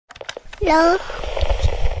Hello.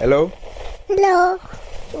 Hello? Hello.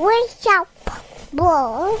 What's up,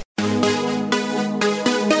 bro?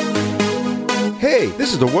 Hey,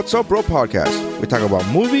 this is the What's Up Bro podcast. We talk about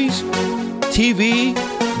movies, TV,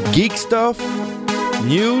 geek stuff,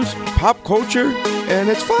 news, pop culture, and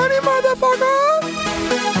it's funny, motherfucker!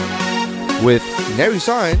 With Nary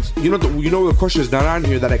Signs, you know the question is not on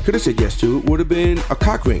here that I could have said yes to would have been a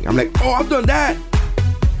cock ring. I'm like, oh, I've done that.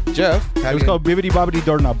 Jeff, It was called Bibbidi Bobbidi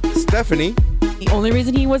Doorknob. Stephanie. The only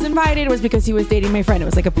reason he was invited was because he was dating my friend. It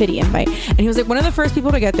was like a pity invite. And he was like one of the first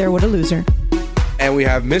people to get there. What a loser. And we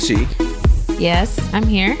have Missy Yes, I'm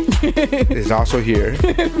here. is also here.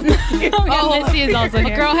 Missy is also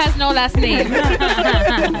here. A girl has no last name.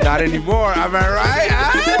 Not anymore, am I right?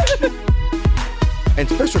 Huh? And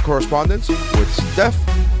special correspondence with Steph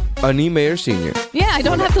Mayer Sr. Yeah, I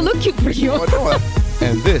don't have to look cute for you. Oh, no.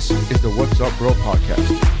 And this is the What's Up Bro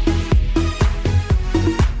podcast.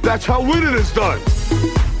 That's how winning is done.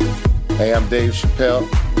 Hey, I'm Dave Chappelle,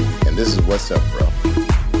 and this is What's Up, Bro.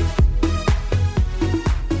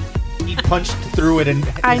 He punched through it and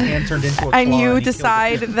his hand turned into a claw. And you he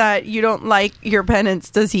decide killed that you don't like your penance.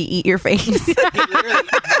 Does he eat your face?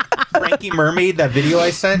 Frankie Mermaid, that video I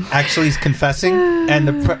sent, actually is confessing, and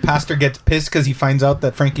the pastor gets pissed because he finds out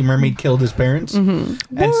that Frankie Mermaid killed his parents, and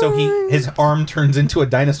so his arm turns into a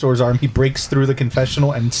dinosaur's arm. He breaks through the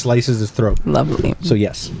confessional and slices his throat. Lovely. So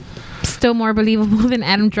yes, Still more believable than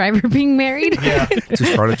Adam Driver being married. yeah. To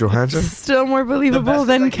Scarlett Johansson? Still more believable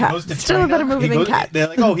than Cats. Still a better movie than Cats. They're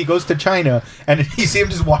like, oh, he goes to China, and you see him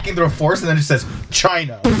just walking through a forest, and then it says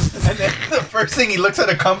China, and then the first thing he looks at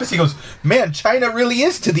a compass, he goes, "Man, China really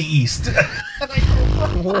is to the east."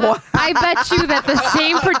 I bet you that the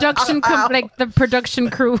same production, the production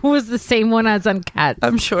crew was the same one as on Cats.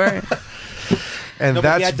 I'm sure. And No,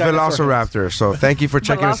 but that's he had dinosaur Velociraptor. So thank you for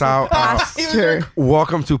checking us out. Pastor.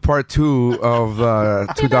 Welcome to part 2 of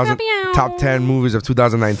 2000 top 10 movies of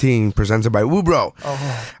 2019 presented by Woobro.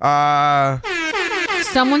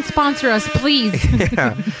 Someone sponsor us, please.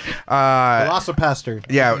 Velocipastor.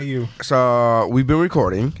 Yeah, You. so we've been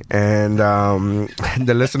recording, and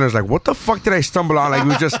the listeners like, what the fuck did I stumble on? Like, we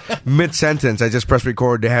were just mid-sentence. I just pressed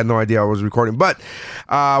record. They had no idea I was recording. But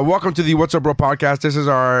welcome to the What's Up Bro podcast. This is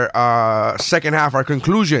our second half, our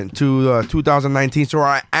conclusion to 2019. So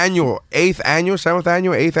our annual, 8th annual,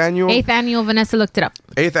 Vanessa looked it up.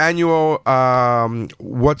 8th annual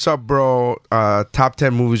What's Up Bro top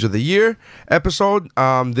 10 movies of the year episode.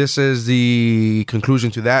 This is the conclusion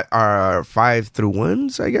to that. Our 5 through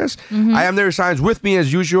 1s, I guess. I am Nary Signs. With me,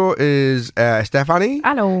 as usual, is Stephanie.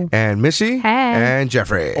 Hello. And Missy. Hey. And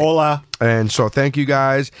Jeffrey. Hola. And so thank you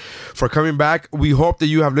guys for coming back. We hope that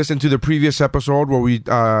you have listened to the previous episode where we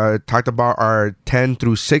talked about our 10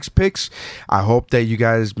 through 6 picks. I hope that you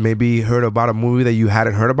guys maybe heard about a movie that you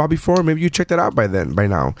hadn't heard about before. Maybe you checked it out by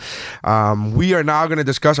now. We are now going to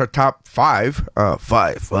discuss our top 5.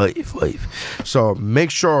 So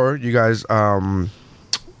make sure you guys...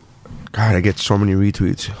 God, I get so many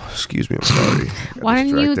retweets. Excuse me, I'm sorry. Why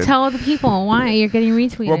didn't you tell the people why you're getting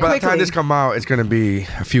retweeted? Well, by the time this come out, it's going to be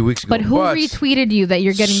a few weeks ago. But who retweeted you that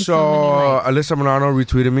you're getting so many likes? Alyssa Milano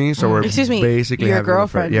retweeted me, so we're basically your having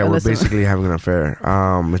girlfriend, an affair. Yeah, Alyssa. we're basically having an affair.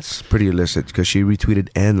 It's pretty illicit because she retweeted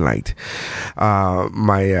and liked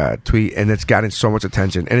my tweet, and it's gotten so much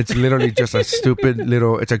attention. And it's literally just a stupid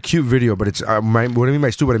little, it's a cute video, but it's, what I mean by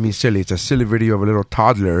stupid, I mean silly. It's a silly video of a little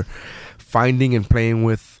toddler finding and playing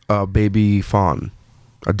with a baby fawn,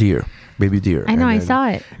 a baby deer. I know, And I then- saw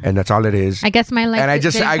it. And that's all it is. I guess my like. And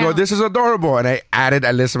I go, this is adorable. And I added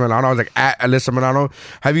Alyssa Milano. I was like, at Alyssa Milano,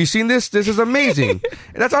 have you seen this? This is amazing.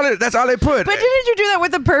 And that's all I put. But didn't you do that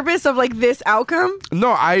with the purpose of like this outcome?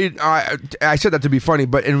 No, I said that to be funny,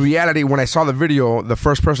 but in reality, when I saw the video, the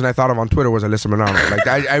first person I thought of on Twitter was Alyssa Milano. Like,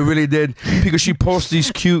 I really did, because she posts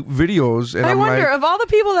these cute videos. And I I'm wonder, like, of all the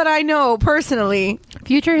people that I know personally,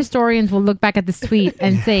 Future historians will look back at this tweet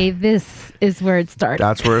and say this is where it started.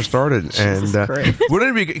 that's where it started. And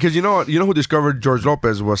wouldn't it be, because you know who discovered George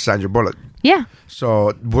Lopez was Sandra Bullock. Yeah.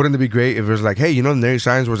 So wouldn't it be great if it was like, hey, Nary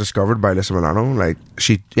Signs was discovered by Alyssa Milano? Like,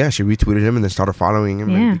 she retweeted him and then started following him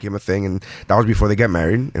and it became a thing. And that was before they get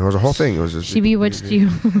married. It was a whole thing. It was just, She bewitched you.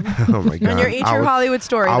 oh my god! on your Eat Your Hollywood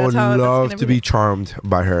story. I would that's how love that's to be charmed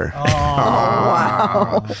by her. Oh,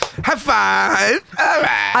 wow. High five! All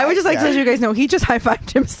right. I would just like to let you guys know he just high-fived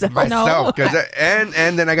himself. Myself,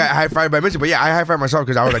 and then I got high fived by Missy. But yeah, I high fived myself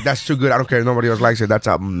because I was like, that's too good. I don't care if nobody else likes it. That's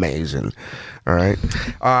amazing. All right.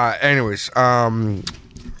 Anyways,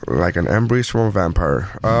 like an embrace from a vampire.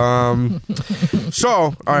 So,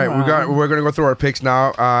 all right, we're gonna go through our picks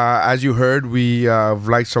now. As you heard, we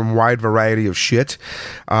liked some wide variety of shit.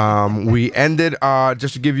 We ended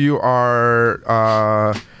just to give you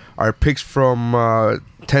our picks from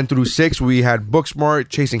 10 through 6. We had Booksmart,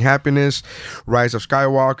 Chasing Happiness, Rise of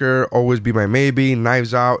Skywalker, Always Be My Maybe,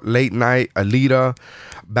 Knives Out, Late Night, Alita,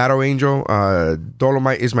 Battle Angel,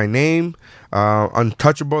 Dolomite Is My Name,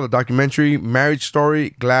 Untouchable, the documentary, Marriage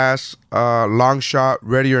Story, Glass, Long Shot,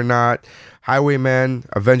 Ready or Not, Highwayman,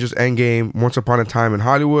 Avengers Endgame, Once Upon a Time in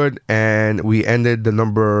Hollywood, and we ended the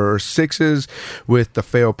number 6s with the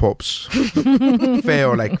Fail Popes.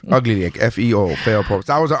 Fail, like ugly, like F-E-O, Fail Popes.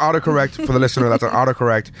 That was an autocorrect for the listener. That's an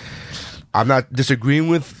autocorrect. I'm not disagreeing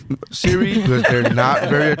with Siri because they're not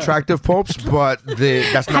very attractive popes, but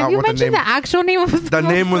that's not Have you what the mentioned name. the actual name of The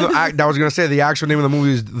name of the I was gonna say the actual name of the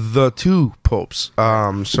movie is The Two Popes.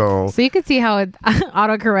 So you could see how it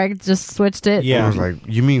autocorrect just switched it. I was like,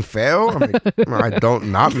 you mean fail? I'm like, no, I don't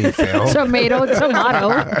not mean fail. Tomato.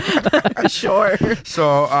 Sure. So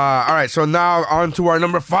all right, so now on to our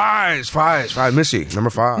number five, Missy, number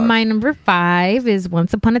 5. My number 5 is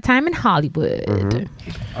Once Upon a Time in Hollywood.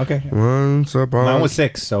 Mm-hmm. Okay. Once upon. Mine was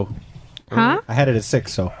 6, so Huh? I had it at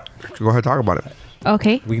 6, so Go ahead, talk about it.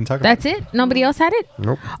 Okay. we can talk about That's it? Nobody else had it?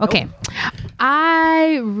 Nope. Okay.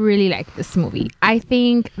 I really like this movie. I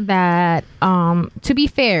think that, to be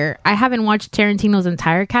fair, I haven't watched Tarantino's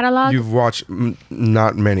entire catalog. You've watched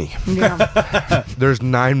not many. Yeah. There's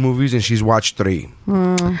 9 movies and she's watched 3.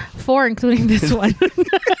 4, including this one.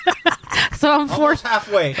 So I'm 4. Almost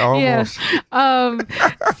halfway. Almost.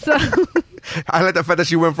 So I like the fact that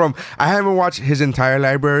she went from I haven't watched his entire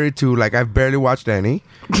library to like I've barely watched any.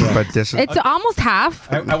 But this is it's almost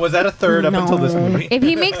half. I was at a third up until this movie. If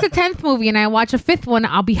he makes a 10th movie and I watch a 5th one,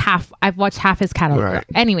 I'll be half. I've watched half his catalog. Right.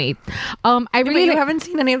 Anyway, I But really you haven't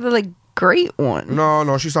seen any of the like great ones.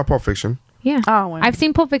 No, she saw Pulp Fiction. Yeah. Oh, wow. I've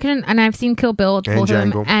seen Pulp Fiction and I've seen Kill Bill, And both of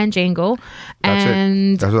them, Django. and Django. That's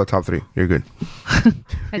and it. Those are the top 3. You're good.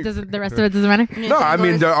 that doesn't. The rest of it doesn't matter. No, I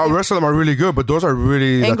mean the rest of them are really good, but those are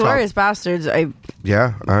really the And top. Glorious Bastards.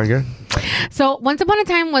 Yeah, I get. So Once Upon a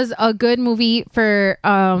Time was a good movie for.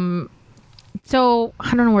 So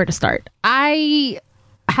I don't know where to start. I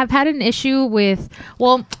have had an issue with.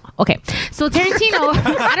 Well, okay. So Tarantino.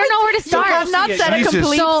 I don't know where to start. I've not said a Jesus.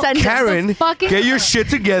 complete So- sentence. Karen, fucking- get your shit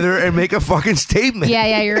together and make a fucking statement.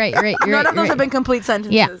 Yeah, you're right. You're right. You're None right, of those you're have right. been complete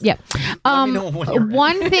sentences. Yeah. know when you're ready.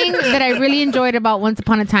 One thing that I really enjoyed about Once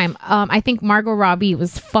Upon a Time, I think Margot Robbie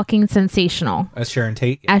was fucking sensational As Sharon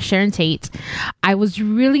Tate. as Sharon Tate. I was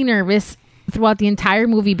really nervous throughout the entire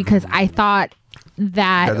movie because I thought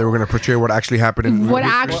That that they were going to portray what actually happened in what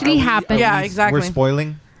movies. actually happened. Yeah, exactly. We're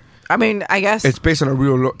spoiling. I mean, I guess It's based on a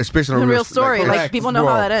real. It's based on a the real story. Like, Like, correct. people know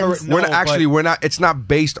how that ends. No, we're not actually. but- We're not. It's not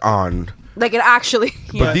based on. Like it actually.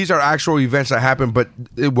 But these are actual events that happened. But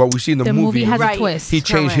what we see in the, The movie has Right. a twist. he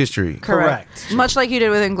changed Correct. history. Correct. Much like you did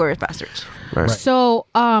with Inglourious Bastards. Right. So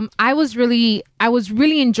I was really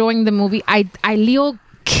enjoying the movie. Leo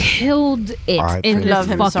killed it I in think- this Love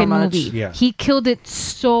him so fucking much. movie. Yeah. He killed it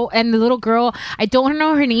so. And the little girl, I don't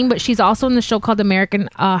know her name, but she's also in the show called American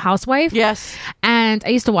Housewife. Yes. And I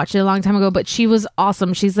used to watch it a long time ago, but she was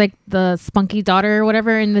awesome. She's like the spunky daughter or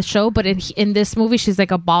whatever in the show, but in this movie, she's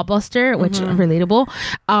like a ball buster, which relatable.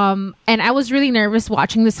 And I was really nervous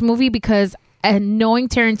watching this movie because knowing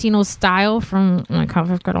Tarantino's style from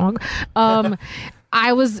Coffee Catalog,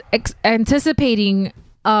 I was anticipating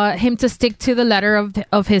him to stick to the letter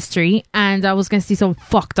of history, and I was gonna see some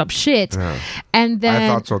fucked up shit. And then I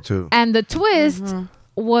thought so too. and the twist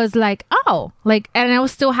was like, and I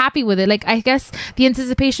was still happy with it. Like, I guess the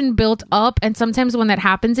anticipation built up, and sometimes when that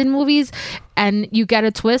happens in movies and you get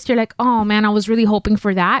a twist, you're like, oh man, I was really hoping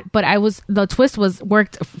for that. But the twist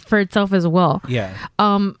worked for itself as well. Yeah.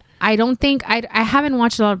 I don't think I haven't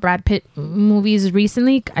watched a lot of Brad Pitt movies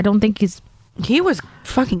recently. I don't think He was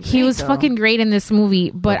fucking. he was fucking great in this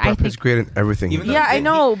movie, but I Brad Pitt's think great in everything. Even though- Yeah, I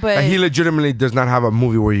know, but Like, he legitimately does not have a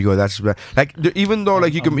movie where you go, that's bad. Like even though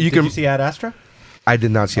like you can Did you see Ad Astra? I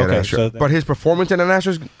did not see Okay, Ad Astra, so then- but his performance in Ad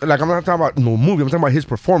Astra, like I'm not talking about no movie. I'm talking about his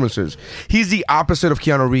performances. He's the opposite of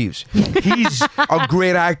Keanu Reeves. He's a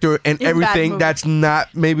great actor in bad everything movies. that's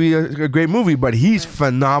not maybe a great movie, but he's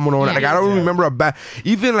phenomenal. Yeah, Like I don't remember a bad.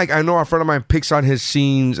 Even like I know a friend of mine picks on his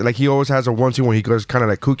scenes. Like he always has a one scene where he goes kind of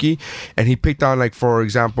like kooky, and he picked on like for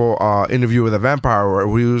example, Interview with a Vampire,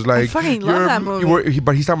 where he was like, fucking love that movie.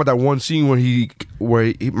 but he's talking about that one scene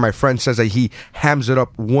where my friend says that he hams it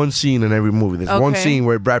up one scene in every movie. There's one one Okay. scene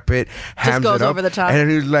where Brad Pitt hams goes it up, over the top. and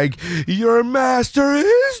he's like, "Your master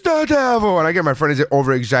is the devil," and I get my friend is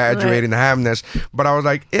over exaggerating the hamness, but I was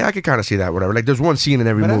like, yeah, I could kind of see that. Whatever. Like, there's one scene in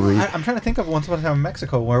every movie. I'm trying to think of Once Upon a Time in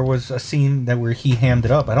Mexico where was a scene where he hammed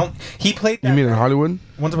it up. He played that. You mean in Hollywood?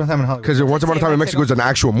 Once Upon a Time in Hollywood. Because Once Upon a Time in Mexico is an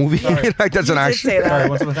actual movie. Like that's an You did actual. say that. Sorry,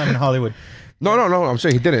 Once Upon a Time in Hollywood. No. I'm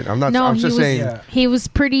saying he didn't. I'm not. No, I'm he just was. saying. Yeah. He was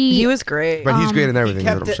pretty. He was great. But he's great in He everything. Is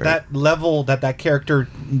kept what I'm it saying. that level that character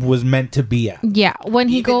was meant to be at. Yeah, when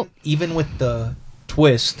he Even with the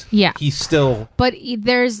twist, Yeah. he's still. But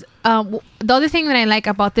there's the other thing that I like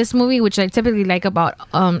about this movie, which I typically like about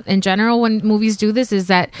in general when movies do this, is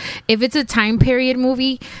that if it's a time period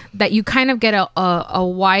movie, that you kind of get a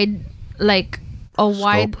wide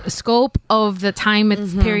wide scope of the time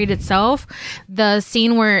it's period itself. The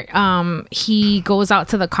scene where he goes out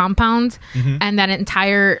to the compound and that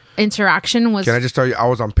entire interaction was. Can I just tell you, I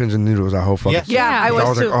was on pins and needles that whole fucking. Yes. Yeah, I I was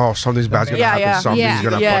was like, too. oh, something's bad's gonna happen. Yeah. Something's Yeah.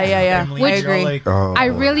 gonna Yeah, fucking yeah, yeah. Family, I and you're agree. like, Oh. I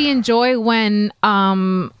really enjoy when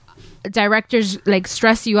directors like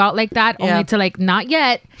stress you out like that, Yeah. only to like not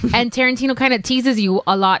yet. And Tarantino kind of teases you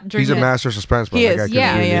a lot during. He's a the- master of suspense. Man. He That is. guy could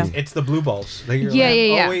Yeah, really- yeah. It's the blue balls. Like, you're Yeah, like, yeah,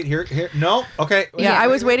 yeah. Oh wait, here. No, okay. Yeah, I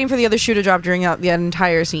was waiting for the other shoe to drop during the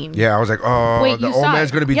entire scene. Yeah, I was like, oh, Wait, the you old saw man's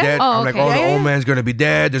it? gonna be Yeah. dead. Oh, I'm like, okay. oh, Yeah, the yeah, old yeah. man's gonna be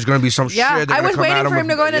dead. There's gonna be some Yeah, shit. They're I gonna was come at waiting for him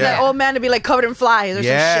to go into yeah. that old man to be like covered in flies or some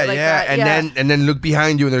shit like that. and then look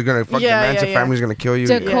behind you and they're gonna fuck Yeah, the Manson yeah, yeah. family's gonna kill you.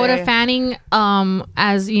 Dakota Yeah. Fanning,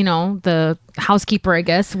 as you know, the housekeeper, I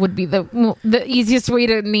guess, would be the easiest way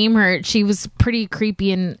to name her. She was pretty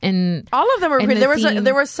creepy and all of them were in pretty. the There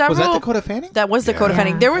scene. were several. Was that Dakota Fanning? That was Dakota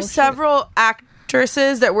Fanning. There were several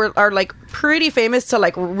actresses that are like pretty famous to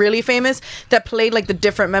like really famous that played like the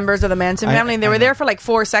different members of the Manson I- family, and they I were know. there for like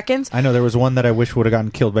 4 seconds. I know there was one that I wish would have gotten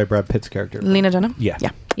killed by Brad Pitt's character. Lena Dunham. Yeah.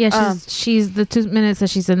 Yeah. she's the 2 minutes that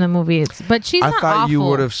she's in the movie. But she's I not thought you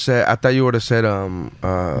awful. would have said. I thought you would have said.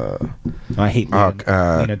 I hate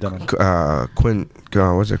Lena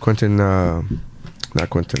Dunham. Was it Quentin? Not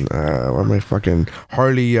Quentin. What am I fucking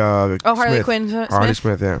Harley? Harley Smith. Quinn Harley Smith?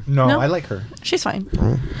 Smith. Yeah. No, No. I like her. She's fine.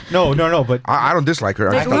 No, but I don't dislike her.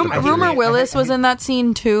 I Like, just thought that- Rumor I- Willis I- was in that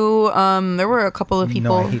scene too. There were a couple of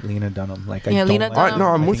people. No, I hate Lena Dunham. Like, I Yeah, don't Lena like All right, her. no,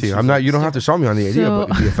 I'm I with think you. she's I'm not. like You don't have to sell me on the idea, So-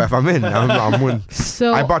 but if I'm in, I'm in.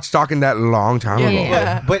 So I bought stock in that long time ago.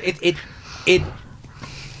 Yeah. But it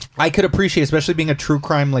I could appreciate, especially being a true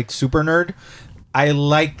crime like super nerd. I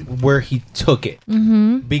liked where he took it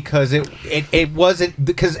because it wasn't,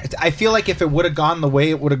 because I feel like if it would have gone the way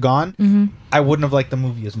it would have gone, I wouldn't have liked the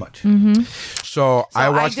movie as much. So I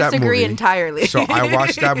watched that movie. disagree entirely. So I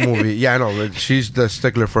watched that movie. Yeah, I know. She's the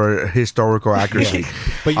stickler for historical accuracy.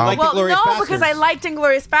 But you like Well, Inglourious no, Bastards. because I liked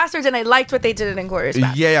Inglourious Bastards and I liked what they did in Inglourious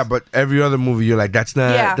Bastards. Yeah, but every other movie, you're like, that's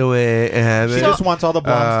not Yeah. the way it happened. She just wants all the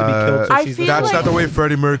blondes to be killed. So I she's feel like, That's like- not the way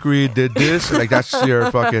Freddie Mercury did this. Like, that's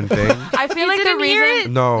your fucking thing. I feel like the didn't hear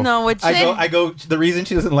reason. it? No. Which I go. The reason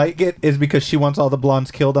she doesn't like it is because she wants all the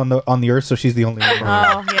blondes killed on the earth, so she's the only one.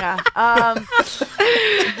 Oh yeah.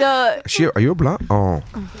 Are you a blonde? Oh.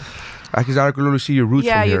 I can literally see your roots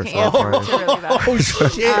Yeah, from you here. can. so Yeah, it's fine. it's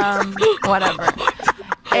really bad. shit! Whatever.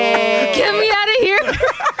 get me out of here!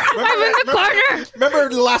 I'm in the corner. Remember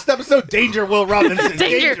the last episode? Danger, Will Robinson.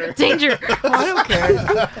 Danger! I don't care.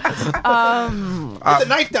 Put the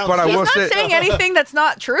knife down. But I Steve. will Not say, saying anything that's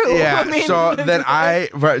not true. yeah. I mean, So then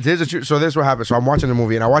this is what happened. So I'm watching the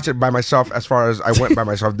movie and I watched it by myself. As far as I went by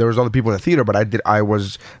myself, there was other people in the theater, but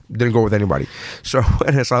didn't go with anybody. So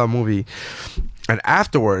when I saw the movie, and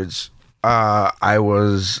afterwards, I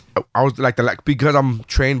was because I'm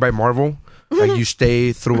trained by Marvel. Like, you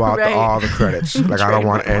stay throughout Right. all the credits. Like, I don't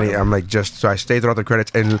want any. I'm like, so I stay throughout the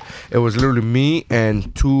credits, and it was literally me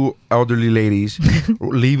and 2 elderly ladies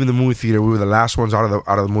leaving the movie theater. We were the last ones out of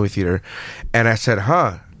the movie theater, and I said,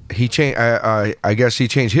 "Huh? He changed. I guess he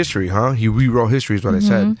changed history, huh? He rewrote history," is what I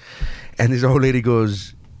said. And this old lady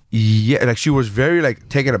goes, "Yeah," like she was very like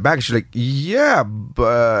taken aback. She's like, "Yeah,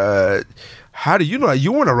 but how do you know?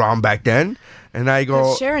 You weren't around back then." And I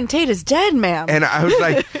go, Sharon Tate is dead, ma'am. and I was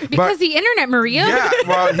like, Because the internet, Maria. yeah,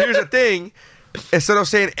 well, here's the thing. Instead of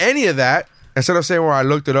saying any of that, instead of saying, well, I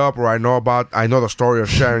looked it up or I know the story of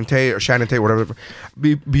Sharon Tate, whatever,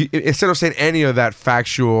 instead of saying any of that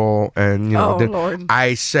factual and, Lord.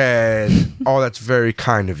 I said, oh, that's very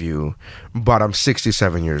kind of you, but I'm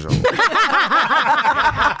 67 years old.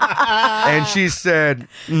 And she said,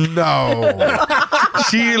 no.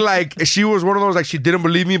 She was one of those, like, she didn't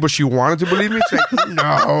believe me, but she wanted to believe me. She's like,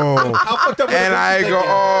 no. And I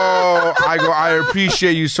go, I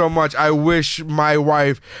appreciate you so much. I wish my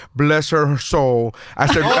wife, bless her soul. I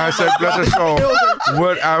said, bless her soul.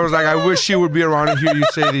 I was like, I wish she would be around and hear you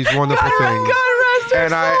say these wonderful things. God rest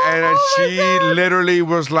and she literally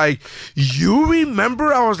was like, "You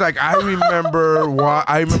remember?" I was like, "I remember what?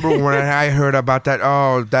 I remember when I heard about that.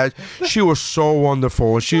 Oh, that she was so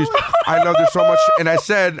wonderful. I loved her so much." And I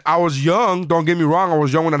said, "I was young. Don't get me wrong. I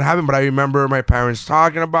was young when that happened, but I remember my parents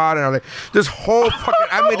talking about it. And I was like, this whole fucking.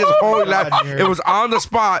 I made this whole laugh. It was on the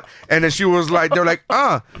spot, and then she was like, they're like,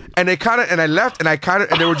 and they kind of, and I left, and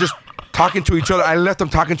they were just talking to each other. I left them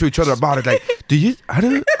talking to each other about it. Like, I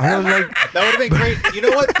don't like. That would have been great. You know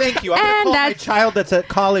what? Thank you. I'm gonna call my child that's at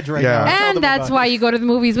college right now. And that's why you go to the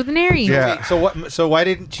movies with Neri. Yeah. Okay, so what? So why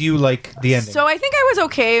didn't you like the ending? So I think I was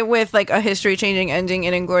okay with like a history-changing ending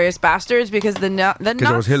in Inglourious Bastards because the Because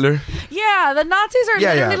it was Hitler. Yeah, the Nazis are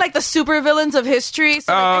literally like the supervillains of history.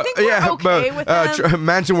 So like, I think we're okay with them.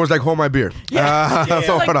 Manson was like, "Hold my beer." So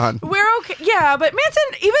Like, hold on. We're okay. Yeah, but Manson,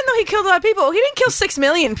 even though he killed a lot of people, he didn't kill 6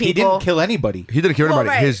 million people. He didn't kill anybody. He didn't kill anybody.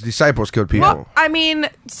 right. His disciples killed people. Well, I mean,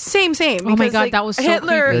 same. Oh my because, God, like, that was so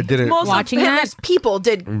Hitler. creepy. They didn't- Most Watching of that? Hitler's people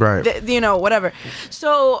did, Right. whatever.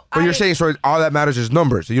 So, But you're saying so all that matters is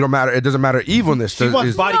numbers. You don't matter. It doesn't matter evilness. She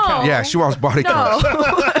wants body count. Yeah, she wants body count.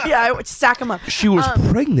 no, yeah, I would stack them up. She was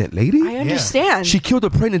pregnant, lady. I understand. She killed her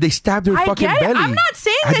pregnant. They stabbed her I fucking get it. belly. I'm not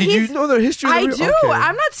saying that Did he's. you know their history? I do. Okay.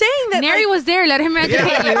 I'm not saying that. Neri was there. Let him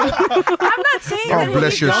educate you. I'm not saying Oh, that.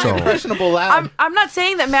 bless he's your not- soul. Impressionable lad. I'm not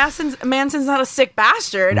saying that Manson's not a sick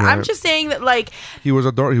bastard. Right. I'm just saying that like He was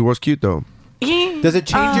He was cute though. he. Does it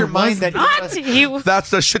change your mind that What? He was-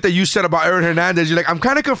 That's the shit that you said about Aaron Hernandez. You're like, I'm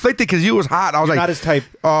kind of conflicted because he was hot. I was You're like, not his type.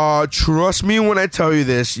 Trust me when I tell you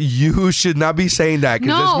this. You should not be saying that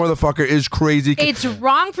because No. this motherfucker is crazy. It's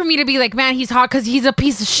wrong for me to be like, man, he's hot because he's a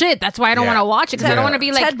piece of shit. That's why I don't Yeah. want to watch it because I don't want to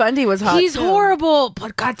be like Ted Bundy was hot, He's too. horrible,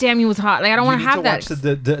 but goddamn, he was hot. Like I don't want You to need have that. watch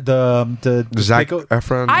the Zac Despicable-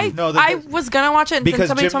 Efron. I was gonna watch it and then Because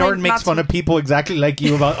somebody Jim told me Norton makes not fun to. of people exactly like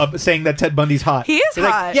you about saying that Ted Bundy's hot. He is They're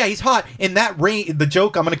like, hot. yeah, he's hot. In that range, the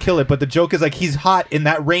joke, I'm going to kill it, but the joke is like he's hot in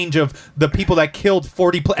that range of the people that killed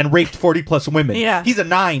 40 and raped 40 plus women. Yeah. He's a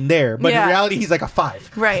 9 there, but Yeah. in reality, he's like a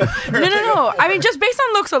 5. Right. No. I mean, just based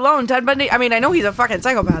on looks alone, Ted Bundy. I mean, I know he's a fucking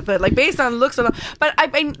psychopath, but like based on looks alone. But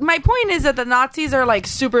my point is that the Nazis are like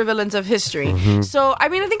super villains of history. Mm-hmm. So I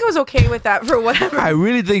mean, I think it was okay with that for whatever. I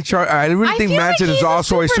really think I think feel like Manson is he's a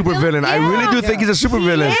also a super villain. I really do Yeah. think he's a super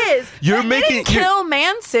villain. He is. You're They making didn't kill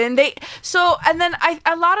Manson. And then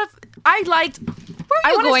I liked.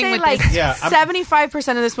 I you want to going say with like this? Yeah, 75%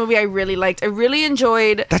 of this movie I really liked. I really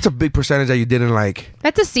enjoyed. That's a big percentage that you didn't like.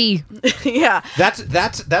 That's a C. Yeah. That's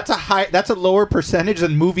a lower percentage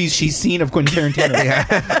than movies she's seen of Quentin Tarantino.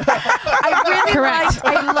 I really Correct. liked.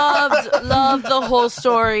 I loved the whole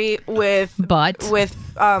story with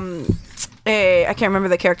I can't remember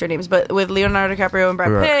the character names, but with Leonardo DiCaprio and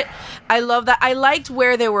Brad Right. Pitt. I love that. I liked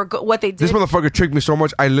where they were, what they did. This motherfucker tricked me so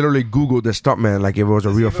much. I literally Googled the stuntman, like if it was a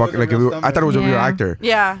real if it was fucking, a like if real it, I thought it was a real stuntman. actor.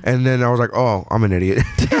 Yeah. And then I was like, oh, I'm an idiot.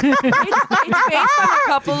 It's based on a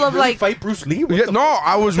couple of Really like. fight Bruce Lee? What Yeah, the no,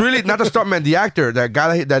 I was really not the stuntman, the actor, that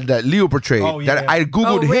guy that Leo portrayed. Oh, yeah, that yeah. I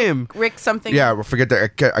Googled him. Rick something. Yeah, well, forget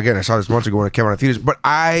that. Again, I saw this months ago when it came out in theaters. But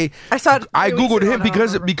I saw it I 3 weeks Googled ago him and I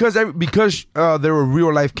don't because there were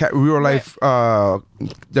real life.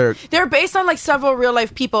 They're based on like several real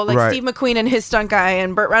life people, like Right. Steve McQueen and his stunt guy,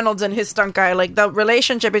 and Burt Reynolds and his stunt guy. Like the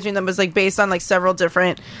relationship between them was like based on like several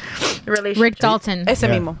different relationships. Rick Dalton. Ese Yeah.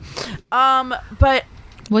 mismo. But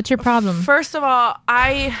What's your problem? first of all,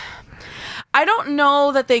 I don't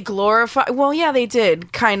know that they glorify. Well, yeah, they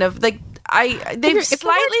did kind of like. They've if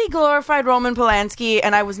slightly glorified Roman Polanski,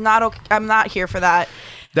 and I was not. Okay, I'm not here for that.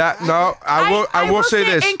 I will say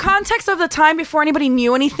this. in context of the time before anybody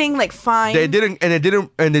knew anything. Like, fine, They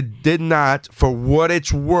did not, for what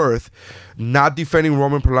it's worth, not defending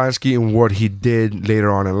Roman Polanski and what he did later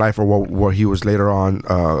on in life, or what he was later on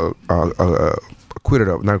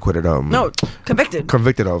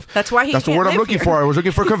convicted of. That's why he That's the can't word I'm live looking here. for. I was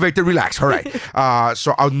looking for convicted. Relax. All right.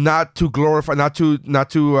 So I'm not to glorify, not to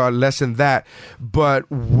lessen that, but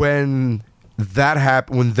when that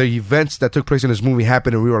happened, when the events that took place in this movie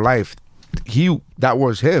happened in real life, that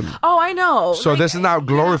was him. Oh, I know. So Like, this is not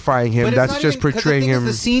glorifying him. But it's That's not just even- 'cause portraying the thing is, him.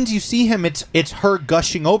 the scenes you see him, it's her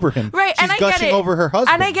gushing over him. Right, She's and I get gushing it. over her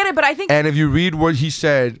husband. And I get it, but I think And if you read what he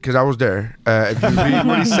said, because I was there, if you read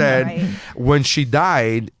what he said, Right. when she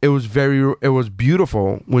died, it was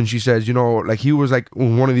beautiful. When she says, like he was like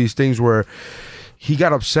one of these things where he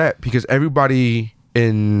got upset because everybody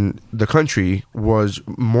in the country was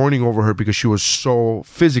mourning over her because she was so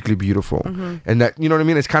physically beautiful, and that, you know what I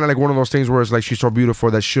mean, it's kind of like one of those things where it's like she's so beautiful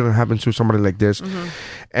that shouldn't happen to somebody like this.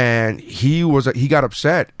 And he got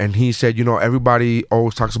upset, and he said, everybody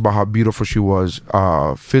always talks about how beautiful she was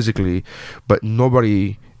physically, but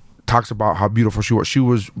nobody talks about how beautiful she was. She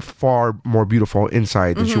was far more beautiful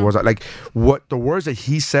inside than she was. Like, what the words that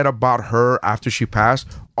he said about her after she passed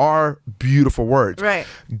are beautiful words. Right.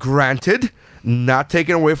 Granted, not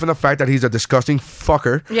taken away from the fact that he's a disgusting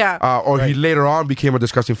fucker. Yeah. Or he later on became a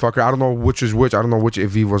disgusting fucker. I don't know which is which. I don't know which,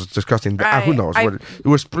 if he was disgusting. Who knows? It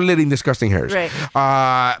was splitting disgusting hairs. Right.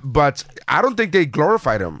 But I don't think they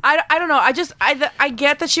glorified him. I don't know. I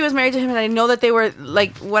get that she was married to him, and I know that they were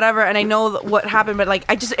like whatever, and I know what happened, but like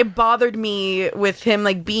it bothered me with him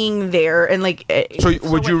like being there and like. So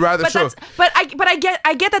would you rather? But I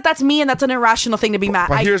get that that's me, and that's an irrational thing to be mad.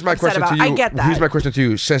 But here's my question to you. I get that. Here's my question to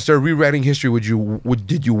you. Since they're rewriting history,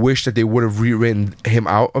 did you wish that they would have rewritten him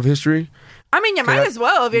out of history? I mean, you might as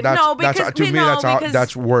well. If you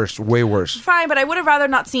That's worse, way worse. Fine, but I would have rather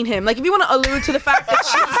not seen him. Like, if you want to allude to the fact that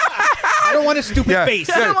I don't want a stupid face.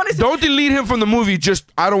 Don't delete him from the movie. Just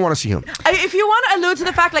I don't want to see him. If you want to allude to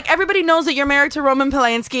the fact, like everybody knows that you're married to Roman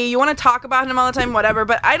Polanski, you want to talk about him all the time, whatever.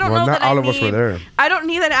 But I don't know not that all of us were there. I don't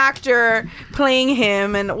need an actor playing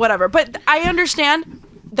him and whatever. But I understand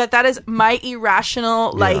that is my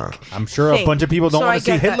irrational I'm sure thing. a bunch of people don't want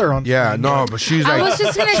to see Hitler on screen. Yeah, no, but she's like, I was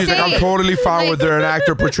just gonna she's say, like, I'm totally fine with an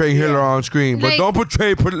actor portraying Hitler on screen, but Like- don't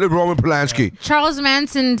portray Roman Polanski. Charles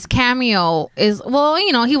Manson's cameo is, well,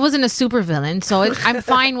 he wasn't a supervillain, so I'm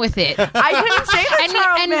fine with it. I couldn't say that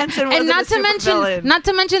Charles Manson wasn't not a to mention, supervillain. not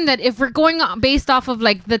to mention that if we're going based off of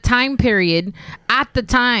like the time period, at the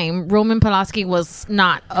time Roman Polanski was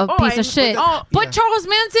not a piece of shit, but Charles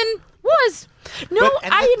Manson was. No,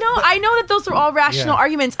 I know that those are all rational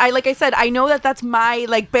arguments. Like I said, I know that that's my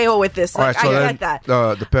like bail with this. Like, All right, so I then, get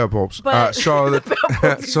that. the pale popes. But- So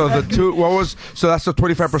the two. What was? So that's the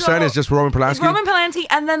 25% is just Roman Polanski. Roman Polanski,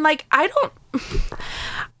 and then like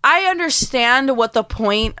I understand what the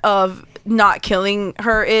point of not killing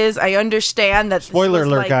her is. I understand that. Spoiler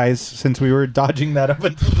alert, guys! Since we were dodging that up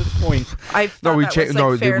until this point, we changed.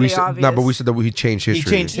 we said, but we said that he changed history.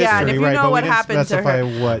 he changed history. Yeah, and if you right, know but what we didn't happened to specify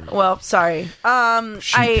her, what. Well, sorry.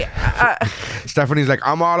 Stephanie's like,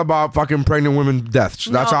 I'm all about fucking pregnant women deaths.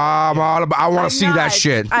 That's all I'm all about. I want to see that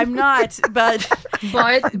shit. I'm not, but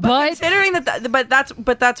considering but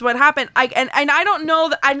that's what happened. And I don't know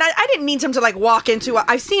that I didn't need him to like walk into.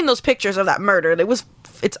 I've seen those pictures of that murder.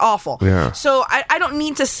 It's awful. Yeah. So I don't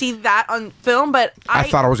need to see that on film, but I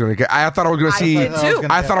thought I was gonna see. did too.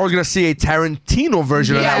 I thought I was gonna see a Tarantino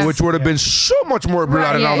version of that, Yes. which would have been so much more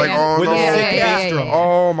blood. And I was like, oh With no, a sick bass drum.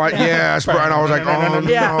 oh my, yes, bro. And I was like, oh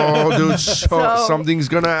no, dude, so something's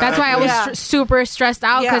gonna. That's why I was super stressed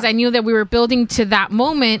out, because I knew that we were building to that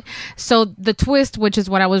moment. So the twist, which is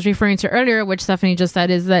what I was referring to earlier, which Stephanie just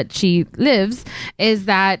said, is that she lives, is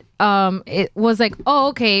that it was like, oh,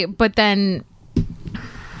 okay, but then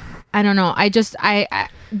I don't know. I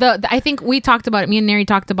think we talked about it. Me and Neri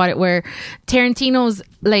talked about it, where Tarantino's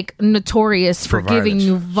like notorious for giving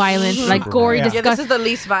you violence, like gory, this disgusting. is the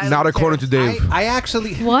least violent. Not according to Dave. I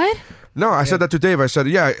actually. What? No, I said that to Dave. I said,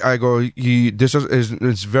 yeah. I go, this is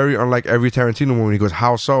it's very unlike every Tarantino movie. He goes,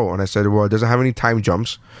 how so? And I said, well, it doesn't have any time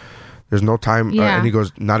jumps. There's no time. Yeah. And he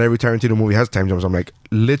goes, not every Tarantino movie has time jumps. I'm like,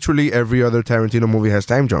 literally every other Tarantino movie has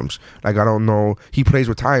time jumps. Like, I don't know. He plays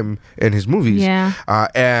with time in his movies. Yeah.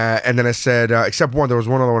 And then I said, except one. There was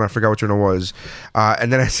one other one. I forgot which one it was.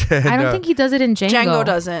 And then I said, I don't think he does it in Django. Django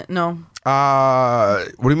doesn't. No.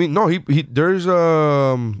 what do you mean? No, he there's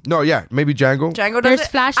maybe Django. Django There's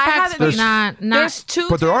doesn't. flashbacks, but not. There's two.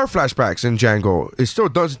 But there are flashbacks in Django. It still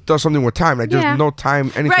does something with time. Like there's no time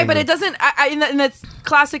anything. Right, but it doesn't. In the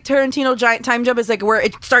classic Tarantino giant time jump is like where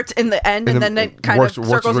it starts in the end and then it kind of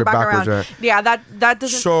circles way back backwards, around. right? Yeah, that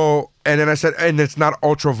doesn't. So, and then I said, and it's not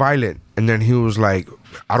ultra violent. And then he was like,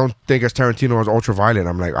 I don't think as Tarantino was ultra violent.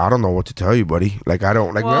 I'm like, I don't know what to tell you, buddy. Like, I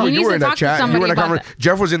don't like. Well, remember you you need were to in talk that to chat. You were in somebody that about that.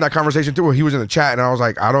 Jeff was in that conversation too. He was in the chat, and I was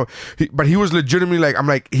like, I don't. But he was legitimately like, I'm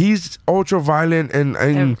like, he's ultra violent and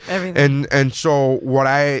everything. and so what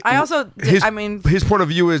I also. his point of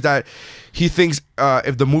view is that he thinks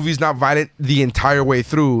if the movie's not violent the entire way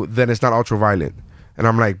through, then it's not ultra violent. And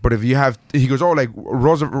I'm like, but if you have, he goes, oh, like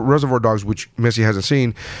Reservoir Dogs, which Missy hasn't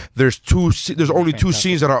seen. There's only two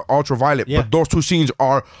scenes that are ultra violent, but those two scenes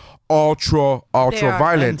are ultra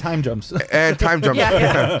violent. And time jumps. And time jumps.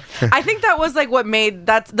 Yeah. I think that was like what made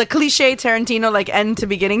that's the cliche Tarantino like end to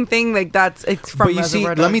beginning thing. Like it's from. But you see,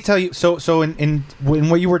 Reservoir let me Dogs. tell you. So in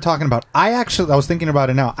what you were talking about, I was thinking about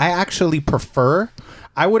it now.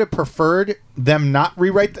 I would have preferred them not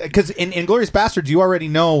rewrite, because in Inglourious Bastards, you already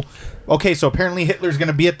know, okay, so apparently Hitler's going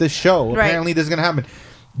to be at this show. Right. Apparently this is going to happen.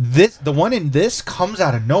 the one in this comes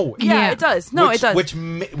out of nowhere. Yeah, it does. No, it does. Which to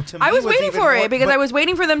me I was was waiting even for more- it because but- I was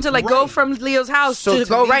waiting for them to like go Right. from Leo's house So to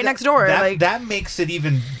go me, right next door. That, Like that makes it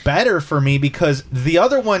even better for me because the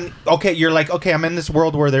other one, okay, you're like, okay, I'm in this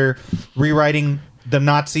world where they're rewriting the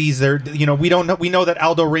Nazis. They're, we don't know. We know that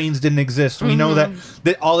Aldo Raines didn't exist. We know that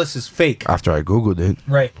all this is fake. After I googled it,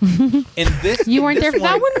 Right. In this, You weren't in this there for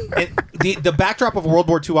that one? the backdrop of World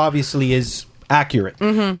War II obviously is accurate,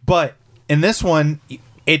 but in this one,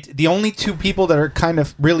 the only two people that are kind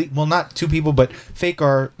of really not two people but fake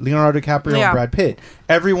are Leonardo DiCaprio and Brad Pitt.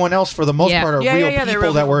 Everyone else, for the most Yeah. part, are Yeah, real they're people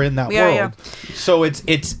real that people. were in that Yeah, world. So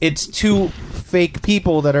it's two fake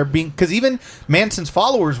people that are being, because even Manson's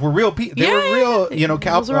followers were real people. They were real,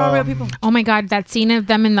 those are all real people. Oh my god, that scene of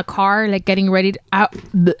them in the car, like getting ready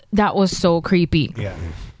that was so creepy. Yeah.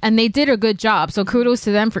 And they did a good job. So kudos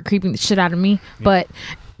to them for creeping the shit out of me. But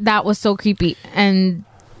that was so creepy. And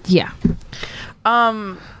yeah.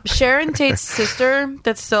 Sharon Tate's sister,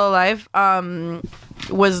 that's still alive,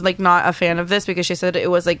 was like not a fan of this because she said it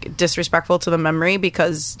was like disrespectful to the memory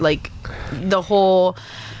because like the whole.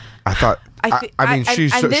 I thought. I mean,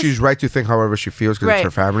 she's right to think however she feels because it's her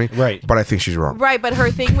family. Right. But I think she's wrong. Right, but her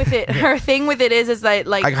thing with it is that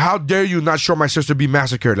Like, how dare you not show my sister be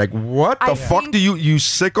massacred? Like, what the fuck think- do you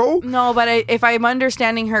sicko? No, but if I'm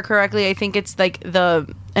understanding her correctly, I think it's like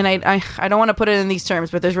and I don't want to put it in these terms,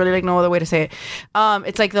 but there's really like no other way to say it.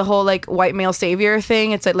 It's like the whole like white male savior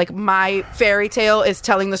thing. It's like my fairy tale is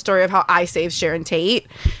telling the story of how I saved Sharon Tate.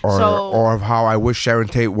 Or of how I wish Sharon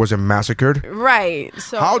Tate wasn't massacred. Right.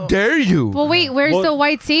 So How dare you? Well, wait, where's the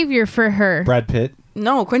white savior for her? Brad Pitt.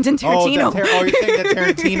 No, Quentin Tarantino. You're saying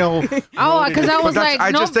that Tarantino. Oh, because I But was that's, like,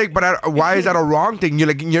 I no. just think, why is that a wrong thing?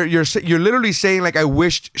 You're literally saying like I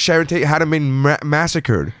wished Sharon Tate hadn't been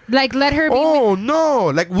massacred. Like, let her be. Oh no!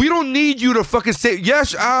 Like we don't need you to fucking say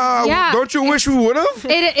yes. Yeah, don't you wish we would have?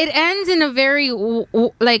 It ends in a very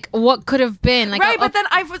like what could have been like Right, but then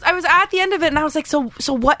I was at the end of it and I was like, so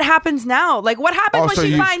what happens now? Like, what happens when so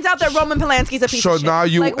she you- finds out that Roman Polanski's a piece So of shit? now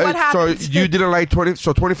you, like, what so happens? you didn't like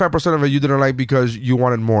 25% of it. You didn't like because you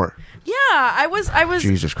wanted more. Yeah, I was.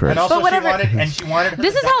 Jesus Christ! And also, But whatever. she wanted her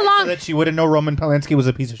This to is how die long- so that she wouldn't know Roman Polanski was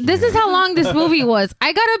a piece of shit. This is how long this movie was.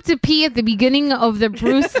 I got up to pee at the beginning of the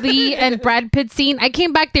Bruce Lee and Brad Pitt scene. I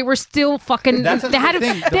came back, they were still fucking. That's They the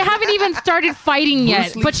thing. they haven't even started fighting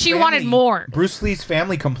yet, Bruce but Lee's she wanted family- more. Bruce Lee's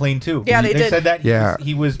family complained too. Yeah, they did. said that Yeah.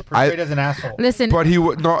 he was portrayed as an asshole. Listen, But he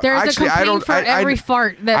would no. there's Actually, a I complaint don't. for I every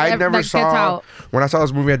fart that, never that saw. gets out. When I saw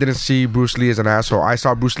this movie, I didn't see Bruce Lee as an asshole. I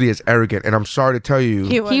saw Bruce Lee as arrogant, and I'm sorry to tell you,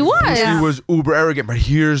 He was. He was uber arrogant. But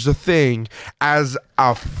here's the thing: as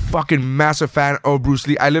a fucking massive fan of Bruce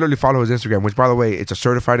Lee, I literally follow his Instagram. Which, by the way, it's a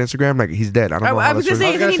certified Instagram. Like he's dead. I don't know. I how was that's gonna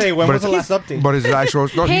I was gonna say, when But was the last it's- update? But his actual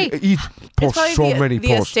no, Hey. he posts probably so the- many the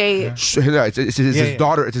posts. estate. Yeah, it's his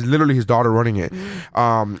daughter. It's literally his daughter running it.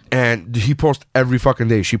 And he posts every fucking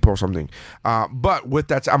day. She posts something. But with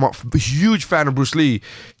that, I'm a huge fan of Bruce Lee.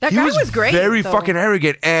 That he guy was great, very though. fucking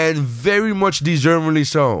arrogant and very much deservingly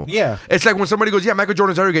so. Yeah. It's like when somebody goes, "Yeah, Michael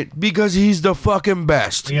Jordan's arrogant because he's the fucking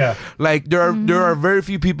best." Yeah. Like there are very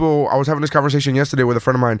few people. I was having this conversation yesterday with a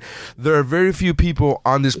friend of mine. There are very few people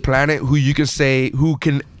on this planet who you can say who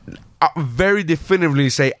can very definitively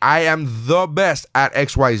say, "I am the best at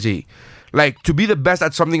XYZ." Like to be the best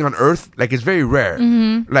at something on earth, like it's very rare.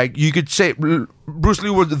 Like you could say Bruce Lee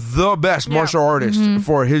was the best martial artist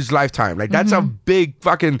for his lifetime. Like that's a big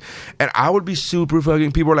fucking. And I would be super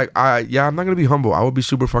fucking. People are like, yeah, I'm not gonna be humble. I would be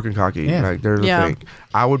super fucking cocky. Yeah. Like there's Yeah. a thing.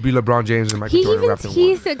 I would be LeBron James and Michael He Jordan even wrapped in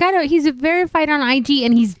one. he's verified on IG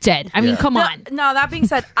and he's dead. I mean, come on. No, that being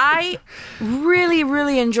said, I really,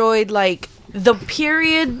 really enjoyed like the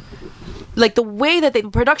period, like the way that the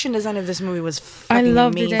production design of this movie was fucking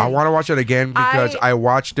loved it. amazing. I want to watch it again because I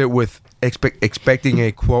watched it with expecting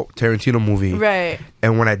a quote Tarantino movie. Right.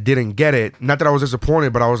 And when I didn't get it, not that I was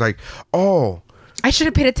disappointed, but I was like, oh, I should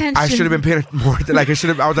have paid attention. I should have been paying more. Like I should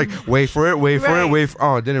have. I was like, wait for it. Right.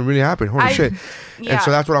 Oh, it didn't really happen. Holy shit! Yeah. And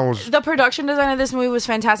so that's what I was. The production design of this movie was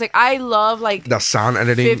fantastic. I love like The sound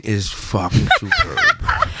editing 50 is fucking superb.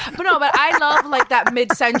 but I love like that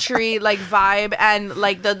mid-century like vibe and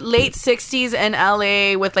like the late 60s in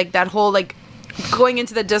LA with like that whole like going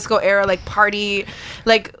into the disco era like party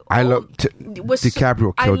like I love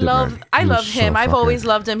DiCaprio killed it, man. I He love was so him. I've fucking- always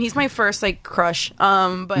loved him. He's my first like crush.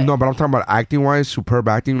 But No, but I'm talking about acting wise, superb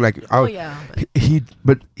acting. Like, yeah,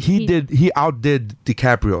 he outdid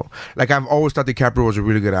DiCaprio. Like I've always thought DiCaprio was a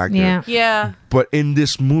really good actor. Yeah. yeah. But in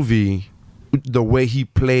this movie, the way he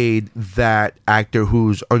played that actor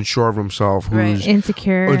who's unsure of himself, who's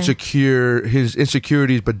insecure, his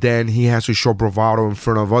insecurities, but then he has to show bravado in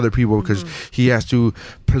front of other people because he has to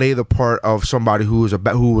play the part of somebody who was a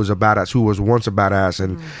badass, who was once a badass,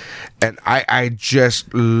 and I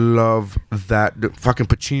just love that fucking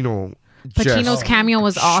Pacino. Pacino's cameo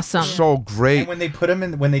was awesome. So great. And when they put him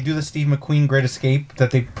in, when they do the Steve McQueen Great Escape,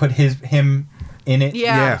 that they put him in it.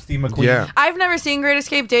 Yeah. Steve McQueen. Yeah. I've never seen Great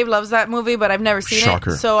Escape. Dave loves that movie, but I've never seen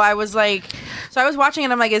Shocker. it. So I was watching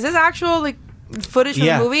it. I'm like, is this actual like footage from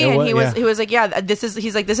the movie? And he was like, yeah, this is.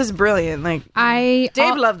 He's like, this is brilliant. Like,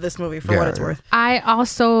 Dave loved this movie for what it's worth. I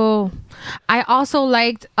also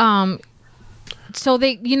liked so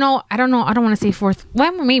they, I don't know, I don't want to say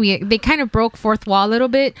maybe they kind of broke fourth wall a little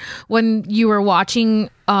bit when you were watching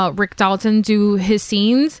Rick Dalton do his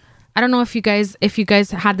scenes. I don't know if you guys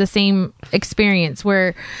had the same experience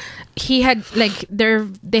where he had like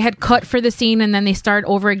they had cut for the scene and then they start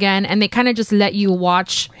over again and they kind of just let you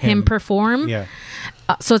watch him perform. Yeah.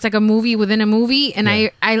 So it's like a movie within a movie, and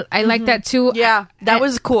I like that too. Yeah, that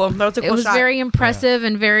was cool. That was a cool It was shot. very impressive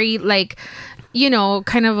and very like,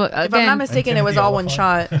 kind of If I'm not mistaken, it was all one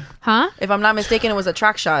shot. huh? If I'm not mistaken, it was a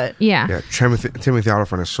track shot. Yeah. Yeah, Timothy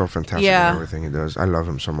Olyphant is so fantastic in everything he does. I love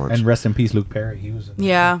him so much. And rest in peace, Luke Perry. He was.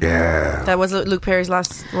 Yeah. Yeah. That was Luke Perry's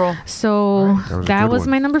last role. So That was a good one.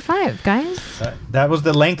 my number 5, guys. That was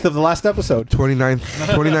the length of the last episode. 29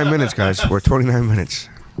 minutes, guys. We're 29 minutes.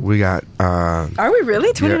 We got. Are we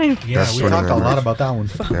really 29? Yeah, That's we 29 talked a lot minutes. about that one.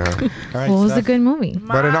 Yeah. All right, Well, it was a Steph. good movie.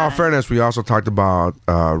 But in all fairness, we also talked about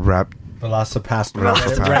rap. Velocipaster.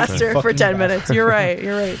 Faster for 10 minutes. You're right.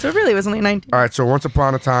 So it really was only 19. All right, so Once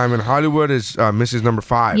Upon a Time in Hollywood is Mrs. number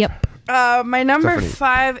 5. Yep. My number Stephanie.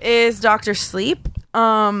 5 is Dr. Sleep.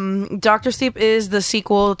 Dr. Sleep is the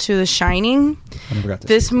sequel to The Shining. I never got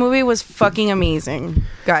This movie was fucking amazing,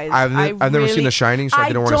 guys. I've never seen The Shining, so I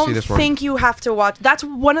didn't want to see this one. I don't think you have to watch. That's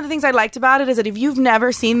one of the things I liked about it is that if you've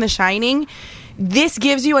never seen The Shining, this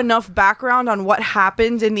gives you enough background on what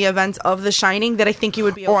happened in the events of The Shining that I think you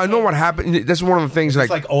would be. Oh, I okay. know what happened. That's one of the things It's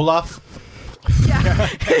like Olaf.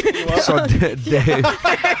 So Dave.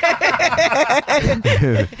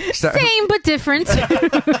 Same but different.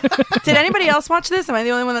 Did anybody else watch this? Am I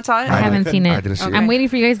the only one that saw it? I haven't seen it. I didn't see it. I'm waiting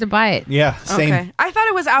for you guys to buy it. Yeah, same. Okay. I thought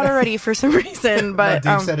it was out already for some reason, but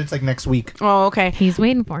Dave said it's like next week. oh, okay. He's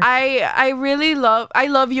waiting for it. I really love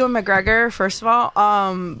Ewan McGregor, first of all.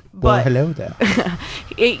 But hello there.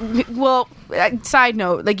 side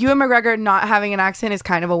note, like Ewan McGregor not having an accent is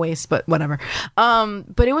kind of a waste, but whatever.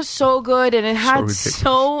 But it was so good, and it had ridiculous.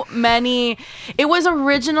 so many. It was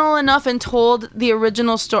original enough and told the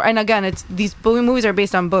original story. And again, these movies are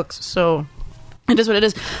based on books, so. It is what it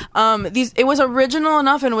is. It was original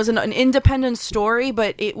enough and it was an independent story,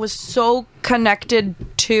 but it was so connected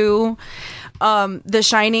to The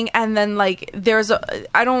Shining. And then like there's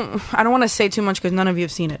I don't want to say too much because none of you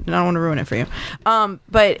have seen it, and I don't want to ruin it for you.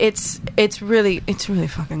 But it's really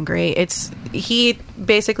fucking great. It's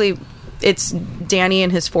Danny in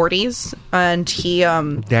his 40s, and he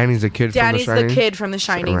Danny's the kid from The Shining? the kid from The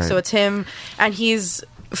Shining. Right. So it's him, and he's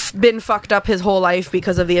been fucked up his whole life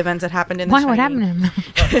because of the events that happened in The Why? Shining. What happened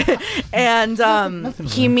to him? And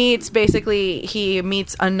he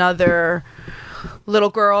meets another little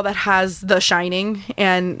girl that has The Shining,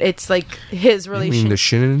 and it's like his You relationship. mean The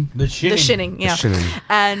Shining? The The Shining, yeah. The Shining.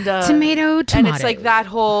 And Tomato. and it's like that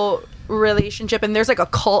whole relationship, and there's like a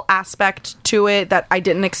cult aspect to it that I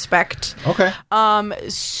didn't expect. Okay.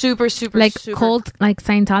 Super like super, cult, like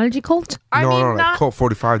Scientology cult. I mean, like not Colt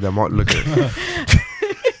 45, that Martin Luther.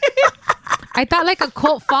 I thought like a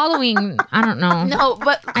cult following. I don't know. no,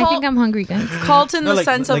 but I think I'm hungry, guys. cult in the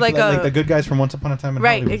sense of like the good guys from Once Upon a Time in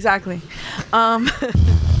right, Hollywood. exactly.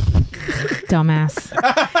 Dumbass.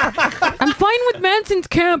 I'm fine with Manson's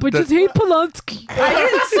camp. I just hate Polanski. I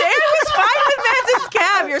didn't say I was fine with Manson's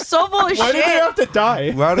cab. You're so full of Why shit. did they have to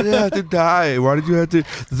die? Why did they have to die? Why did you have to?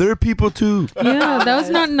 They're people too. Yeah, that was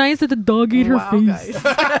not nice that the dog ate her Wow, face. guys.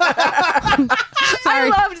 I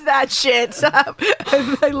loved that shit.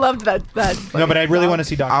 I loved that. No, but I really want to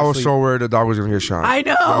see Dr. I was Sleep. so worried the dog was going to get shot. I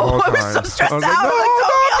know. The whole I was time. so stressed I was out.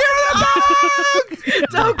 like,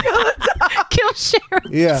 Don't kill the dog. Kill Sharon.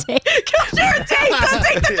 Yeah. Tate. Kill Sharon Tate. Don't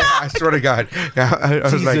take the yeah, I swear to God. Yeah, I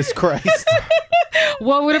was Jesus like, Christ.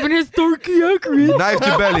 What would have been historically accurate? knife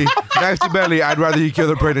to belly. Knife to belly. I'd rather you kill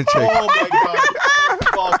the pregnant chick. Oh my God.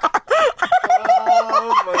 Oh, fuck.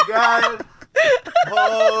 Oh my God.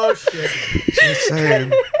 Oh shit. Just saying.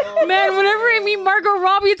 Man, whenever I meet Margot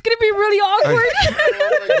Robbie, it's gonna be really awkward.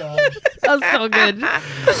 Oh my God. That was so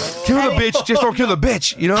good. Kill the bitch, just don't kill the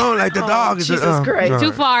bitch. You know, like the dog is Jesus Christ.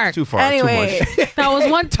 Too far. Too far. Anyway, Too much. That was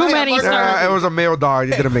one too many. Yeah, it was a male dog.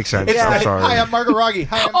 It didn't make sense. It's I'm like, sorry. hi, I'm Margot Robbie.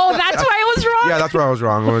 Hi, I'm Oh, that's why I was wrong. Yeah, that's where I was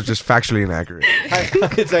wrong. It was just factually inaccurate.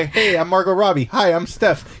 It's like, hey, I'm Margot Robbie. Hi, I'm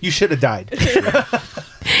Steph. You should have died.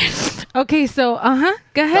 Okay, so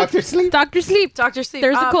go ahead. Dr. Sleep. Dr. Sleep. Dr. Sleep.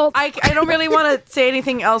 There's a cult. I don't really want to say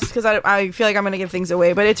anything else because I feel like I'm going to give things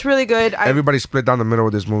away, but it's really good. Everybody split down the middle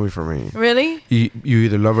with this movie for me. Really? You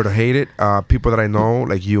either love it or hate it. People that I know,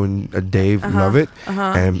 like you and Dave, love it,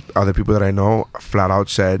 and other people that I know flat out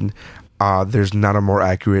said, there's not a more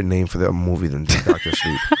accurate name for the movie than Dr.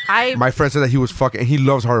 Sleep. My friend said that he was fucking, and he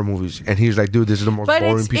loves horror movies, and he's like, dude, this is the most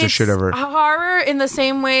boring piece of shit ever. Horror in the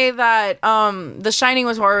same way that The Shining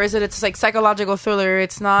was horror. Is it's like psychological thriller.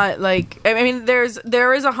 It's not like, I mean, there is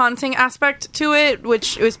a haunting aspect to it,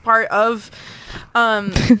 which is part of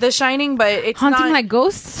The Shining, but it's Haunting not like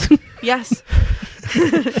ghosts. yes.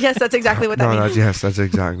 Yes, that's exactly what that means. That's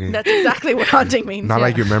exactly. That's exactly what haunting means. Not yeah.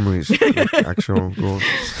 like your memories, like actual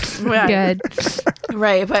ghosts. Yeah. Good.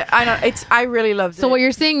 Right, but I really loved it. So what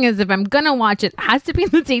you're saying is, if I'm gonna watch it, has to be in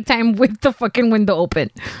the daytime with the fucking window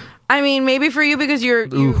open. I mean, maybe for you because you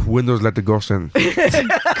Ooh, windows let the ghost in.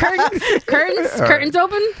 Curtains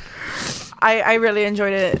open. I really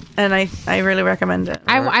enjoyed it, and I really recommend it.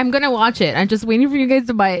 I'm gonna watch it. I'm just waiting for you guys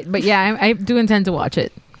to buy it. But yeah, I do intend to watch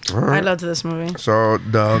it. I loved this movie. So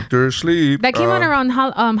Dr. Sleep. That came out around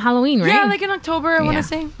Halloween, right? Yeah, like in October, I want Yeah. to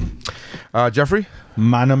say. Jeffrey.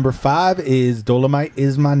 My number 5 is Dolomite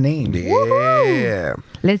Is My Name. Yeah.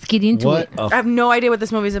 Let's get into What it. a I have no idea what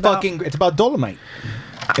this movie's about. fucking... It's about Dolomite.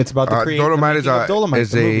 It's about the creation Dolomite is a Dolomite,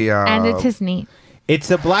 the movie. And it's his name. It's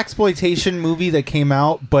a blaxploitation movie that came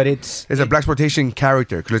out, but it's a blaxploitation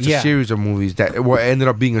character because it's Yeah. a series of movies that ended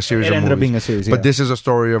up being a series It of ended movies. up being a series, But yeah. this is a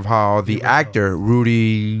story of how the actor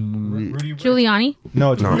Rudy, Giuliani.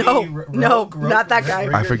 no, it's No. No, not that guy.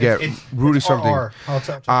 I forget, Rudy something.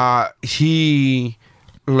 He,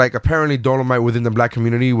 like, apparently Dolomite within the black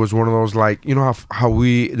community was one of those, like, you know how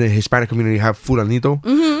we the Hispanic community have fulanito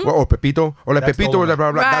or pepito or like That's pepito or blah,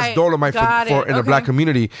 blah, blah. That's Right. Dolomite Got for it. in the Okay. black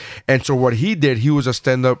community. And so what he did, he was a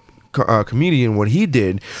stand-up comedian. What he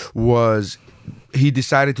did was he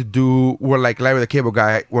decided to do like Larry the Cable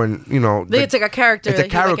Guy when It's like a character. it's a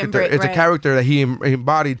that he, like, character. embra- It's a right. character that he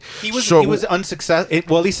embodied. He was unsuccessful.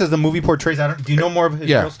 Well, at least as the movie portrays. Do you know more of his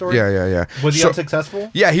Yeah, real story? yeah. Was he So- unsuccessful?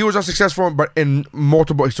 Yeah, he was unsuccessful, but in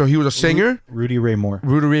multiple. So he was a singer, Rudy Ray Moore.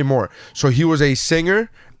 Rudy Ray Moore. So he was a singer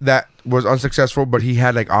that was unsuccessful, but he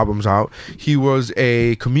had like albums out. He was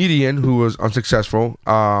a comedian who was unsuccessful.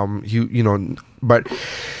 But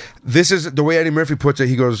this is the way Eddie Murphy puts it.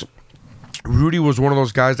 He goes, Rudy was one of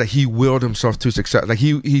those guys that he willed himself to success. Like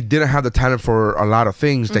he didn't have the talent for a lot of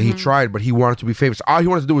things that he tried, but he wanted to be famous. All he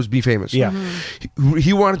wanted to do was be famous. Yeah.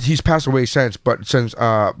 He's passed away since,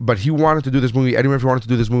 but he wanted to do this movie. Eddie Murphy wanted to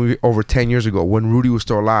do this movie over 10 years ago when Rudy was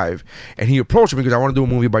still alive, and he approached him because I want to do a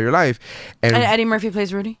movie about your life. And Eddie Murphy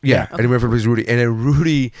plays Rudy? Yeah, Eddie Murphy plays Rudy, and then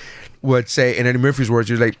Rudy would say, in Eddie Murphy's words,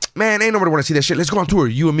 he was like, "Man, ain't nobody want to see that shit. Let's go on tour,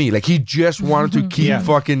 you and me." Like he just wanted to keep Yeah.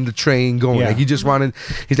 fucking the train going. Yeah. Like he just wanted.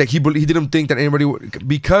 He's like he didn't think that anybody would,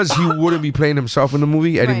 because he wouldn't be playing himself in the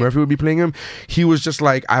movie. Eddie Right. Murphy would be playing him. He was just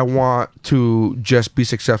like, I want to just be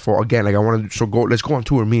successful again. Like I want to let's go on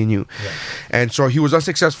tour, me and you. And so he was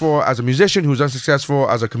unsuccessful as a musician. He was unsuccessful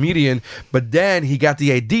as a comedian. But then he got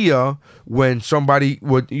the idea when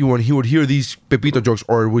when he would hear these Pepito jokes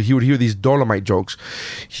or he would hear these Dolomite jokes,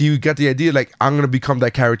 he got the idea like, I'm gonna become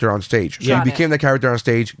that character on stage. So Got he it. became that character on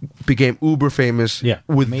stage, became uber famous. Yeah.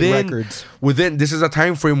 Made records. Within this is a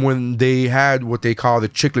time frame when they had what they call the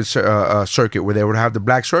Chiclet circuit, where they would have the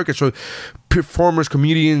black circuit. So performers,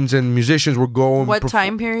 comedians, and musicians were going. What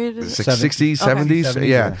time period is it? Like 60s, 70s, 70s,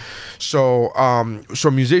 yeah. yeah. So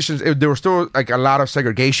musicians, there was still like a lot of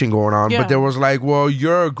segregation going on, Yeah. but there was like, well,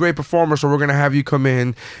 you're a great performer, so we're gonna have you come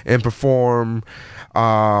in and perform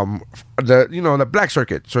the black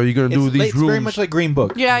circuit. So you're gonna do these It's rooms. very much like Green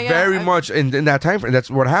Book. Yeah. Very much in that time frame. That's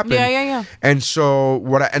what happened. Yeah. And so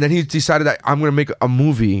and then he decided that I'm gonna make a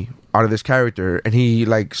movie out of this character, and he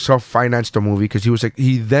like self-financed the movie because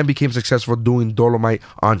he then became successful doing Dolomite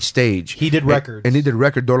on stage. He did records. and he did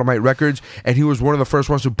Dolomite Records, and he was one of the first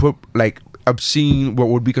ones to put like obscene, what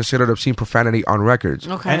would be considered obscene profanity on records.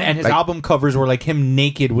 Okay. And his Like- album covers were like him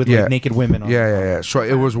naked with Yeah. like naked women on it. Yeah. So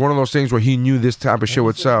it was one of those things where he knew this type of shit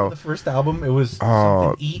would sell. The first album, it was Oh,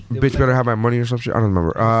 something Eat. It bitch was better have my money or some shit. I don't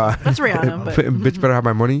remember. That's Rihanna, but Bitch better have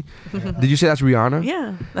my money. Did you say that's Rihanna?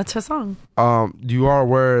 yeah, that's her song. You are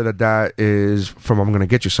aware that is from I'm Gonna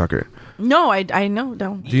Get You, Sucker. No, I know.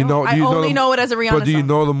 Don't. Do you know? I only know it as a Rihanna But do you song.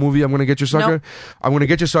 know the movie I'm Gonna Get Your Sucker? Nope. I'm Gonna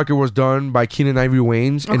Get Your Sucker was done by Keenan Ivory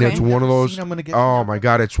Wayans, and Okay. it's one of those. seen I'm Gonna Get Your Oh Sucker. my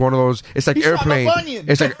god, it's one of those. It's like You shot my Airplane. bunion.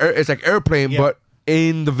 It's like Airplane, Yeah. but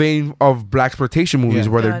in the vein of blaxploitation movies,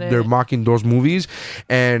 Yeah. where Got they're it. mocking those movies,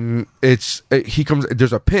 and he comes.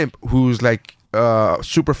 There's a pimp who's like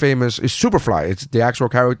super famous. Is Superfly. It's the actual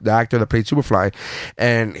character, the actor that played Superfly,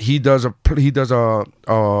 and he does a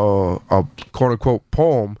quote unquote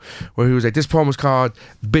poem where he was like, this poem is called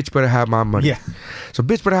 "Bitch Better Have My Money." Yeah. So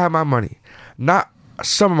bitch better have my money, not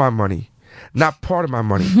some of my money. Not part of my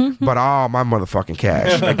money, but all my motherfucking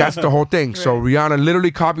cash. Like that's the whole thing. So Rihanna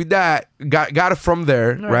literally copied that, got it from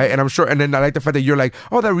there, right? And I'm sure. And then I like the fact that you're like,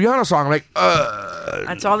 oh, that Rihanna song. I'm like,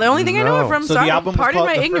 That's all. The only thing I know No. it from. So Sorry, the album was pardon called,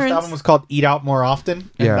 my the ignorance. first album was called "Eat Out More Often,"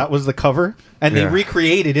 and Yeah. that was the cover, and they Yeah.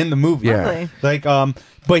 recreated in the movie. Yeah. Really? Like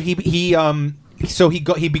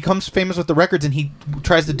but he becomes famous with the records, and he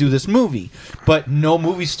tries to do this movie, but no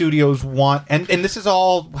movie studios want. And this is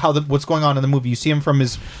all how what's going on in the movie. You see him from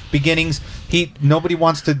his beginnings. Nobody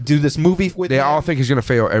wants to do this movie with they him. all think he's gonna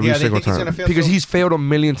fail every Yeah, they single think he's time gonna fail, because so- he's failed a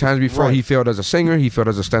million times before. Right. He failed as a singer. He failed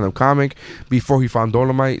as a stand-up comic before he found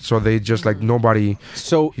Dolomite. So they just like nobody.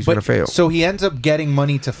 So he's gonna fail. So he ends up getting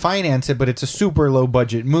money to finance it, but it's a super low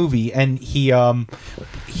budget movie, and he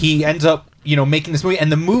ends up making this movie,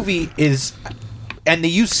 and the movie is. And they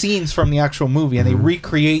use scenes from the actual movie, and they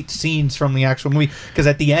recreate scenes from the actual movie, because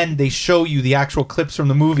at the end they show you the actual clips from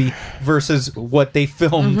the movie versus what they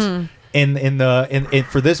filmed in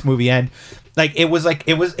for this movie. And like it was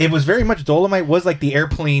very much Dolomite was like the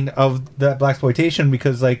Airplane of the blaxploitation,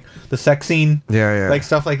 because like the sex scene, Yeah. like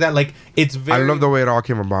stuff like that. Like it's very. I love the way it all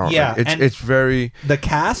came about. Yeah, Like, and- it's very. The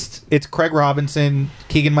cast, it's Craig Robinson,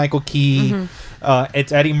 Keegan-Michael Key,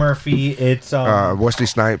 it's Eddie Murphy, it's Wesley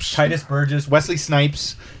Snipes. Titus Burgess. Wesley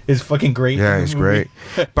Snipes is fucking great. Yeah, in the he's movie.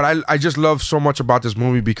 great. But I just love so much about this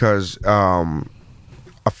movie because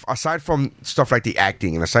aside from stuff like the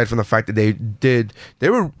acting and aside from the fact that they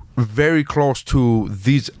were very close to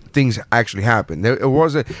these things actually happen. It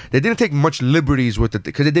wasn't. They didn't take much liberties with it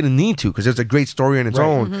because they didn't need to, because it's a great story in its Right.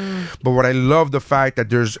 own. But what I love the fact that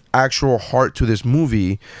there's actual heart to this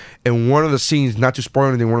movie. And one of the scenes, not to spoil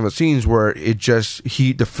anything, one of the scenes where it just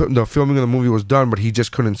the filming of the movie was done, but he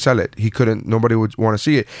just couldn't sell it. He couldn't. Nobody would want to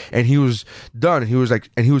see it, and he was done. He was like,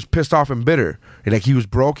 and he was pissed off and bitter. And like he was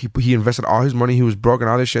broke. He invested all his money. He was broke and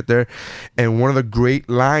all this shit there. And one of the great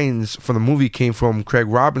lines from the movie came from Craig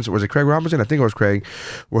Robinson. Was it Craig Robinson? I think it was Craig,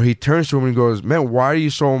 where he turns to him and goes, "Man, why are you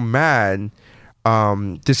so mad?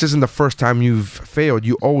 This isn't the first time you've failed.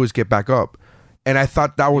 You always get back up." And I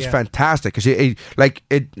thought that was fantastic because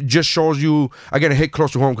it just shows you, again, it hit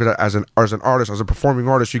close to home because as an artist, as a performing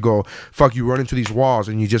artist, you go, fuck, you run into these walls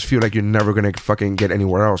and you just feel like you're never gonna fucking get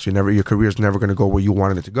anywhere else. Your career's never gonna go where you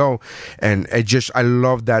wanted it to go. And I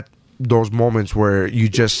love those moments where you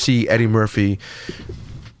just see Eddie Murphy,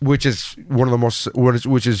 which is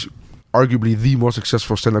which is arguably the most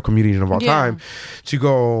successful stand-up comedian of all time, to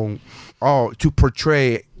go, to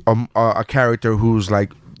portray a character who's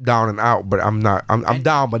like down and out, but I'm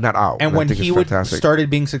down but not out. And I when think he it's would fantastic. started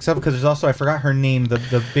being successful, because there's also, I forgot her name,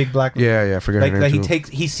 the big black, I forget like her that name too.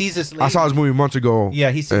 he sees this lady, I saw this movie months ago. yeah,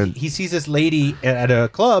 he sees this lady at a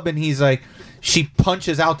club, and he's like, she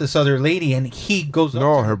punches out this other lady, and he goes up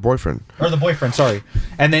No, to her boyfriend. or the boyfriend, sorry,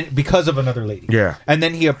 and then because of another lady, Yeah. and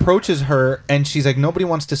then he approaches her, and she's like, nobody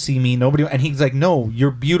wants to see me, and he's like, no, you're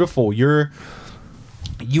beautiful,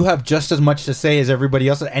 you have just as much to say as everybody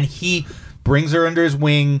else, and he brings her under his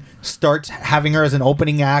wing, starts having her as an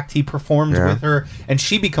opening act. He performs Yeah. with her, and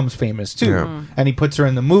she becomes famous too. Yeah. And he puts her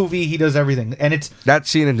in the movie. He does everything, and it's That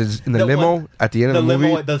scene in the the limo one- at the end of the limo.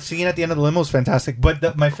 movie, The scene at the end of the limo is fantastic.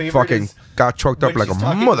 But my favorite fucking is got choked up when like a she's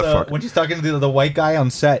talking to motherfucker. when she's talking to the white guy on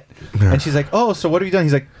set, and she's like, "Oh, so what have you done?"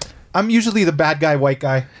 He's like, "I'm usually the bad guy, white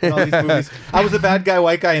guy in all these movies. I was the bad guy,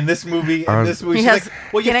 white guy in this movie, and this movie." He She's has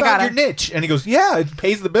like, "Well, you tiene found cara. your niche," and he goes, "Yeah, it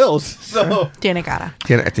pays the bills." So Tiene cara.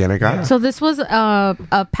 At the end, I got it. So this was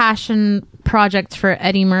a passion project for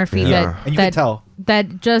Eddie Murphy Yeah. And you can tell.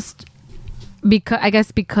 that just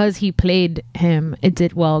because he played him, it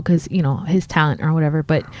did well because his talent or whatever.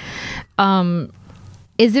 But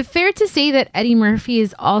is it fair to say that Eddie Murphy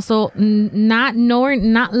is also not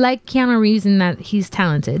like Keanu Reeves in that he's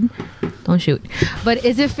talented? Don't shoot. But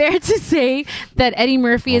is it fair to say that Eddie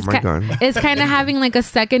Murphy is my God. is kind of having like a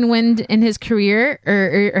second wind in his career,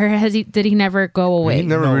 or did he never go away? He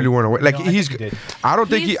never really went away. Like No, I he's, think he did. I don't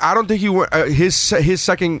think he went. His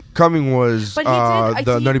second coming was But he did-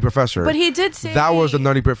 the he- Nutty Professor. But he did say that was the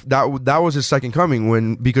Nutty that was his second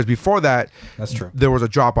coming because before that That's true. there was a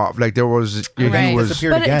drop off. Like there was he Right. was The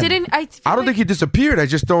disappeared But again. it didn't. I don't think he disappeared. I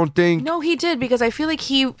just don't think. No, he did, because I feel like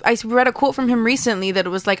I read a quote from him recently that it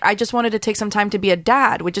was like, I just wanted to take some time to be a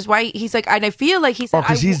dad, which is why he's like, and I feel like he said, Oh,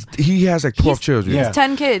 because he has like 12 children. Yeah. he's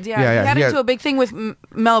 10 kids. Yeah, Yeah, he got he into had- a big thing with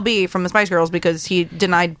Mel B from the Spice Girls because he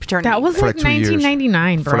denied paternity. That was For like like 2 years.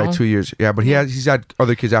 1999, bro. For like 2 years. Yeah, but he's had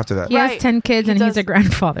other kids after that. He has Right. 10 kids He and does- he's a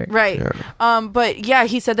grandfather. Right. But yeah,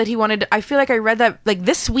 he said that he wanted. I feel like I read that like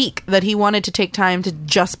this week that he wanted to take time to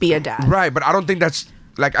just be a dad. Right, but I don't think that's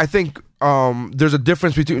like I think there's a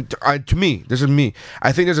difference between to me. This is me.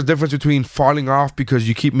 I think there's a difference between falling off because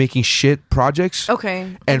you keep making shit projects. Okay.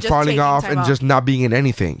 And just falling taking off time and just not being in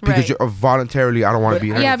anything because Right. you're voluntarily. I don't want to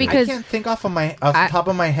be in Yeah, anything. because- I can't think off the top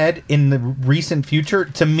of my head in the recent future.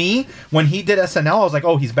 To me, when he did SNL, I was like,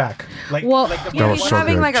 oh, he's back. Like, Well- like the Yeah, was he's so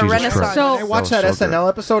having good. like a Jesus renaissance. Christ. So- when I watched That that, was so SNL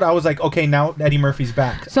episode, I was like, okay, now Eddie Murphy's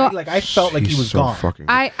back. So- I felt like he He's was so gone. fucking.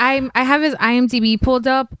 I have his IMDb pulled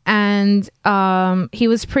up, and he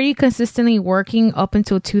was pretty consistently working up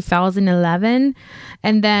until 2011,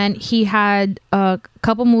 and then he had a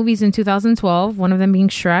couple movies in 2012, one of them being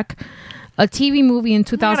Shrek, a TV movie in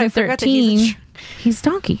God, I forgot that he's 2013. He's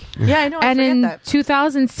Donkey. Yeah, I know. I And forget in that.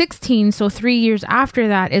 2016, so 3 years after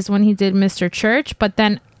that, is when he did Mr. Church. But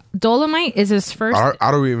then Dolomite is his first.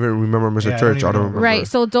 I don't even remember Mr. Yeah, I don't Church. even I don't know. remember. Right.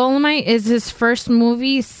 So Dolomite is his first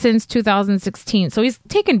movie since 2016. So he's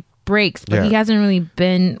taken breaks, but Yeah. he hasn't really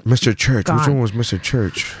been. Mr. Church. Which Gone. one was Mr.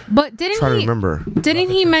 Church? But didn't Try to he? remember.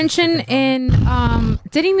 Didn't he mention in?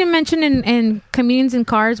 Didn't he mention in Comedians in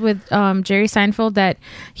Cars with Jerry Seinfeld that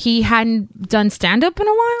he hadn't done stand up in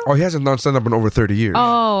a while? Oh, he hasn't done stand up in over 30 years.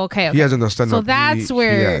 Oh, okay. He hasn't done stand up. So that's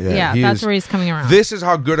where, he that's is- where he's coming around. This is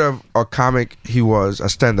how good of a comic he was, a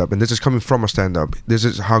stand-up, and this is coming from a stand-up. This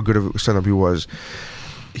is how good of a stand-up he was.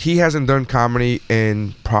 He hasn't done comedy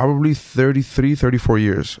in probably 33, 34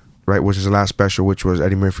 years, right? Which is the last special, which was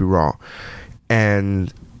Eddie Murphy Raw.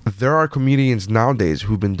 And there are comedians nowadays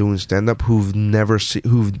who've been doing stand-up who've never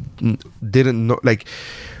seen, didn't know, like,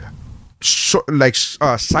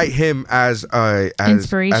 cite him as an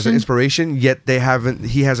inspiration, yet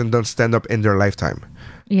he hasn't done stand-up in their lifetime.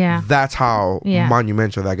 Yeah. That's how Yeah.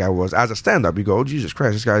 monumental that guy was as a stand-up. You go, oh, Jesus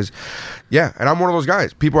Christ, this guy's, yeah. And I'm one of those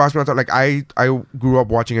guys. People ask me all the time, like I grew up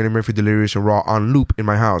watching Eddie Murphy Delirious and Raw on loop in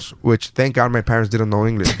my house, which thank God my parents didn't know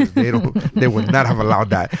English. 'Cause they would not have allowed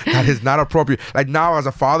that. That is not appropriate. Like now as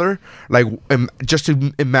a father, like just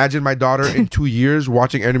to imagine my daughter in 2 years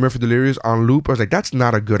watching Eddie Murphy Delirious on loop, I was like, that's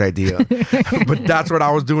not a good idea. But that's what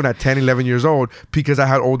I was doing at 10, 11 years old because I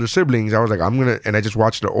had older siblings. I was like, and I just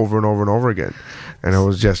watched it over and over and over again. And it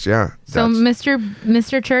was just, yeah. So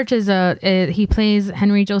Mr. Church is he plays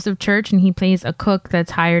Henry Joseph Church, and he plays a cook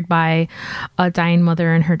that's hired by a dying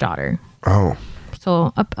mother and her daughter. Oh,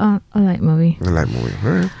 So a light movie. I like movie.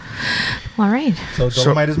 All right. All right. So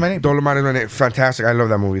Dolomite is my name. Dolomite is my name. Fantastic. I love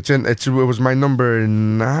that movie. It was my number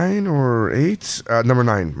 9 or 8. Number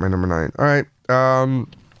 9. My number 9. All right.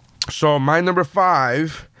 So my number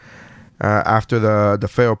 5, after the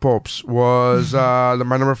failed popes, was my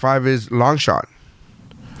number 5 is Long Shot.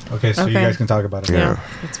 Okay, so you Okay. guys can talk about it. Yeah.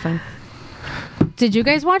 That's fine. Did you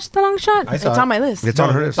guys watch The Long Shot? I saw It's it. on my list. It's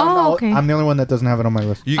on her list. Oh, okay. I'm the only one that doesn't have it on my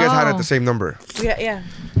list. You guys had it Oh. at the same number. Yeah.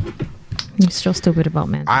 You're still stupid about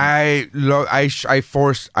man. I literally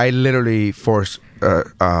forced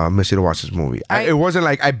Missy to watch this movie. It wasn't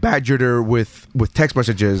like I badgered her with text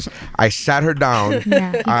messages. I sat her down.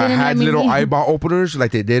 Yeah, you I didn't had let me little leave. eyeball openers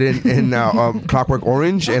like they did in Clockwork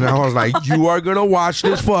Orange, and I was like, "You are gonna watch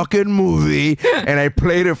this fucking movie," and I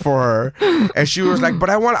played it for her, and she was like,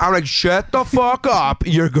 "But I'm like, shut the fuck up!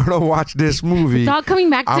 You're gonna watch this movie." It's all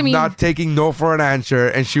coming back to I'm me. not taking no for an answer,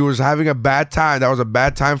 and she was having a bad time. That was a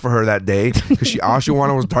bad time for her that day because all she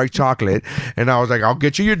wanted was dark chocolate, and I was like, "I'll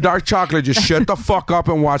get you your dark chocolate. Just shut the fuck up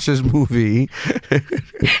and watch this movie."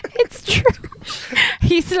 It's true.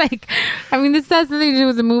 He's like, I mean, this has nothing to do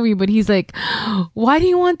with the movie, but he's like, why do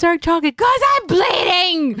you want dark chocolate? Because I'm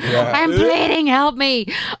bleeding. I'm bleeding. Help me.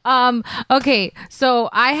 Okay, so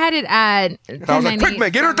I had it at And I was like, "Quick,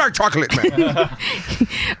 man, get her dark chocolate, man."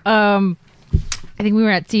 I think we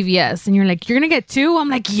were at CVS, and you're like, "You're gonna get 2?" I'm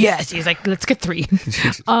like, "Yes." He's like, "Let's get 3."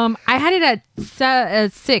 I had it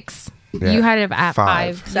at 6. Yeah. You had it at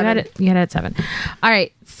 5. 5. You had it at 7. All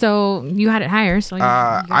right, so you had it higher. So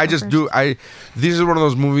I just do. This is one of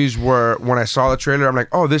those movies where when I saw the trailer, I'm like,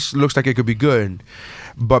 "Oh, this looks like it could be good,"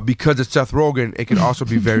 but because it's Seth Rogen, it could also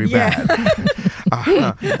be very bad.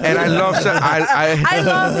 And I love Seth. I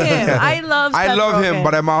love him. I love. I Seth love him, Rogen.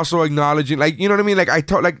 but I'm also acknowledging, like, you know what I mean?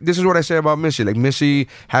 Like, this is what I say about Missy. Like, Missy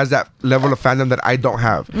has that level of fandom that I don't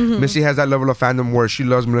have. Missy has that level of fandom where she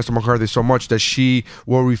loves Melissa McCarthy so much that she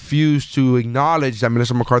will refuse to acknowledge that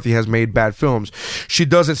Melissa McCarthy has made bad films. She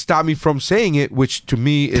doesn't stop me from saying it, which to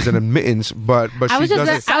me is an admittance, but I she was just-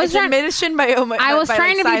 doesn't. I was trying- admission by I was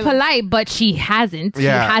trying to be polite, but she hasn't.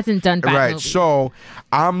 Yeah. She hasn't done bad Right. movies. So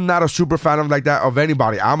I'm not a super fan of like that of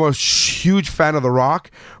anybody. I'm a huge fan of The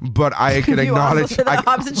Rock, but I can You also acknowledge said that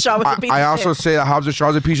Hobbs and Shaw was a piece I of also shit. say that Hobbs and Shaw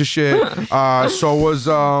is a piece of shit. So was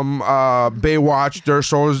Baywatch. There,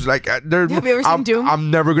 so was like there. Have you ever seen Doom?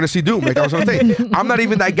 I'm never gonna see Doom. Like that was something. I'm not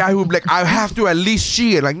even that guy who like I have to at least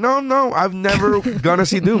see it. Like no, I've never gonna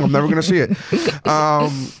see Doom. I'm never gonna see it.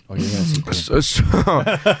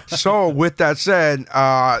 So with that said,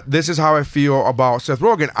 this is how I feel about Seth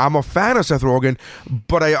Rogen. I'm a fan of Seth Rogen,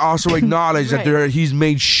 but I also acknowledge that he's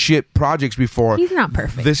made shit projects before. He's not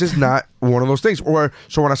perfect. This is not one of those things.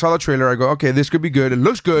 So when I saw the trailer, I go, okay, this could be good. It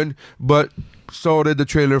looks good, but so did the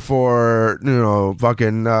trailer for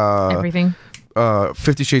fucking Everything.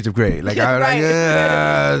 50 Shades of Grey. Like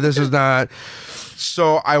Right. this is not.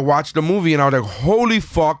 So I watched the movie and I was like, holy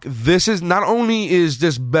fuck, this is not only is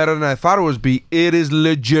this better than I thought it would be, it is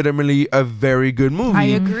legitimately a very good movie. I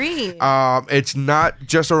agree. It's not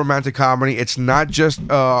just a romantic comedy. It's not just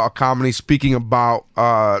a comedy speaking about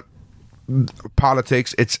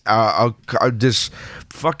politics. It's this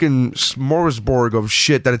fucking smorgasbord of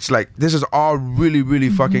shit that it's like, this is all really, really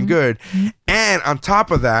fucking good. And on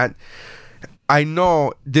top of that, I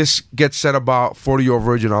know this gets said about 40-Year Old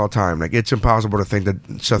Virgin all the time. Like, it's impossible to think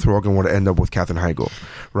that Seth Rogen would end up with Katherine Heigl,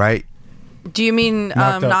 right? Do you mean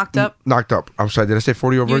Knocked Up? Knocked Up. I'm sorry. Did I say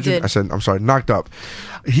 40-Year Old You Virgin? did. I said, I'm sorry, Knocked Up.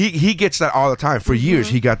 He gets that all the time. For years,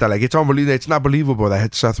 he got that. Like, it's unbelievable. It's not believable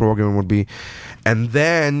that Seth Rogen would be. And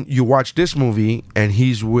then you watch this movie, and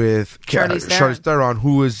he's with Charlize Theron,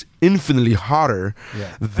 who is infinitely hotter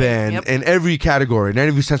than in every category, in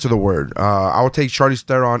every sense of the word. I would take Charlize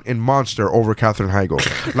Theron in Monster over Katherine Heigl.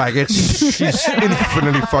 Like, she's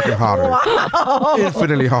infinitely fucking hotter. Wow.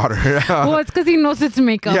 Infinitely hotter. Well, it's because he knows it's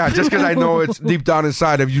makeup. Yeah, just because I know it's deep down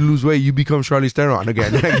inside. If you lose weight, you become Charlize Theron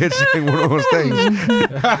again. Like, it's like one of those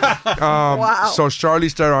things. Wow. So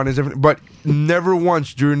Charlize Theron is different, but never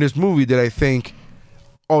once during this movie did I think,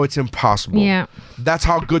 oh, it's impossible. Yeah. That's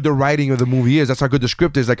how good the writing of the movie is. That's how good the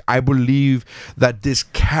script is. Like, I believe that this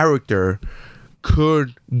character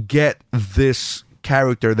could get this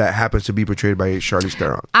character that happens to be portrayed by Charlize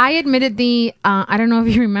Theron. I admittedly, I don't know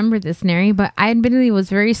if you remember this, Neri, but I admittedly was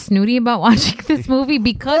very snooty about watching this movie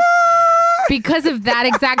because of that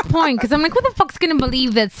exact point. Because I'm like, who the fuck's gonna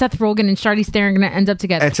believe that Seth Rogen and Charlize Theron are gonna end up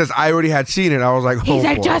together? And since I already had seen it, I was like, oh, He's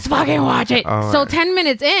like, boy. just fucking watch it. All So right. 10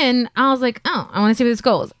 minutes in, I was like, oh, I want to see where this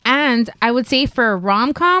goes. And I would say for a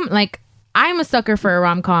rom-com, like, I'm a sucker for a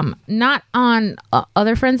rom-com. Not on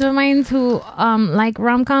other friends of mine who like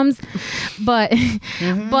rom-coms, but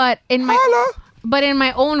but in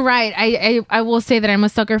my own right, I will say that I'm a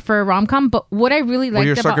sucker for a rom-com. But what I really liked Well,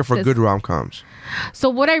 you're a about sucker for this, good rom-coms. so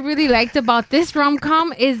what I really liked about this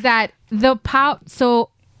rom-com is that the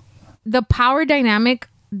power dynamic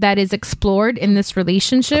that is explored in this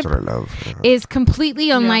relationship That's what I love. Yeah. is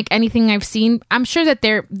completely unlike anything I've seen. I'm sure that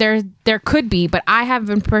there could be, but I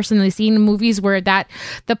haven't personally seen movies where that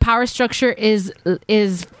the power structure is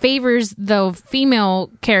favors the female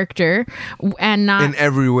character and not In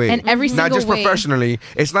every way. in every single not just way. professionally.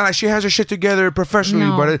 It's not like she has her shit together professionally,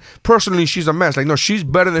 No. but personally, she's a mess. Like, no, she's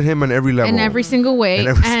better than him on every level. in every single way. In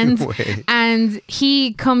every single way. And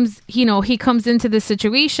he comes into this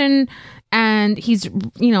situation. And he's,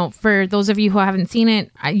 for those of you who haven't seen it,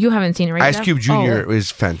 you haven't seen it, right? Ice Jeff? Cube Jr. Oh. is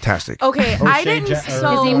fantastic. Okay, I didn't. Ja- His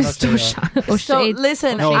So name is O'Shea. So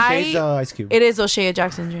listen, No, I O'Shea's Ice Cube. it is O'Shea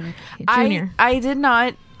Jackson Jr. Jr.. I did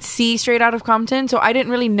not see Straight Out of Compton, so I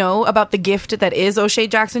didn't really know about the gift that is O'Shea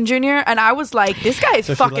Jackson Jr. And I was like, this guy is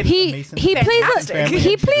So she fucking. likes He Mason he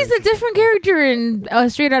Fantastic. plays a different character in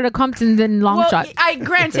Straight Outta Compton than Long well, Shot. I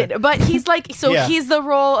granted, but he's like, so Yeah. he's the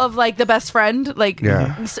role of like the best friend, like,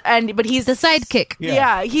 Yeah. but he's The sidekick.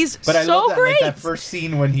 Yeah, he's But I so love that, great. like, that first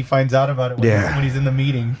scene when he finds out about it when, Yeah. when he's in the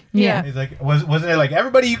meeting. Yeah. He's like, wasn't it like,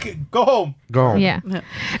 everybody, you can go home. Go on. Yeah.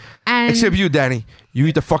 And Except you, Danny. You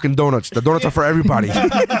eat the fucking donuts. The donuts are for everybody. Can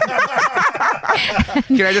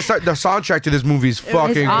I just start? The soundtrack to this movie is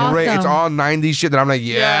fucking great. awesome. It's all 90s shit that I'm like,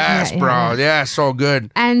 yes, Yeah, bro. yeah. Yeah, so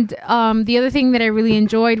good. And the other thing that I really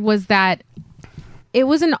enjoyed was that it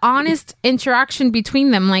was an honest interaction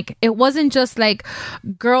between them. Like, it wasn't just like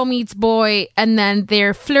girl meets boy and then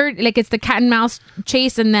they're flirt, like it's the cat and mouse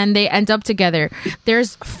chase and then they end up together.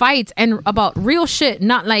 There's fights and about real shit,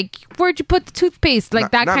 not like where'd you put the toothpaste,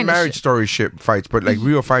 like that not kind of marriage shit. story shit fights, but like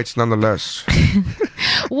real fights nonetheless.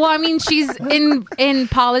 Well, I mean, she's in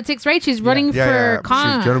politics, right? She's running for She's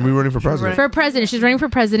gonna be running for president. for president. She's running for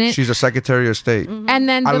president. She's a Secretary of State. And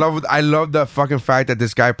then I love the fucking fact that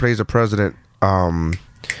this guy plays the president.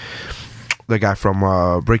 The guy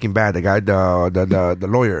from Breaking Bad, the guy, the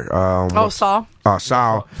lawyer. Saul.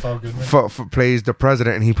 Sal plays the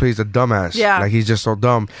president, and he plays the dumbass. Yeah, like he's just so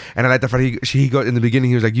dumb. And I like the fact he goes in the beginning.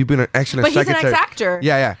 He was like, "You've been an excellent secretary." But he's an ex-actor.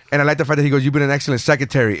 Yeah. And I like the fact that he goes, "You've been an excellent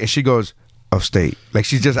secretary," and she goes, "Of state." Like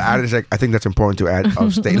she's just added. It's like, I think that's important to add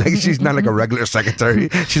of state. Like she's not like a regular secretary.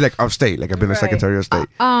 She's like of state. Like I've been a secretary of state.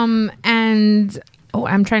 And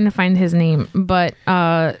I'm trying to find his name, but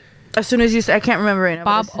as soon as you say, I can't remember right now.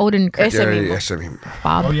 Bob Odenkirk.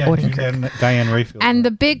 Bob Odenkirk. Diane Rayfield. And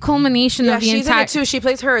the big culmination of the she's entire. in it too. She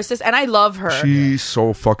plays her assistant, and I love her. She's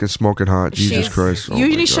so fucking smoking hot. Jesus Christ! Oh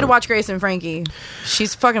you should have watched Grace and Frankie.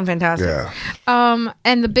 She's fucking fantastic. Yeah.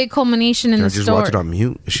 And the big culmination in the just story. watch it on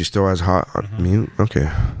mute. Is she still as hot on mute? Okay.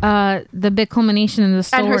 The big culmination in the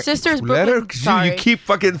story. And her sister's Let her. Brooklyn. You keep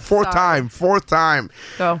fucking fourth time.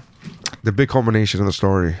 Go. The big culmination of the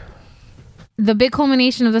story. The big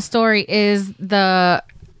culmination of the story is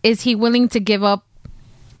he willing to give up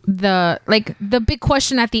the big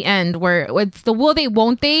question at the end where it's the will they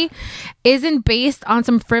won't they isn't based on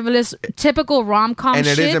some frivolous typical rom-com and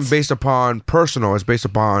it shit. isn't based upon personal, it's based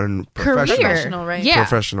upon professional, right? Yeah,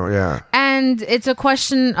 professional, yeah. And it's a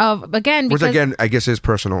question of again because, which again I guess is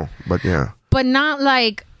personal, but yeah, but not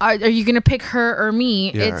like are you gonna pick her or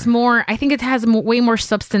me? Yeah. It's more, I think it has way more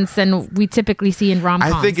substance than we typically see in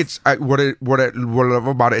rom-coms. I think it's what I love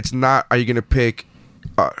about it, it's not are you gonna pick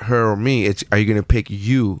her or me, it's are you gonna pick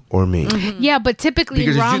you or me? Mm-hmm. Yeah, but typically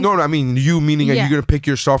because you know what I mean, you meaning are you gonna pick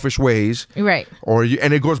your selfish ways, right? Or you,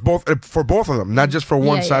 and it goes both for both of them, not just for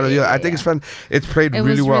one side or the other. I think it's fun. It's played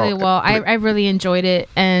really well. Really well. I really enjoyed it,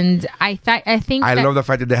 and I think I love the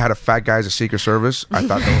fact that they had a fat guy as a Secret Service. I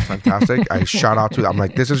thought that was fantastic. I shout out to. I'm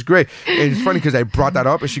like, this is great. And it's funny because I brought that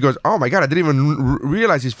up, and she goes, "Oh my god, I didn't even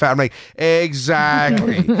realize he's fat." I'm like,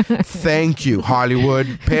 exactly. Thank you,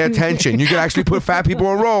 Hollywood. Pay attention. You can actually put fat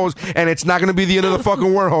people in roles, and it's not going to be the end of the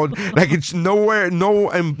fucking world. Like it's nowhere, no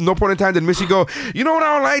point in time did Missy go, you know what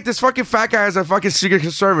I don't like? This fucking fat guy has a fucking Secret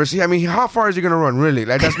Service. I mean, how far is he going to run? Really?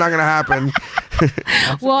 Like that's not going to happen.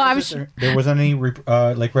 Well, I'm sure there wasn't any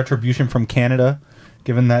retribution from Canada,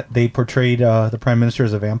 given that they portrayed the Prime Minister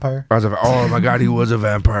as a vampire. Oh my god, he was a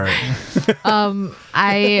vampire.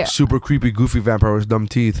 Super creepy, goofy vampire with dumb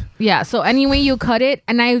teeth. Yeah. So anyway, you cut it,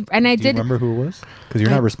 and I Do you remember who it was? Because you're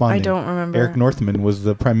not responding. I don't remember. Eric Northman was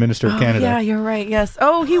the Prime Minister of Canada. Yeah, you're right. Yes.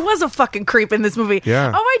 Oh, he was a fucking creep in this movie.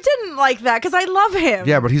 Yeah. Oh, I didn't like that because I love him.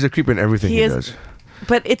 Yeah, but he's a creep in everything he does.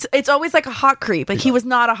 But it's always like a hot creep. Like he was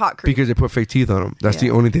not a hot creep because they put fake teeth on him. That's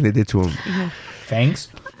the only thing they did to him. Fangs?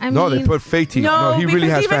 No, they put fake teeth. No, he really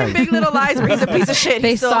has even fangs. in Big Little Lies, where he's a piece of shit,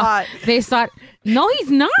 he's still hot. They saw. No, he's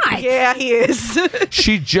not. Yeah, he is.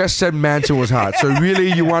 She just said Manson was hot, so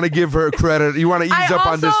really, you want to give her credit. You want to ease up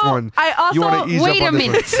on this one. You want to ease wait up a on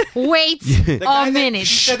minute. this one. Wait a minute.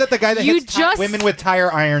 She said that the guy that hits women with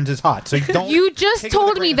tire irons is hot. So don't. You just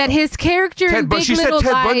told me that his character in Big Little Lies.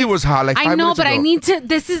 Ted Bundy was hot. Like 5 I know, minutes but ago. I need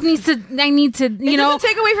to. I need to. You know, doesn't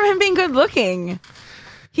take away from him being good looking.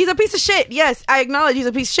 He's a piece of shit. Yes, I acknowledge he's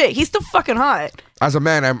a piece of shit. He's still fucking hot. As a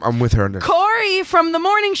man, I'm with her on this. Corey from the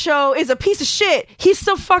morning show is a piece of shit. He's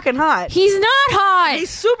still fucking hot. He's not hot. He's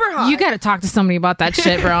super hot. You got to talk to somebody about that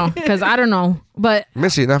shit, bro. Because I don't know. But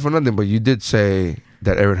Missy, not for nothing, but you did say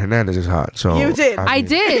that Aaron Hernandez is hot. So you did. I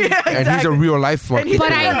did. Yeah, and he's a real life one. He's a real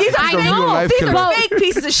life these killer. are fake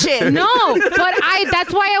pieces of shit. No, but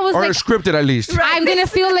that's why I was or like, scripted at least. I'm gonna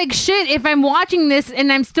feel like shit if I'm watching this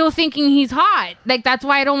and I'm still thinking he's hot. Like that's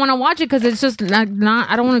why I don't want to watch it because it's just not.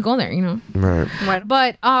 I don't want to go there, you know. Right.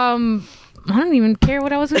 But I don't even care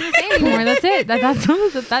what I was gonna say anymore. That's it. That's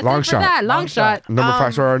Long it shot. for that. Long shot. Number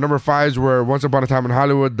 5. So our number 5s were Once Upon a Time in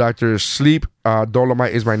Hollywood, Dr. Sleep,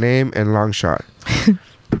 Dolomite Is My Name, and Long Shot.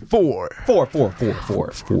 4.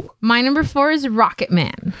 My number 4 is Rocket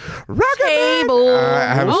Man. Rocket Man. Cable.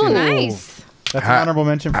 I haven't seen it. Nice. That's an honorable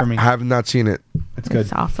mention for me. I have not seen it. It's good.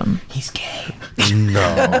 It's awesome. He's gay.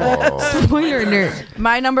 No. Spoiler alert.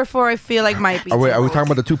 My number 4, I feel like might be. Oh, wait, are we talking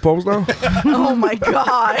about the two popes now? Oh my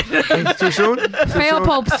god! Too soon? Fail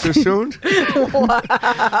popes. Too soon?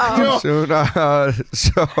 Too soon?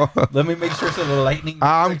 So Let me make sure it's a little lightning.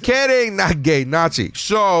 I'm kidding. Not gay. Nazi.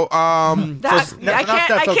 So That, No, I can't.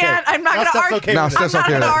 that's I okay. can't. I'm not That's gonna argue. okay No, with it. I'm that's not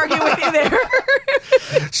okay. gonna argue with you there.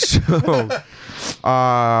 so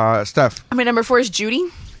Steph. My number 4 is Judy.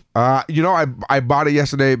 I bought it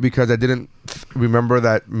yesterday because I didn't remember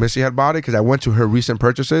that Missy had bought it because I went to her recent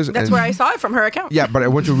purchases. That's where I saw it from her account. Yeah, but I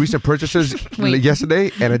went to recent purchases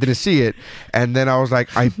yesterday and I didn't see it. And then I was like,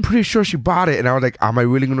 I'm pretty sure she bought it. And I was like, am I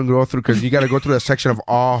really going to go through? Because you got to go through a section of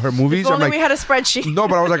all her movies. If I'm only like, we had a spreadsheet. no,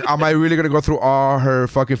 but I was like, am I really going to go through all her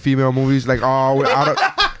fucking female movies? Like, I don't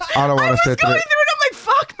want to sit through Going it. through it, I'm like,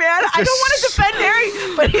 fuck, man. I don't want to defend Harry,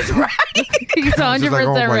 but he's right. He's 100% I'm just like,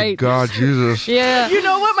 oh my right. God, Jesus. Yeah. You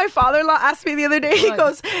know what my father-in-law asked me the other day? He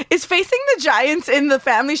goes, "Is facing the Giants in the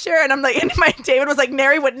family share?" And I'm like, and my David was like,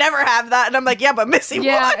 "Nary would never have that." And I'm like, "Yeah, but Missy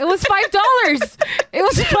Yeah, would." it was $5. It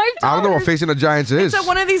was $5. I don't know what Facing the Giants is. It's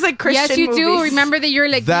one of these like Christian Yes, you movies. do. Remember that you're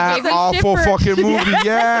like That you gave me awful shit for- fucking movie.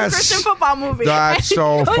 Yes. Christian football movie. That's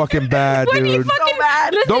so fucking bad, When he dude. fucking So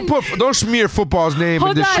bad. listen, Don't smear football's name in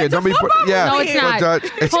Hold this on, shit. it's a Don't be football yeah. No, it's But not.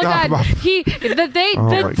 But, it's Hold not on. about. The Oh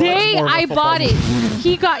my God. day More of a I football bought it,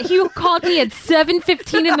 he called me at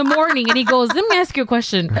 7:15 in the morning and he goes, "Let me ask you a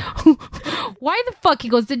question. Why the fuck?" He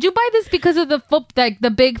goes, "Did you buy this because of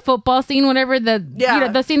the big football scene, whatever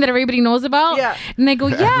the scene that everybody knows about?" Yeah. And they go,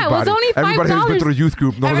 "Yeah, it was only Everybody who's been through $5." youth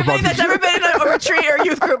group knows Everybody about that's this. ever been in a retreat or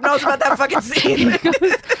youth group knows about that fucking scene.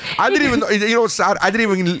 I didn't even know. You know what's sad? I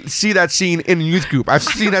didn't even see that scene in youth group. I've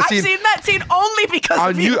seen that I've scene seen that scene only because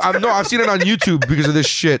on of you. you. I've seen it on YouTube because of this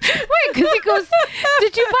shit. Wait, because he goes,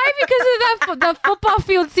 "Did you buy it because of the football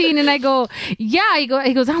field scene?" And I go, "Yeah." He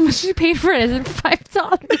goes, "How much did you pay for it?" I said,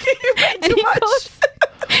 $5. And he much. goes,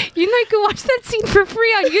 "You know, you can watch that scene for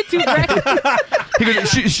free on YouTube, right?" He goes,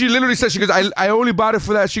 she literally says, she goes, I only bought it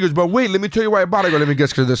for that. She goes, but wait, let me tell you why I bought it. I go, let me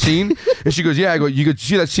guess, because of the scene. And she goes, yeah. I go, you could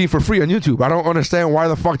see that scene for free on YouTube. I don't understand why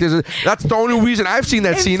the fuck this is. That's the only reason I've seen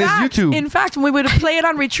that scene is YouTube. In fact, when we would play it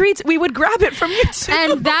on retreats, we would grab it from YouTube.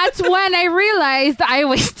 And that's when I realized I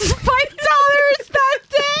wasted $5 that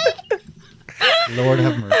day. Lord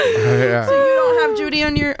have mercy. Yeah. So you don't have Judy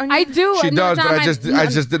on your. I do. She No, does, it's but not I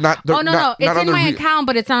just did not. Oh no, it's in my account,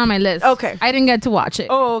 but it's not on my list. Okay. I didn't get to watch it.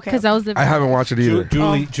 Oh, okay. Because I was. I haven't watched it either.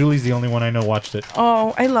 Julie's the only one I know watched it.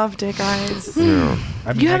 Oh, I loved it, guys. I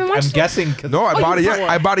mean, You haven't watched I'm it? guessing. 'cause- No, I bought it. you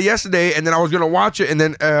I bought it yesterday, and then I was gonna watch it, and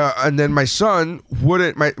then my son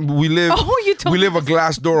wouldn't. We live. Oh, you told we me live a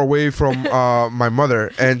glass door away from my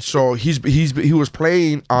mother, and so he was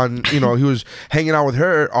playing on. He was hanging out with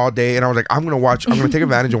her all day, and I was like, I'm gonna take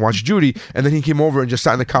advantage and watch Judy. And then he came over and just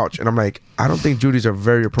sat on the couch, and I'm like, I don't think Judy's a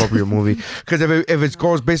very appropriate movie because if it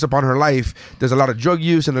goes based upon her life, there's a lot of drug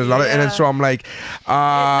use and there's a lot of, and then so I'm like,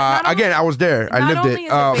 again, I was there, I lived it,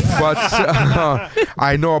 but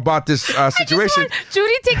I know about this situation.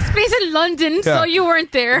 Judy takes place in London, so Yeah. you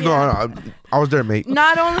weren't there. No, I was there, mate.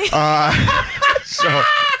 Not only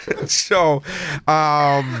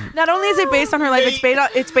not only is it based on her life,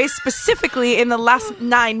 it's based specifically in the last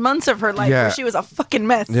 9 months of her life Yeah. where she was a fucking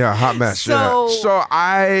mess. Yeah, hot mess. So- So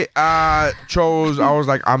I chose. I was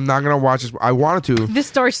like, I'm not gonna watch this. I wanted to. This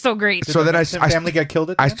story's so great. So then Manson family got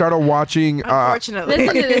killed. I started watching. Unfortunately.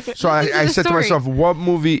 Listen to this. So I Listen to the said to story. myself, what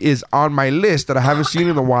movie is on my list that I haven't seen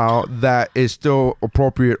in a while that is still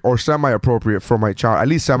appropriate or semi-appropriate for my child, at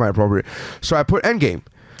least semi-appropriate. So I put Endgame.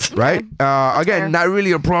 Right? Again, fair. not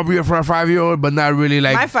really appropriate for a 5-year-old, but not really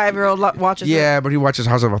like. My 5-year-old watches it. Yeah, but he watches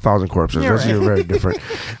House of a Thousand Corpses. You're That's right. very different.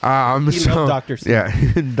 He loved Dr. Sleep.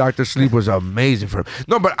 Yeah, Dr. Sleep was amazing for him.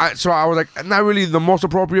 No, but I was like, not really the most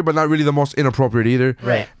appropriate, but not really the most inappropriate either.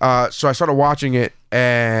 Right. So I started watching it,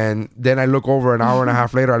 and then I look over an hour and a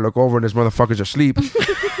half later. I look over, and this motherfucker's asleep.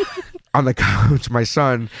 On the couch, my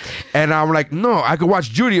son, and I'm like, no, I could watch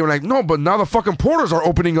Judy. I'm like, no, but now the fucking portals are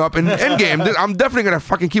opening up in Endgame. I'm definitely gonna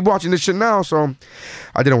fucking keep watching this shit now. So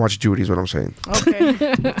I didn't watch Judy, is what I'm saying.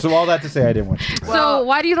 Okay. So all that to say, I didn't watch it. So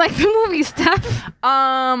why do you like the movie, Steph?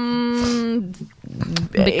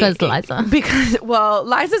 Because Liza. Because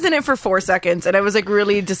Liza's in it for 4 seconds, and I was like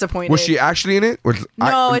really disappointed. Was she actually in it?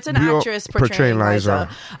 No, it's an real actress portraying Liza.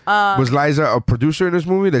 Was Liza a producer in this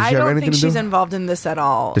movie? Does she I have don't anything think to do? she's involved in this at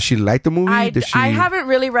all. Does she like the movie? I haven't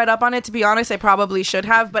really read up on it, to be honest. I probably should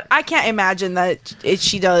have, but I can't imagine that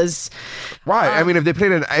she does. Why? I mean, if they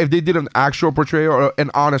did an actual portrayal or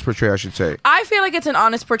an honest portrayal, I should say. I feel like it's an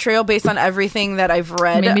honest portrayal based on everything that I've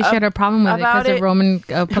read. Maybe she had a problem with it about because of Roman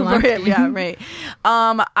Polanski. Yeah, right.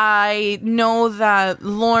 I know that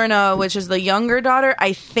Lorna, which is the younger daughter,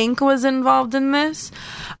 I think was involved in this.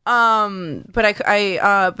 But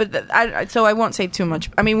so I won't say too much.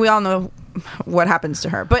 I mean, we all know what happens to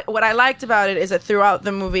her. But what I liked about it is that throughout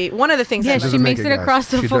the movie, one of the things Yeah, that she makes it across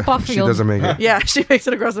the football She field. doesn't make it. yeah, she makes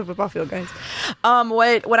it across the football field, guys.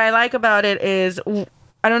 What I like about it is,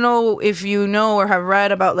 I don't know if you know or have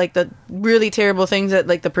read about like the really terrible things that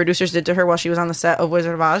like the producers did to her while she was on the set of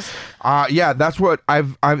Wizard of Oz. Yeah, that's what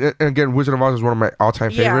I've and again, Wizard of Oz is one of my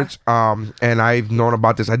all-time Yeah. favorites. And I've known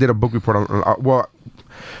about this. I did a book report on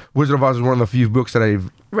Wizard of Oz is one of the few books that I've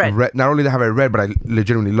read. Not only have I read, but I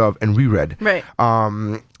legitimately love and reread. Right.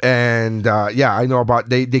 Yeah, I know about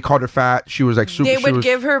they called her fat. She was like super. They would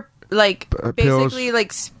give her like basically pills.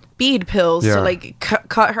 like speed pills Yeah. to like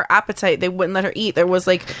cut her appetite. They wouldn't let her eat. There was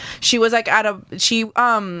like she was like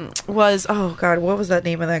was oh god, what was that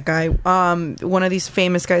name of that guy? One of these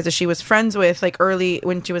famous guys that she was friends with like early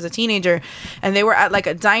when she was a teenager, and they were at like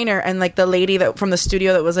a diner, and like the lady that from the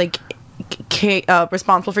studio that was like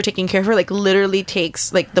responsible for taking care of her like literally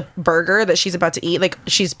takes like the burger that she's about to eat. Like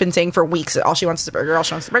she's been saying for weeks that all she wants is a burger, all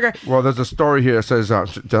she wants is a burger. Well, there's a story here that says,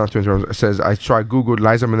 it says, I Googled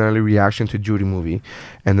Liza Minnelli reaction to Judy movie,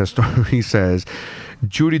 and the story says,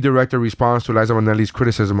 Judy director responds to Liza Minnelli's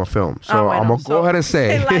criticism of film. So I'm going to go ahead and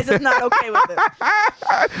say. Liza's not okay with it.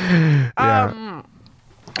 Yeah.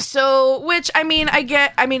 So, which, I mean,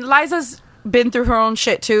 Liza's been through her own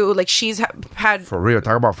shit too. Like she's had For real,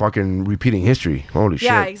 talk about fucking repeating history. Holy shit.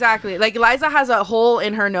 yeah, exactly. Like Liza has a hole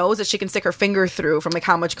in her nose that she can stick her finger through from like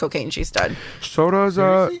how much cocaine she's done. So does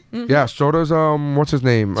yeah, so does what's his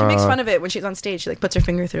name? She makes fun of it when she's on stage. She like puts her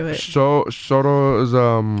finger through it. So does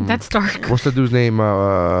That's dark. what's the dude's name?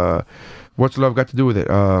 What's love got to do with it?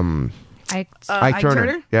 I Ike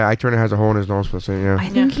Turner. Yeah, Ike Turner has a hole in his nose for saying yeah.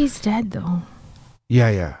 think he's dead though.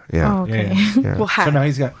 Yeah. Oh, okay. Yeah. Well, So now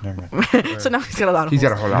he's got. Never mind. so now he's got a lot of He's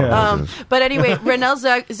got a holes. whole lot of holes. But anyway,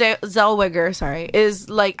 Renée Zellweger, is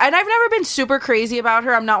like, and I've never been super crazy about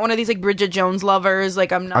her. I'm not one of these like Bridget Jones lovers.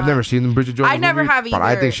 Like I'm not. I've never seen Bridget Jones. I never movie, have but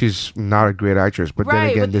I either. think she's not a great actress. But then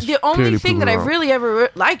Right, again, but this the only clearly thing proves that I me wrong. really ever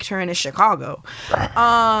liked her in is Chicago.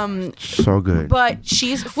 So good. But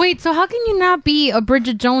she's Wait, so how can you not be a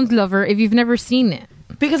Bridget Jones lover if you've never seen it?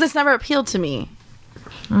 because it's never appealed to me.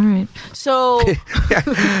 All right. So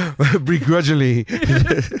Begrudgingly.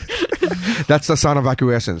 That's the sound of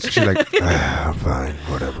acquiescence. She's like, fine,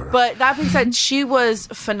 whatever. but that being said, she was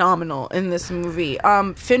phenomenal in this movie.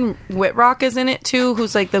 Finn Wittrock is in it too,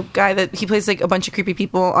 who's like the guy that he plays like a bunch of creepy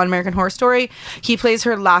people on American Horror Story. He plays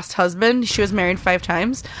her last husband. She was married 5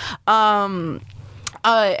 times. And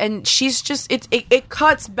she's just it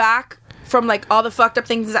cuts back from like all the fucked up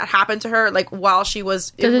things that happened to her like while she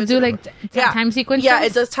was Does it do like time sequence? yeah, jumps?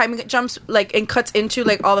 it does time jumps like and cuts into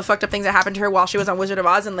like all the fucked up things that happened to her while she was on Wizard of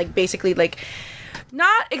Oz, and like basically like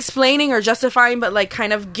not explaining or justifying, but like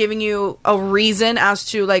kind of giving you a reason as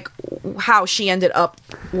to like how she ended up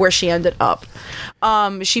where she ended up.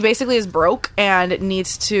 She basically is broke and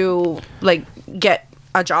needs to like get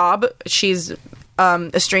a job. She's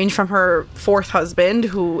estranged from her 4th husband,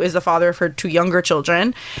 who is the father of her 2 younger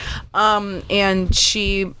children, and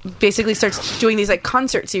she basically starts doing these like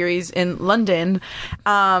concert series in London,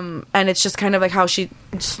 and it's just kind of like how she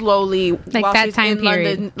slowly Like while that she's time in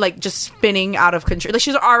period. London, like just spinning out of control. Like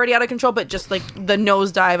she's already out of control, but just like the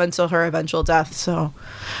nosedive until her eventual death. So,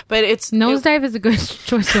 but it's Nosedive is a good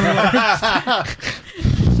choice of word.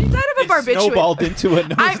 She died of a barbiturate. Snowballed into it.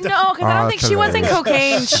 I no, because I don't think that's she wasn't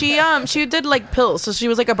hilarious. cocaine. She did like pills, so she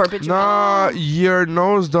was like a barbiturate. Nah, your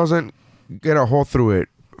nose doesn't get a hole through it.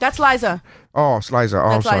 That's Liza. Oh, it's Liza. Oh, I'm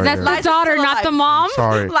That's sorry. Liza. That's yeah. the Liza's daughter, still not the alive. mom.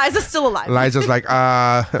 Sorry. Liza's still alive. Liza's like,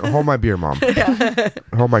 hold my beer, mom.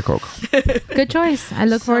 Hold my Coke. Good choice. I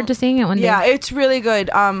look forward to seeing it one day. Yeah, it's really good.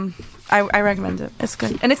 I recommend it. It's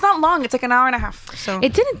good, and it's not long. It's like an hour and a half. So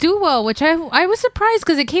It didn't do well, which I was surprised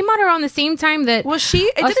because it came out around the same time that well, A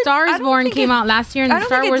Star Is Born came out last year, and I don't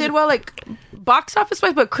Star think it Wars did well, like box office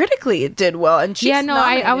wise, but critically it did well. And she's Yeah, no,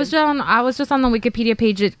 I was just on the Wikipedia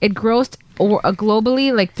page. It grossed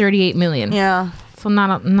globally like 38 million. yeah, So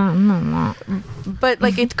not. but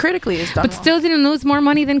like it critically is done. But still didn't lose more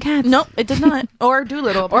money than Cats. nope, it did not. Or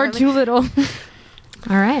Doolittle, Or apparently. Doolittle.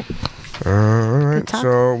 All right. All right.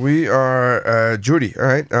 So we are Judy. All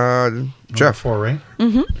right. Jeff. 4, right?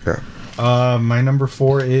 Yeah. My number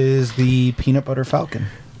 4 is the Peanut Butter Falcon.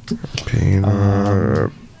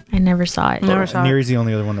 Peanut. I never saw it. Never saw it. Neri's the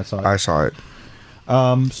only other one that saw it. I saw it.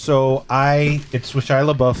 So it's with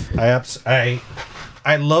Shia LaBeouf.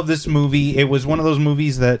 I love this movie. It was one of those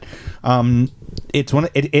movies that, it's one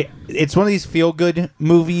of these feel good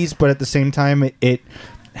movies, but at the same time,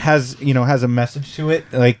 has a message to it.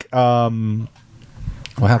 Like,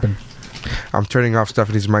 what happened? I'm turning off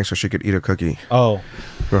Stephanie's mic so she could eat a cookie. Oh,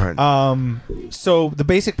 Go ahead. so the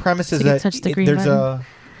basic premise is So you that touch the green there's button.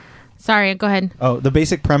 Sorry, go ahead. the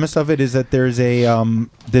basic premise of it is that there's a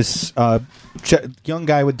this young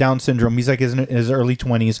guy with Down syndrome. He's like in his early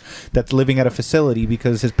 20s that's living at a facility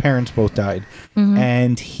because his parents both died,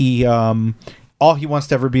 and he all he wants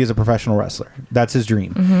to ever be is a professional wrestler. That's his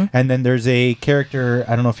dream. And then there's a character,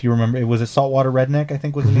 I don't know if you remember, it was a Saltwater Redneck, I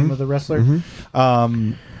think was the name of the wrestler.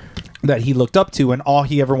 That he looked up to, and all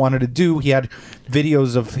he ever wanted to do, he had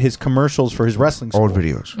videos of his commercials for his wrestling school. Old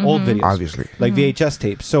videos. Old videos, Obviously. like VHS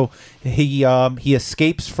tapes. So he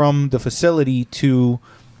escapes from the facility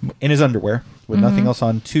in his underwear with nothing else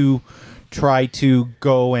on to try to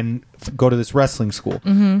go to this wrestling school.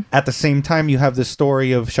 At the same time, you have this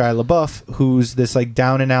story of Shia LaBeouf, who's this like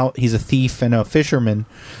down and out. He's a thief and a fisherman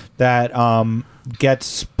that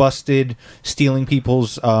gets busted stealing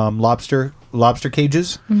people's lobster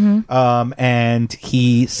cages, and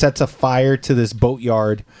he sets a fire to this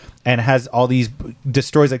boatyard and has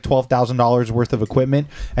destroys like $12,000 worth of equipment,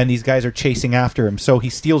 and these guys are chasing after him. So he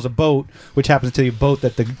steals a boat, which happens to be a boat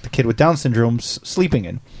that the kid with Down syndrome's sleeping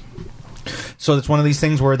in. So it's one of these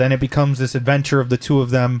things where then it becomes this adventure of the two of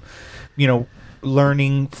them,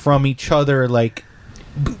 learning from each other, like,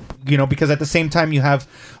 because at the same time you have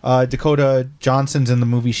Dakota Johnson's in the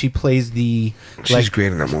movie. She plays She's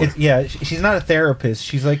great in that movie. She's not a therapist.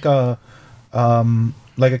 She's like a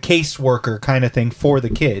caseworker kind of thing for the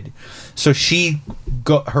kid. So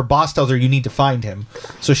her boss tells her, you need to find him.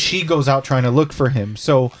 So she goes out trying to look for him.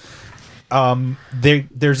 So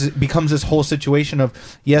there's becomes this whole situation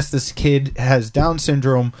of, yes, this kid has Down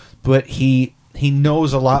syndrome, but he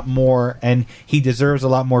knows a lot more, and he deserves a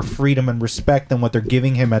lot more freedom and respect than what they're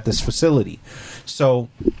giving him at this facility. So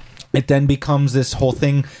it then becomes this whole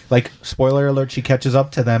thing, like, spoiler alert, she catches up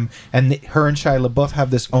to them, and her and Shia LaBeouf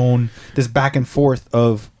have this back and forth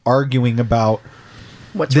of arguing about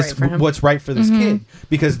What's right for him. what's right for this kid,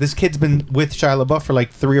 because this kid's been with Shia LaBeouf for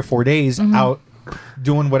like 3 or 4 days out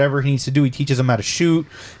doing whatever he needs to do. He teaches him how to shoot.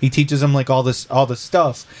 He teaches him like all this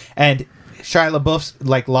stuff. And Shia LaBeouf's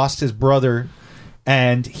like lost his brother,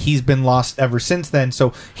 and he's been lost ever since then.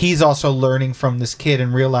 So he's also learning from this kid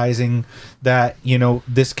and realizing that,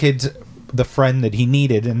 this kid's the friend that he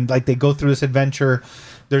needed. And like they go through this adventure.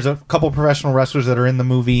 There's a couple professional wrestlers that are in the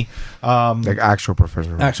movie. Like actual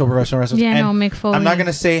professional wrestlers. Yeah, And Mick Foley. I'm not going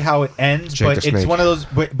to say how it ends, Jake but the it's Snake. one of those.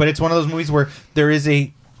 But it's one of those movies where there is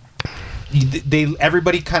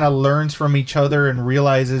everybody kind of learns from each other and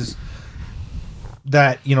realizes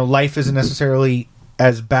that life isn't necessarily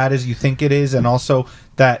as bad as you think it is, and also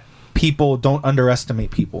that people don't underestimate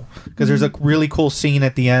people, because there's a really cool scene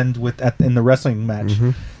at the end in the wrestling match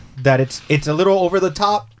that it's a little over the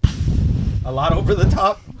top, a lot over the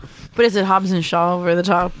top. But is it Hobbs and Shaw over the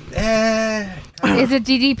top? Is it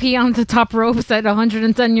DDP on the top ropes at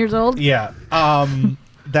 110 years old? Yeah.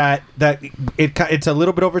 It's a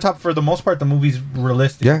little bit over top. For the most part, the movie's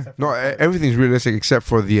realistic. Yeah. No, everything's realistic except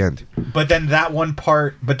for the end. But then that one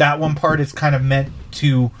part is kind of meant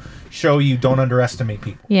to show you don't underestimate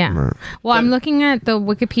people. Yeah. Right. Well, I'm looking at the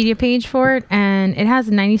Wikipedia page for it, and it has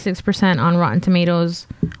 96% on Rotten Tomatoes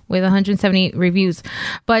with 178 reviews.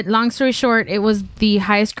 But long story short, it was the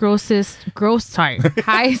highest grossing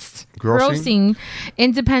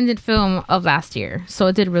independent film of last year. So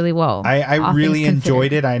it did really well. I all really things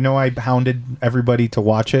enjoyed considered. it. I know I hounded everybody to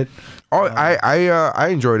watch it. Oh, I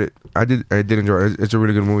enjoyed it. I did enjoy it. It's a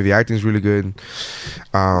really good movie. The acting's really good.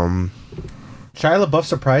 Shia LaBeouf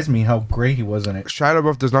surprised me how great he was in it. Shia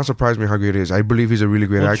LaBeouf does not surprise me how great he is. I believe he's a really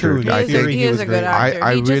great Well, actor. true. I think He is a good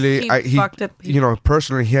actor. He fucked it.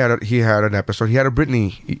 Personally, he had an episode. He had a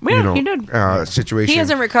Britney, he did. situation. He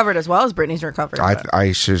hasn't recovered as well as Britney's recovered.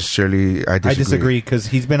 I sincerely I disagree, because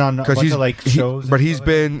he's been on a bunch of like shows. But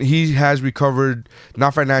he has recovered,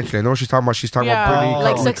 not financially. I know she's talking about Yeah, Britney,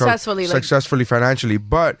 like successfully, like- successfully financially,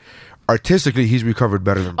 but artistically he's recovered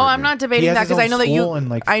better than Britney. Oh, I'm not debating He has that, his because I own know that school and,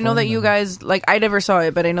 like, I know that film you and- guys, like, I never saw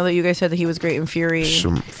it, but I know that you guys said that he was great in Fury.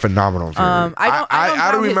 Some phenomenal. I don't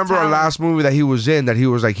doubt his remember a talent. last movie that he was in that he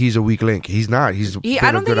was like he's a weak link. He's not. He's. I been don't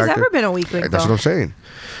a think good he's actor. ever been a weak link. That's though. what I'm saying.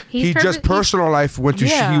 He's Just personal life went to.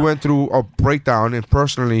 Yeah. He went through a breakdown, and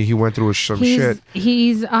personally he went through some shit.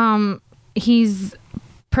 He's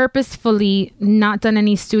purposefully not done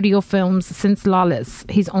any studio films since Lawless.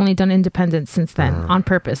 He's only done independent since then on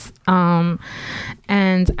purpose. And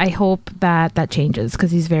I hope that changes, because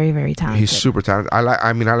he's very, very talented. He's super talented. I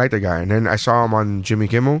like the guy. And then I saw him on Jimmy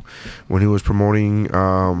Kimmel when he was promoting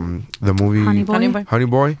the movie Honey Boy. Honey Boy. Honey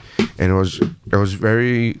Boy, and it was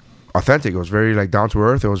very authentic. It was very like down to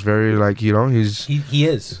earth. It was very like, you know, he's He is. He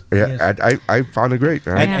is. yeah. I found it great.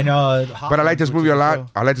 Man. And But I like this movie a lot.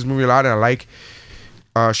 I like this movie a lot, and I like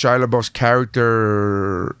Shia LaBeouf's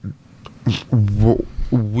character.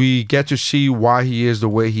 We get to see why he is the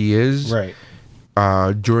way he is. Right.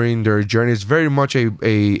 During their journey, it's very much a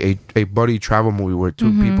buddy travel movie where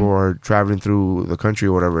two people are traveling through the country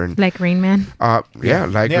or whatever. And Like Rain Man. yeah,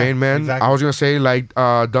 like Yeah, Rain Man. exactly. I was gonna say like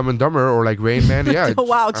Dumb and Dumber or like Rain Man. Yeah. Oh,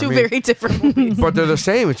 wow, two very different movies. But they're the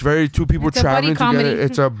same. It's very two people It's a buddy traveling together. comedy.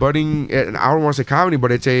 It's a budding. I don't want to say comedy,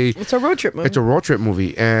 but it's a road trip movie. it's a road trip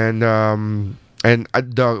movie. And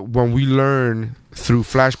when we learn through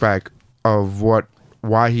flashback of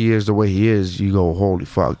why he is the way he is, you go, holy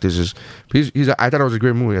fuck, this is I thought it was a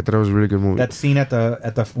great movie. I thought it was a really good movie. That scene at the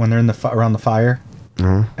when they're in the around the fire,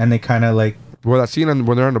 and they kind of like Well, that scene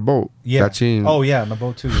when they're on the boat. yeah. That scene. Oh yeah, on the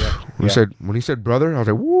boat too. Yeah. When he said brother, I was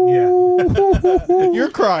like, woo. Yeah. You're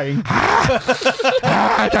crying.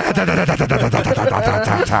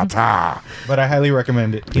 But I highly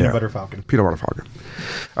recommend it. Peanut Butter Falcon. Peanut Butter Falcon.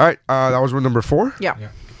 All right, that was with number 4. Yeah.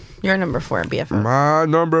 You're number 4 in BFF. My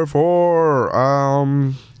number 4.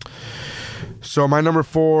 So my number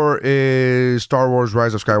 4 is Star Wars: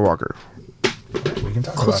 Rise of Skywalker. We can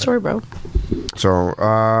talk Cool about story, bro. So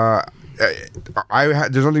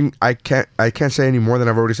there's nothing I can't say any more than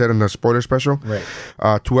I've already said in the spoiler special.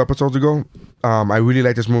 Right. 2 episodes ago. I really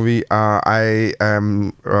like this movie. I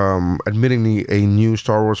am admittingly a new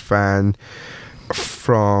Star Wars fan.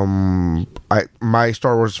 My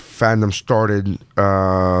Star Wars fandom started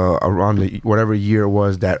around whatever year it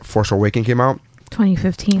was that Force Awakens came out.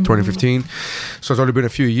 2015. So it's only been a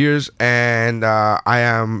few years, and I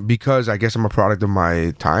am, because I guess I'm a product of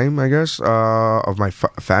my time, I guess, of my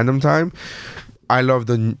fandom time. I love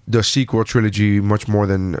the sequel trilogy much more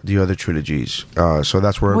than the other trilogies. So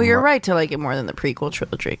that's where. Well, you're right to like it more than the prequel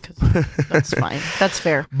trilogy. 'Cause that's fine. That's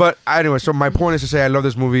fair. But anyway, so my point is to say I love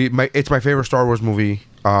this movie. It's my favorite Star Wars movie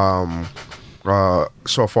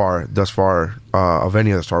thus far of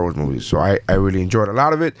any of the Star Wars movies. So I really enjoyed a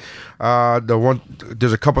lot of it.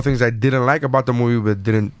 There's a couple things I didn't like about the movie, but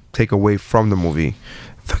didn't take away from the movie.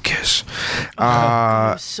 The kiss. It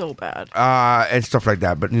was so bad. And stuff like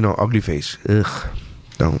that. But, ugly face. Ugh.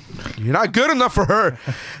 Don't. You're not good enough for her.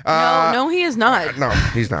 No, he is not. No,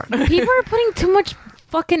 he's not. People are putting too much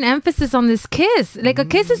fucking emphasis on this kiss. Like, a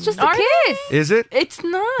kiss is just a Are kiss. Is it? It's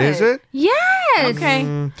not. Is it? Yes.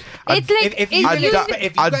 Okay. It's like if you A, guys- it's-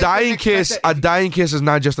 if you a guys dying didn't expect kiss. that- A dying kiss is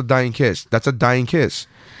not just a dying kiss. That's a dying kiss.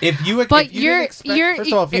 If you But didn't you're- expect, you're-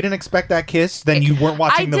 first of all, if you didn't expect that kiss, then you weren't I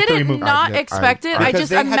watching the 3 didn't movies. not I- expect it. I because just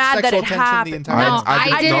they am had mad that sexual it tension the happened. entire No,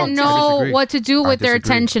 I didn't know disagree. what to do with their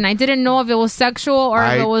disagree. tension. I didn't know if it was sexual or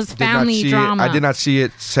if it was did not family see drama. I did not see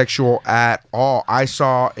it sexual at all. I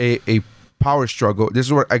saw a power struggle. This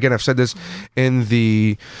is what, again, I've said this in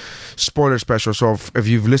the spoiler special. So if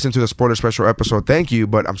you've listened to the spoiler special episode, thank you.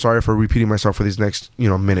 But I'm sorry for repeating myself for these next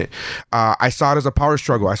minute. I saw it as a power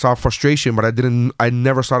struggle. I saw frustration, but I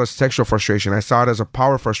never saw it as sexual frustration. I saw it as a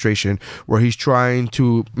power frustration where he's trying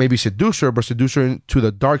to maybe seduce her, but seduce her to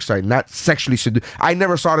the dark side, not sexually seduce. I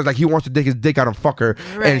never saw it as like he wants to take his dick out and fuck her,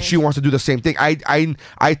 Right. and she wants to do the same thing.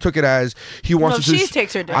 I took it as he wants No, to. she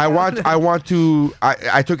takes her dick I out. want to.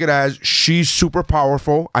 I took it as she's super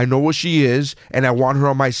powerful. I know what she is, and I want her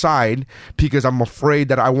on my side because I'm afraid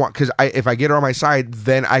that if I get her on my side,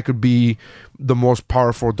 then I could be the most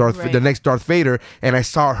powerful Right. the next Darth Vader. And I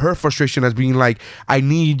saw her frustration as being like, I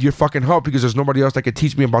need your fucking help because there's nobody else that can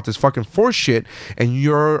teach me about this fucking Force shit, and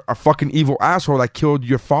you're a fucking evil asshole that killed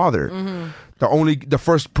your father. Mm-hmm. The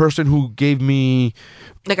first person who gave me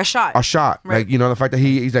Like a shot. Right. Like, the fact that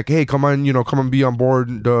he's like, hey, come on be on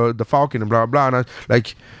board the Falcon and blah blah. And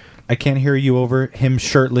I can't hear you over him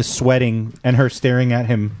shirtless, sweating, and her staring at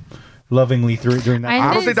him lovingly during that.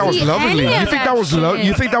 I don't think that was see lovingly. any You of think that that was shit.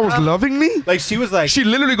 You think that was lovingly? Like she was like She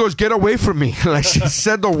literally goes, "Get away from me!" Like she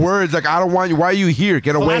said the words, like, "I don't want you. Why are you here?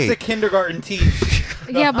 Get away!" classic kindergarten teeth.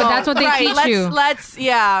 Yeah, but that's what they Right, teach you. Let's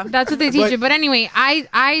yeah. That's what they teach you. But anyway,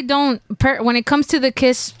 I don't when it comes to the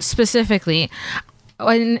kiss specifically,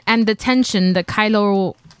 and the tension, the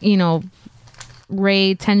Kylo,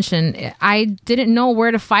 Ray tension, I didn't know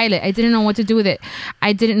where to file it. I didn't know what to do with it.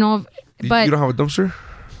 I didn't know. But you don't have a dumpster,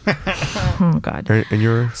 oh god. and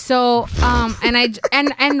you're So,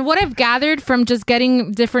 and what I've gathered from just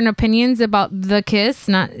getting different opinions about the kiss,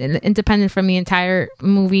 not independent from the entire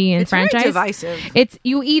movie and It's very franchise, divisive. it's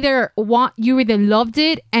you either loved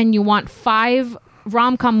it and you want 5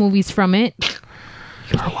 rom-com movies from it.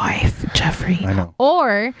 Your wife, Jeffrey. I know.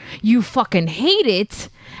 Or you fucking hate it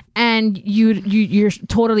and you're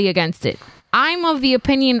totally against it. I'm of the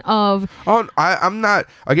opinion of I'm not.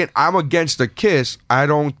 Again, I'm against the kiss. I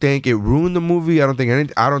don't think it ruined the movie. I don't think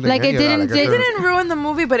anything. I don't think Like, any it of that. didn't- Like I It said- didn't ruin the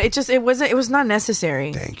movie, but it was not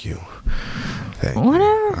necessary. Thank you. Thank you.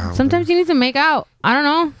 whatever. Sometimes you need to make out. I don't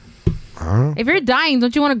know. If you're dying,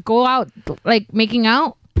 don't you want to go out like making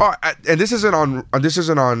out? Oh, and this isn't on.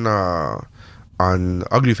 On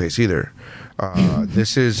Ugly Face either.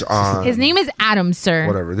 This is on. His name is Adam, sir.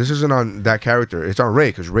 Whatever. This isn't on that character. It's on Ray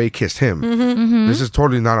because Ray kissed him. This is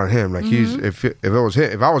totally not on him. Like he's if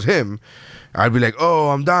I was him, I'd be like, oh,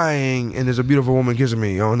 I'm dying, and there's a beautiful woman kissing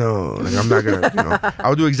me. Oh no, like I'm not gonna. I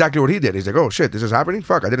would do exactly what he did. He's like, oh shit, this is happening.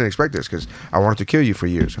 Fuck, I didn't expect this because I wanted to kill you for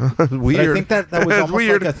years. Weird. But I think that was That's almost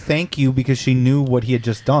weird. like a thank you because she knew what he had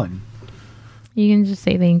just done. You can just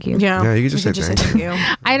say thank you. Yeah, you can just say thank you.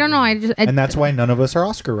 I don't know. And that's why none of us are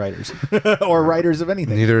Oscar writers or writers of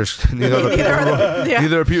anything. Neither are the people who wrote, Yeah.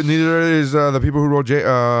 neither is the people who wrote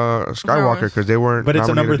Skywalker because they weren't. But it's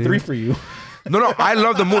a number nominated 3 either. for you. No, I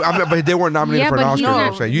love the movie, but they weren't nominated Yeah, for an but Oscar. he's You know not-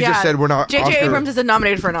 what I'm saying? You just said we're not J.J. Oscar Abrams isn't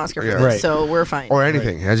nominated for an Oscar for Yeah. this, Right. so we're fine. or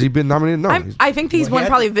anything. Has he been nominated? No. I think he's Well, won he had-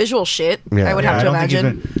 probably visual shit. Yeah. I would Yeah, have to I don't think he's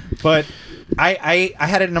imagine. been- but I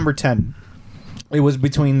had it at number 10. It was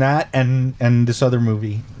between that and this other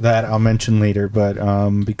movie that I'll mention later, but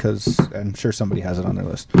because I'm sure somebody has it on their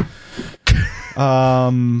list.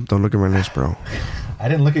 Don't look at my list, bro. I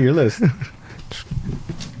didn't look at your list.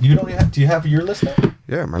 You don't have? Do you have your list? Now?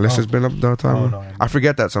 Yeah, my list has been up the time. Oh, no. I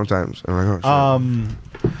forget that sometimes. I'm like, oh,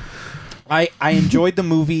 shit. I enjoyed the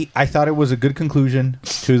movie. I thought it was a good conclusion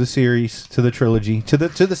to the series, to the trilogy, to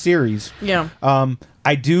the series. Yeah. I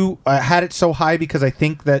had it so high because I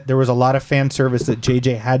think that there was a lot of fan service that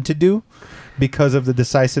JJ had to do because of the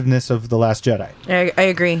decisiveness of The Last Jedi. I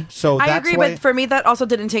agree. So I that's agree, why- but for me, that also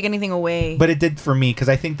didn't take anything away. But it did for me because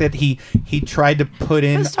I think that he tried to put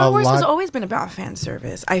in Star a Wars lot. has always been about fan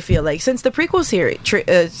service. I feel like since the prequel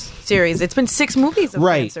series, it's been 6 movies of fan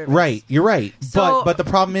Right, service. right. You're right. So- but the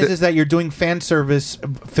problem is that you're doing fan service,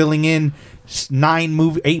 filling in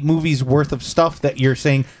 8 movies worth of stuff that you're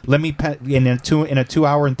saying. Let me in a 2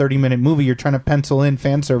 hour and 30-minute movie. You're trying to pencil in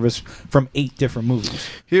fan service from 8 different movies.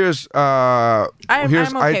 Here's I'm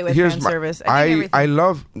okay with fan service. I think I everything-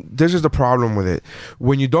 love this is the problem with it.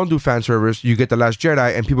 When you don't do fan service, you get The Last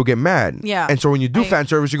Jedi and people get mad. Yeah. And so when you do fan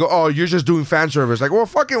service, you go, oh, you're just doing fan service. Like, well,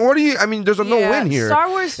 fucking, what do you? I mean, there's a no Yeah, win here. Star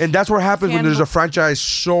Wars and that's what happens when there's a franchise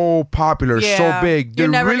so popular, Yeah. so big. You're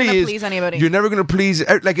There never really gonna is. please anybody. You're never gonna please.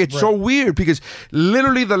 Like, it's so weird because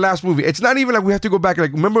literally the last movie. It's not even like we have to go back.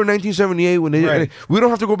 Like, remember 1978 when they? Right. We don't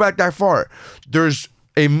have to go back that far. There's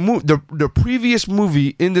a the previous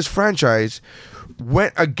movie in this franchise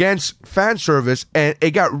went against fan service and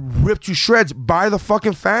it got ripped to shreds by the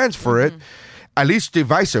fucking fans for it. At least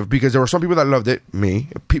divisive, because there were some people that loved it, me,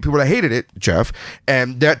 people that hated it, Jeff,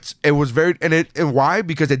 and it was very and why?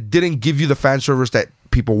 Because it didn't give you the fan service that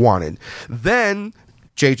people wanted. Then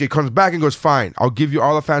JJ comes back and goes, fine, I'll give you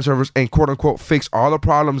all the fan service and quote unquote fix all the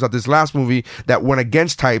problems that this last movie that went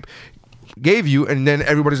against type gave you, and then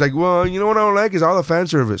everybody's like, well, you know what I don't like is all the fan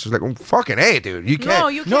service. It's like, well, fucking hey, dude, you can't. No,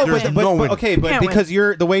 you No, can't. but, win. but, no but win. okay, but Can't because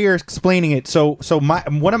the way you're explaining it, so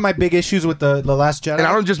one of my big issues with the Last Jedi, And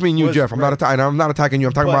I don't just mean you, was- Jeff. I'm not attacking you.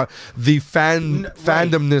 I'm talking But- about the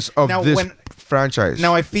fandomness of Now, this when- franchise.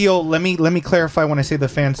 Now I feel let me clarify when I say the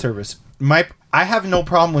fan service. I have no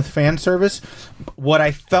problem with fan service. What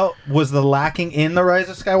I felt was the lacking in The Rise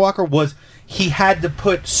of Skywalker was he had to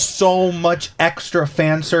put so much extra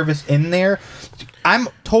fan service in there. I'm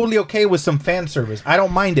totally okay with some fan service. I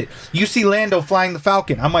don't mind it. You see Lando flying the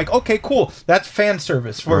Falcon. I'm like, okay, cool. That's fan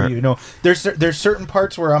service for Right. you. You know, there's certain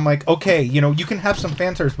parts where I'm like, okay, you know, you can have some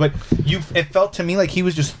fan service, but it felt to me like he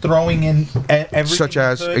was just throwing in everything. such he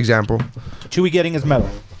as could. example. Chewie getting his medal.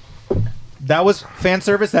 That was fan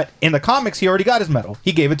service. That in the comics he already got his medal.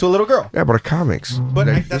 He gave it to a little girl. Yeah, but a comics. But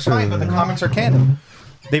Like, that's this fine. is- But the comics are canon.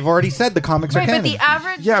 They've already said the comics are Right, but canon. the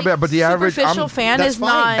average, Yeah, but the average- superficial I'm- fan that's is fine.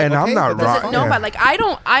 not. And I'm Okay, not but that's right. fine. No, Yeah. but like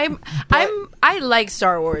I like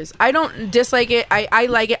Star Wars. I don't dislike it. I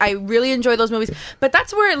like it. I really enjoy those movies. But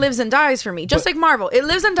that's where it lives and dies for me. Just like Marvel, it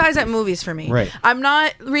lives and dies at movies for me. Right. I'm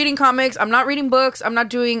not reading comics. I'm not reading books. I'm not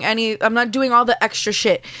doing I'm not doing all the extra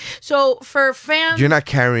shit. So for fans, You're not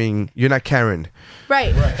Karen.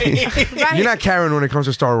 right. You're not Karen when it comes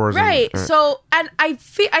to Star Wars. Right. So, and I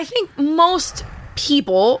think most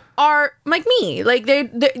people are like me. Like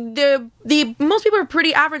the most people are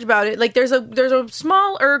pretty average about it. Like there's a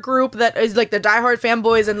smaller group that is like the diehard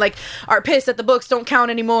fanboys and like are pissed that the books don't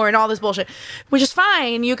count anymore and all this bullshit, which is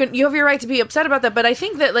fine. You have your right to be upset about that. But I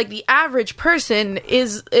think that like the average person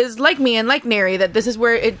is like me and like Neri, that this is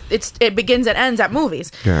where it begins and ends at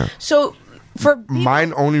movies. Yeah. So for people-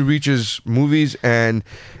 mine only reaches movies and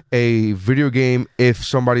a video game if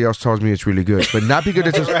somebody else tells me it's really good, but not because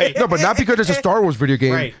it's a, Right. no, but not because it's a Star Wars video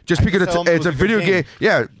game. Right. Just I because just tell 'em it it's a was a good video game. game.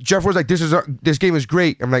 Yeah, Jeff was like, this game is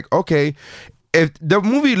great. I'm like, okay. If the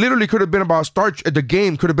movie literally could have been about the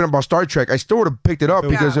game could have been about Star Trek, I still would have picked it up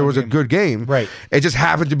because it was a good game. Right. It just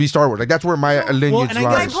happened to be Star Wars. Like that's where my lineage and I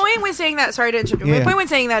lies. guess- My point when saying that, sorry to interrupt. Yeah. My point when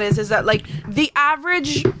saying that is that like the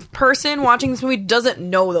average person watching this movie doesn't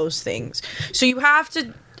know those things, so you have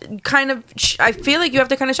to kind of. I feel like you have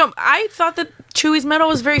to kind of show them. I thought that Chewie's medal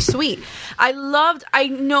was very sweet. I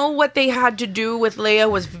know what they had to do with Leia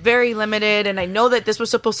was very limited, and I know that this was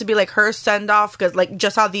supposed to be like her send off because like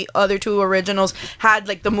just how the other two originals had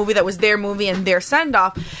like the movie that was their movie and their send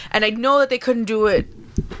off, and I know that they couldn't do it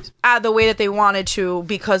the way that they wanted to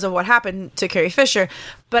because of what happened to Carrie Fisher,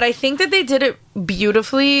 but I think that they did it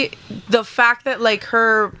beautifully. The fact that like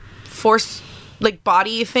her force like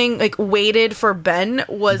body thing like waited for Ben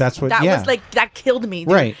was That's what- that yeah. was like that killed me,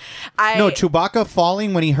 dude. Right. I No, Chewbacca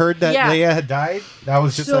falling when he heard that Yeah. Leia had died. That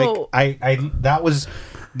was just So- like I that was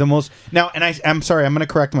the most. Now, and I'm sorry, I'm going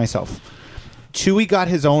to correct myself. Chewie got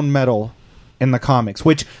his own medal in the comics,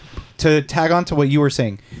 which to tag on to what you were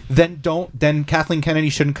saying, then Kathleen Kennedy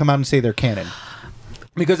shouldn't come out and say they're canon.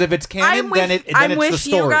 Because if it's canon, then it's I'm the with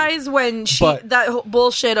story. you guys when But- that whole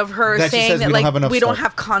bullshit of her That she saying says that we don't like have enough we don't stuff.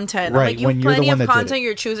 have content. Right, I'm like, you when have you're the plenty one of that did content, it.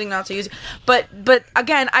 you're choosing not to use it. But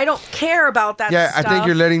again, I don't care about that. Yeah, stuff. I think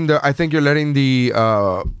you're letting the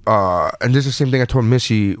and this is the same thing I told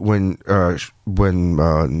Missy when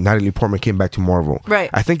Natalie Portman came back to Marvel. Right.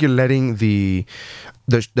 I think you're letting the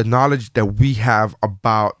knowledge that we have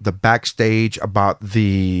about the backstage, about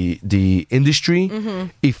the industry,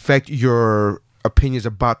 Mm-hmm. affect your opinions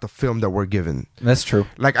about the film that we're given. That's true.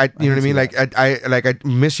 Like you know what I mean? Like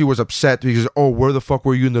Missy was upset because where the fuck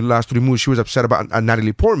were you in the last 3 movies? She was upset about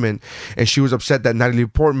Natalie Portman, and she was upset that Natalie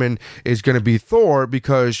Portman is gonna be Thor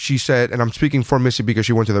because she said, and I'm speaking for Missy because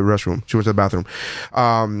she went to the restroom, she went to the bathroom.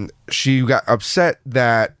 She got upset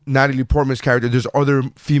that Natalie Portman's character, there's other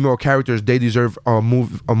female characters, they deserve a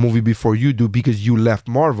movie before you do because you left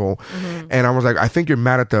Marvel. And I was like, I think you're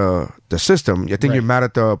mad at the system. I think you're mad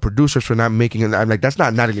at the producers for not making it. I'm like, that's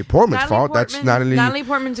not Natalie Portman's fault. That's Natalie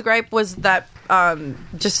Portman's gripe was that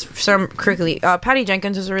just some quickly, Patty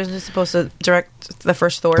Jenkins was originally supposed to direct the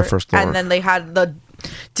first Thor, and then they had the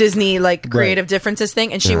Disney like creative differences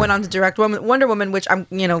thing, and she went on to direct Wonder Woman, which I'm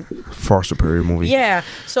far superior movie. Yeah,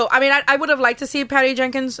 so I mean, I would have liked to see Patty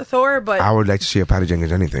Jenkins Thor, but I would like to see a Patty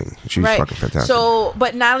Jenkins anything. She's fucking fantastic. So,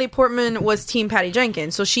 but Natalie Portman was Team Patty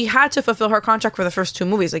Jenkins, so she had to fulfill her contract for the first 2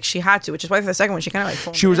 movies. Like she had to, which is why for the second one she kind of like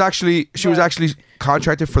phoned She it was in. actually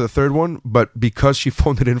contracted for the third one, but because she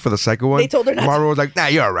phoned it in for the second one, They told her not Marvel was like, "Nah,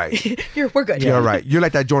 you're all right. We're good. You're all right. You're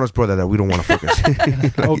like that Jonas brother that we don't want to focus."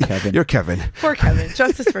 Oh, Kevin. You're Kevin. Poor Kevin.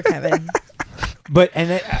 Justice for Kevin. But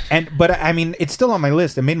I mean, it's still on my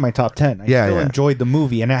list. It made my top 10. I still enjoyed the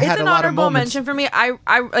movie, and I It's had a an lot of honorable moments. mention for me.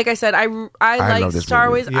 I like I said, I love like this Star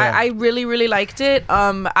movie. Wars. Yeah. I really really liked it.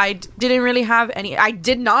 I didn't really have any. I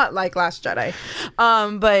did not like Last Jedi.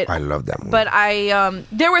 But I love that movie. But I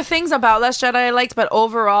there were things about Last Jedi I liked, but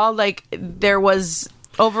overall, like there was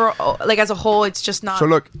overall like as a whole, it's just not. So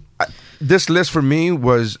look, this list for me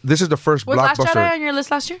this is the first was Last blockbuster. Jedi on your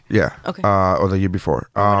list last year? Yeah. Okay. Or the year before.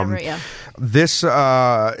 Whatever, yeah. This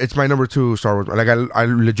it's my number 2 Star Wars. Like I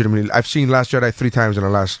legitimately I've seen Last Jedi 3 times in the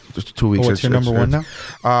last 2 weeks. What's your number 1 now?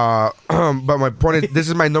 But my point is, this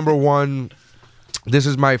is my number 1. This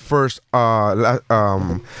is my first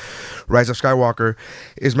Rise of Skywalker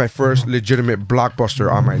is my first legitimate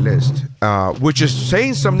blockbuster on my list, which is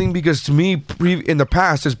saying something because to me in the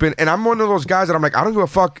past has been, and I'm one of those guys that I'm like, I don't give a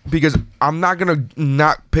fuck because I'm not gonna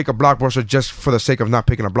not pick a blockbuster just for the sake of not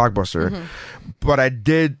picking a blockbuster. But I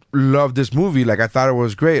did love this movie. Like I thought it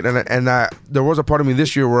was great, and there was a part of me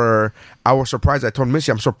this year where I was surprised. I told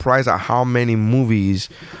Missy, I'm surprised at how many movies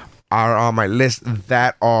are on my list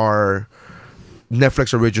that are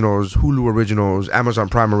Netflix originals, Hulu originals, Amazon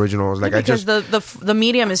Prime originals. Like because the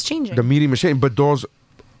medium is changing. the medium is changing, but those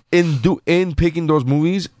in picking those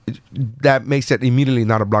movies, that makes it immediately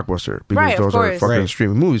not a blockbuster because Right, of those are course. fucking Right.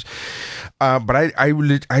 streaming movies. But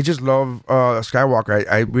I just love Skywalker.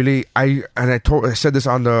 I said this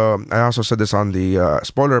on the. I also said this on the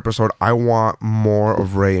spoiler episode. I want more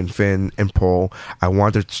of Rey and Finn and Poe. I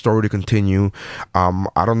want the story to continue.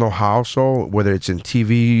 I don't know how. So whether it's in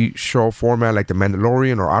TV show format like The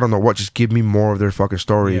Mandalorian or I don't know what, just give me more of their fucking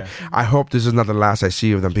story. Yeah. I hope this is not the last I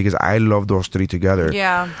see of them because I love those 3 together.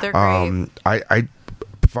 Yeah, they're great.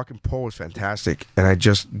 fucking Poe is fantastic, and I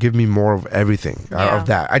just give me more of everything Yeah. of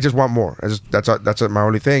that. I just want more. That's my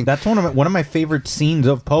only thing. That's one of my favorite scenes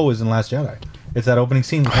of Poe is in Last Jedi. It's that opening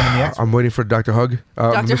scene with him and the X. I'm waiting for Dr. Hug.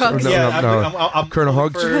 Dr. Hugs. I'm Colonel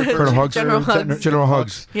Hugs. Colonel Hugs. General Hugs. General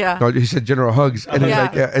Hugs. Yeah. No, he said General Hugs, and it's Yeah.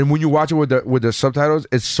 like, and when you watch it with the subtitles,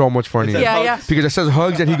 it's so much funnier. It says Yeah, Hugs. Because it says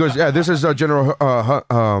Hugs, and he goes, "Yeah, this is General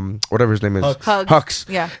whatever his name is, Hugs. Hugs.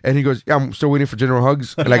 Yeah. And he goes, "Yeah, I'm still waiting for General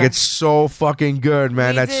Hugs." Like Yeah. it's so fucking good,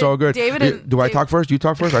 man. We That's did- so good. David and- Do I Dave- talk first? You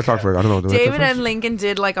talk first. I talk first. I don't know. Do I talk David first? and Lincoln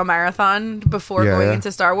did like a marathon before Yeah, going yeah. into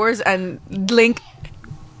Star Wars, and Link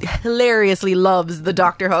hilariously loves the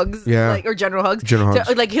Dr. Hugs, Yeah. like, or General Hugs. General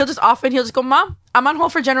Hugs. Like he'll just go, "Mom, I'm on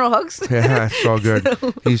hold for General Hugs." Yeah, it's so good.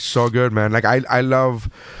 He's so good, man. Like I love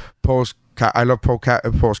Poe's. I love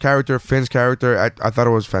Poe's character, Finn's character. I thought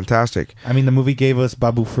it was fantastic. I mean, the movie gave us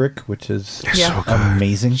Babu Frick, which is Yeah. So good.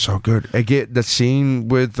 amazing. So good. I get the scene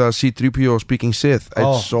with C-3PO speaking Sith.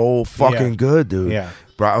 Oh, It's so fucking yeah. good, dude. Yeah.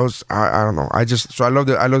 Bro, I don't know. I loved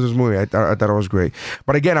it. I love this movie. I thought it was great.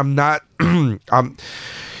 But again, I'm not.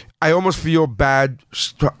 I almost feel bad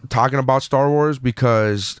talking about Star Wars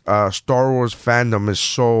because Star Wars fandom is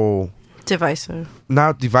so Divisive.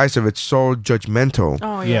 not divisive. It's so judgmental.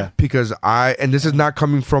 Oh Yeah. Because and this is not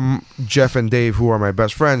coming from Jeff and Dave, who are my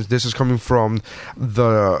best friends. This is coming from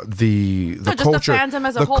the just the culture, fandom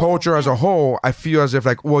as a the whole. culture as a whole. I feel as if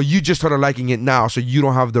like, well, you just started liking it now, so you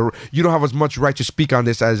don't have as much right to speak on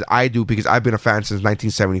this as I do because I've been a fan since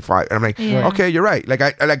 1975. And I'm like, Yeah. okay, you're right. Like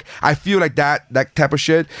I feel like that type of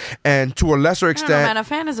shit. And to a lesser I don't know, extent, man. A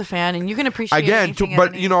fan is a fan, and you can appreciate again, anything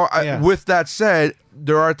but at you know, Yeah. with that said,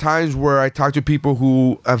 there are times where I talk to people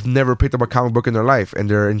who have never picked up a comic book in their life, and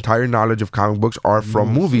their entire knowledge of comic books are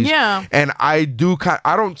from movies. Yeah. And I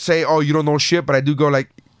don't say, oh, you don't know shit, but I do go like,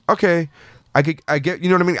 okay, I get, you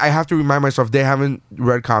know what I mean? I have to remind myself they haven't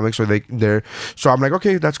read comics, or they're, so I'm like,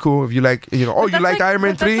 okay, that's cool. If you like, you know, oh, you liked Iron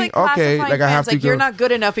Man 3? Okay, like I have to Like you're go. not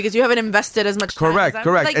good enough because you haven't invested as much time. Correct.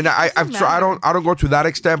 Like, And it I doesn't so I matter. don't go to that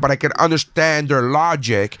extent, but I can understand their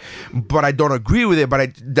logic, but I don't agree with it.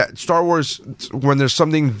 But that Star Wars, when there's so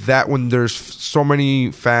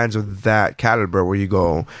many fans of that caliber, where you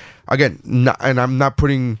go. Again, and I'm not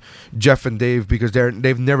putting Jeff and Dave because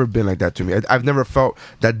they've never been like that to me. I've never felt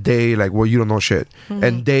that they like, well, you don't know shit. Mm-hmm.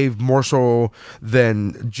 And Dave more so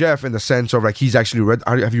than Jeff in the sense of like he's actually read.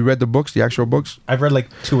 Have you read the books, the actual books? I've read like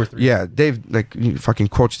 2 or 3. Yeah, Dave like he fucking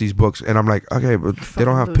quotes these books, and I'm like, okay, but they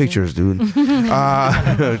don't have loser. pictures, dude.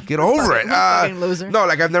 Get over it. Fucking loser. No,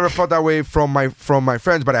 like I've never felt that way from my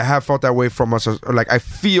friends, but I have felt that way from us. Like I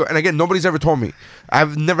feel, and again, nobody's ever told me.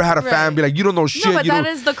 I've never had a fan Right. be like, you don't know shit. No, but you that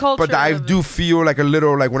don't-" is the culture. But I of do feel like a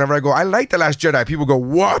little like whenever I go, I like The Last Jedi. People go,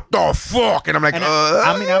 what the fuck? And I'm like, And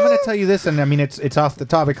I mean, I'm going to tell you this, and I mean, it's off the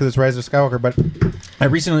topic because it's Rise of Skywalker, but I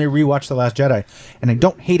recently rewatched The Last Jedi, and I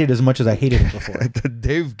don't hate it as much as I hated it before.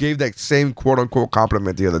 Dave gave that same quote unquote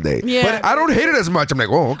compliment the other day. Yeah. But I don't hate it as much. I'm like,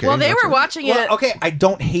 oh, okay. Well, they that's were it. watching it. Well, okay, I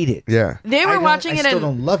don't hate it. Yeah. They were watching I it, still and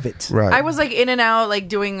don't love it. Right. I was like in and out, like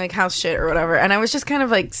doing like house shit or whatever, and I was just kind of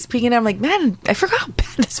like speaking. I'm like, man, I forgot how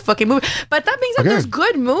bad this fucking movie. But that being said, Okay. there's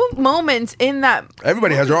good moments in that.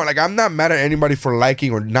 Everybody has their own. Like, I'm not mad at anybody for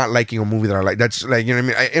liking or not liking a movie that I like. That's like, you know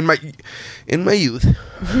what I mean. In my youth,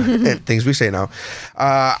 and things we say now,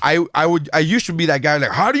 I used to be that guy.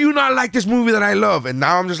 Like, how do you not like this movie that I love? And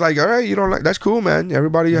now I'm just like, all right, you don't like. That's cool, man.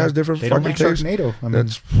 Everybody has different They don't fucking make tastes. Sharknado. I mean,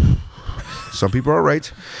 That's. Some people are right.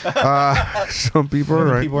 Some people are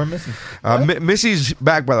right. people are missing. Missy's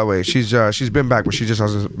back, by the way. She's been back, but she just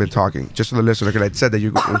hasn't been talking. Just to the listener, because I said that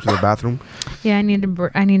you go to the bathroom. Yeah, I need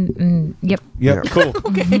to. Yep. Yep, Yeah. cool.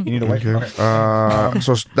 You need a wipe. Okay.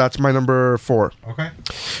 So that's my number 4. Okay.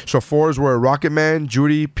 So 4s were Rocket Man,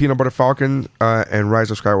 Judy, Peanut Butter Falcon, and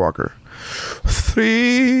Rise of Skywalker.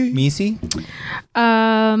 3 Misi?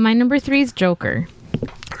 My number 3 is Joker.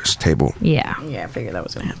 is Table. Yeah. Yeah, I figured that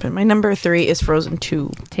was gonna happen. My number 3 is Frozen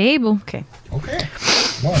 2. Table. Okay. Okay.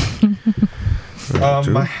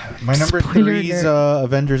 My number 3 is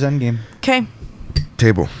Avengers Endgame. Okay.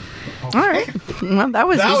 Table. All right. Well, that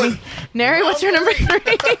was easy. Neri, what's your number 3?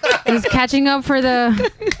 It was catching up for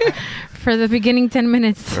the beginning 10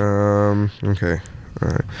 minutes. Okay. All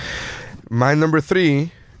right. My number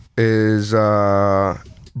 3 is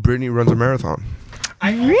Brittany Runs a Marathon.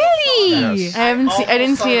 Really? Yes. I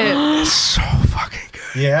didn't see it. So fucking good.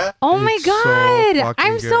 Yeah. Oh my It's so god! fucking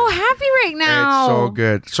I'm good. so happy right now. It's so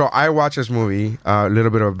good. So I watched this movie. A little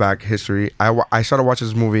bit of back history. I started watching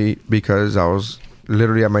this movie because I was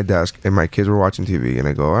literally at my desk and my kids were watching TV, and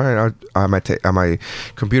I go, all right, I'm at my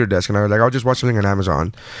computer desk, and I was like, I'll just watch something on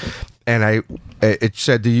Amazon. it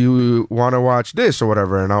said, do you want to watch this or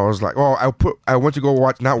whatever? And I was like, I went to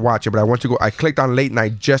go not watch it, but I clicked on late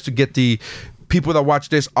night just to get the people that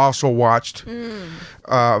watched this also watched.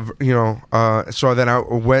 So then I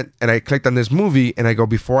went and I clicked on this movie and I go,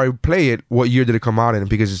 before I play it, what year did it come out in?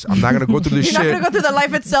 Because I'm not going to go through this You're shit. not gonna go through the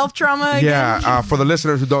life itself trauma again? Yeah, for the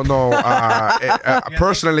listeners who don't know,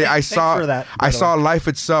 personally, I saw for that, Life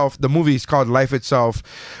Itself. The movie is called Life Itself,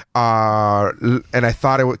 and I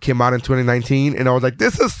thought it came out in 2019, and I was like,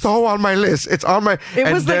 "This is so on my list. It's on my."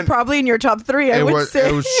 It was like probably in your top 3. I would say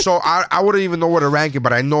it was so. I wouldn't even know where to rank it,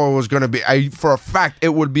 but I know it was gonna be. For a fact, it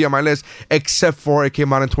would be on my list, except for it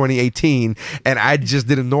came out in 2018, and I just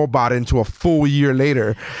didn't know about it until a full year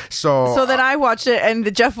later. So then I watched it,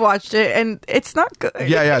 and Jeff watched it, and it's not good.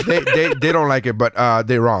 Yeah, they don't like it, but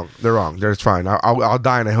they're wrong. It's fine. I'll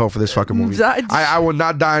die in a hill for this fucking movie. I will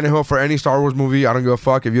not die in a hill for any Star Wars movie. I don't give a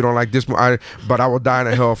fuck if you don't like this movie, but I will die in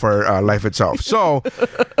a hill for Life Itself. So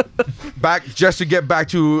to get back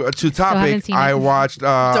to topic, I watched.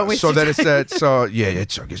 So then it said. So yeah,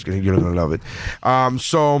 it's you're gonna love it.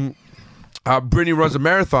 Brittany runs a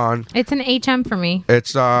marathon. It's an HM for me.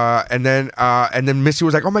 It's and then Missy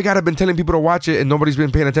was like, "Oh my god, I've been telling people to watch it and nobody's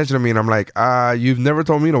been paying attention to me." And I'm like, "You've never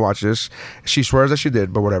told me to watch this." She swears that she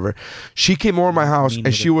did, but whatever. She came over my house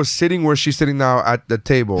and she was sitting where she's sitting now at the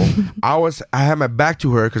table. I had my back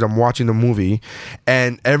to her because I'm watching the movie,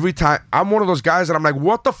 and every time I'm one of those guys that I'm like,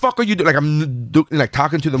 "What the fuck are you doing?" Like I'm like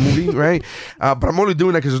talking to the movie, right? But I'm only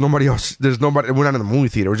doing that because there's nobody else. There's nobody. We're not in the movie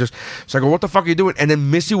theater. So I go, "What the fuck are you doing?" And then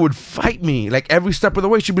Missy would fight me. Like every step of the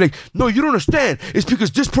way, she'd be like, "No, you don't understand. It's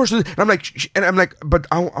because this person." And I'm like, "But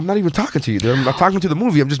I'm not even talking to you. I'm not talking to the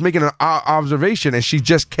movie. I'm just making an observation." And she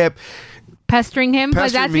just kept pestering him,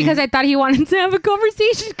 but that's because I thought he wanted to have a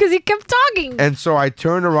conversation because he kept talking. And so I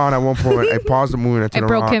turned around at one point. I paused the movie and I turned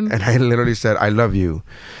around him. And I literally said, "I love you,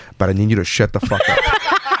 but I need you to shut the fuck up."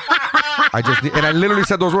 I literally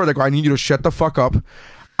said those words. I go, "I need you to shut the fuck up.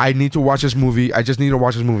 I need to watch this movie. I just need to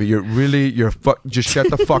watch this movie. Just shut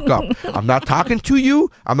the fuck up. I'm not talking to you.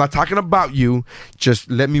 I'm not talking about you. Just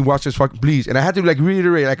let me watch this please." And I had to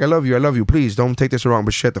reiterate, "I love you. Please don't take this wrong,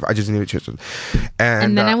 but I just need to shut."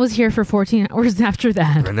 And then I was here for 14 hours after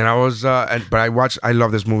that. And then I was, I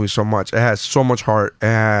love this movie so much. It has so much heart. It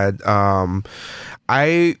had,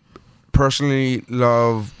 I personally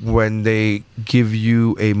love when they give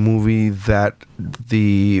you a movie that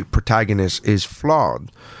the protagonist is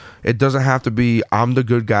flawed. It doesn't have to be I'm the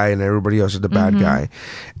good guy and everybody else is the bad guy.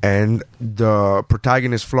 And the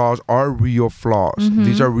protagonist's flaws are real flaws.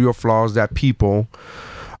 These are real flaws that people,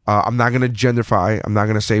 I'm not going to genderify, I'm not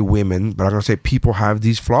going to say women, but I'm going to say people have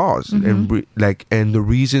these flaws. And the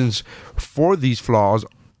reasons for these flaws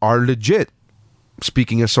are legit.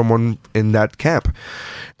 Speaking as someone in that camp.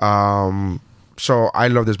 So I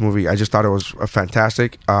love this movie. I just thought it was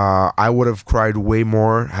fantastic. I would have cried way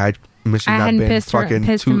more had Missy not been pissed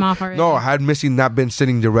him off already. No, had Missy not been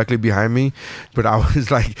sitting directly behind me, but I was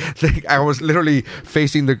like I was literally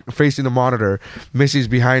facing the monitor. Missy's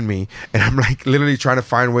behind me, and I'm like literally trying to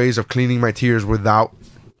find ways of cleaning my tears without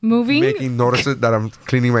making notice that I'm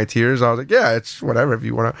cleaning my tears. I was like, yeah, it's whatever if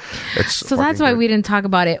you want to. So that's why we didn't talk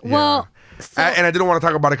about it. Yeah. Well, and I didn't want to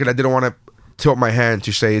talk about it because I didn't want to tilt my hand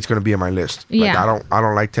to say it's going to be in my list. I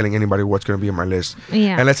don't like telling anybody what's going to be in my list.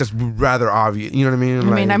 Yeah, unless it's rather obvious. You know what I mean?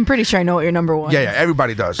 I mean, I'm pretty sure I know what your number one. Yeah,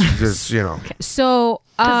 everybody does. Just Okay. So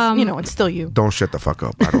it's still you. Don't shut the fuck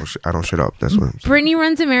up. I don't shut up. That's what I'm saying. Brittany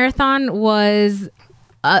Runs a Marathon was.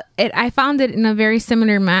 I found it in a very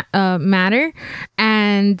similar matter,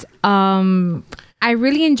 and I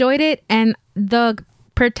really enjoyed it. And the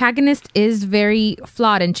protagonist is very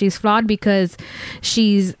flawed, and she's flawed because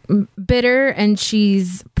she's bitter and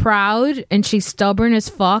she's proud and she's stubborn as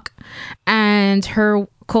fuck, and her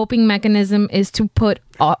coping mechanism is to put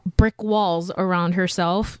brick walls around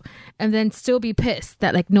herself and then still be pissed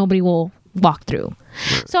that nobody will walk through.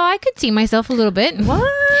 So I could see myself a little bit in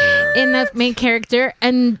the main character,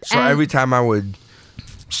 and every time I would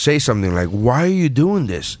say something like, "Why are you doing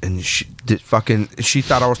this?" and she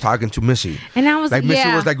thought I was talking to Missy, and I was Missy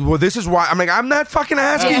was like, "Well, this is why." I'm like, "I'm not fucking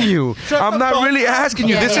asking you. I'm not really asking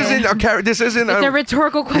you. This isn't a character. This isn't a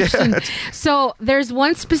rhetorical question." So there's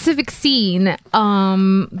one specific scene,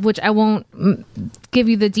 which I won't give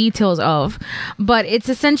you the details of, but it's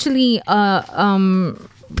essentially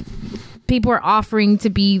people are offering to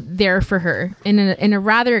be there for her in a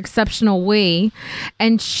rather exceptional way,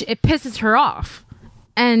 and it pisses her off.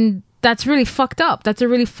 And that's really fucked up. That's a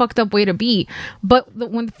really fucked up way to be. But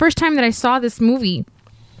when the first time that I saw this movie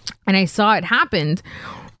and I saw it happened,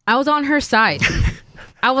 I was on her side.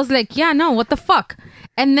 I was like, yeah, no, what the fuck?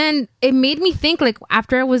 And then it made me think, like,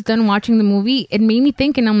 after I was done watching the movie, it made me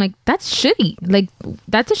think, and I'm like, that's shitty. Like,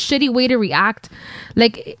 that's a shitty way to react.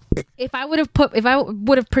 Like, if I would have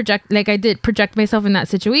project myself in that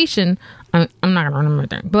situation, I'm not gonna remember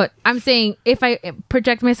that, but I'm saying if I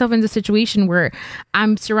project myself in the situation where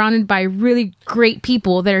I'm surrounded by really great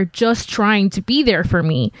people that are just trying to be there for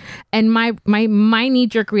me, and my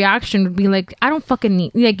knee-jerk reaction would be like, I don't fucking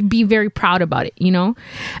need, like, be very proud about it, you know?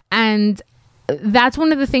 And that's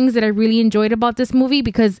one of the things that I really enjoyed about this movie,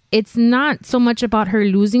 because it's not so much about her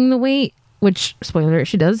losing the weight, which, spoiler,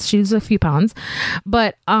 she does. She loses a few pounds.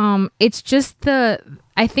 But it's just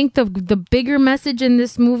I think the bigger message in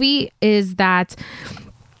this movie is that,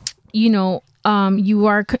 you know, you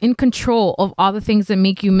are in control of all the things that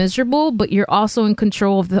make you miserable, but you're also in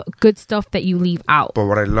control of the good stuff that you leave out. But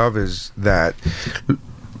what I love is that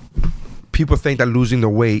people think that losing the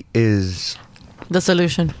weight is The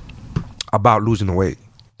solution. about losing the weight.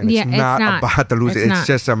 And Yeah, it's not about the losing. It's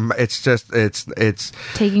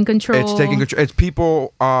Taking control. It's taking control. It's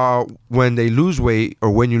people when they lose weight, or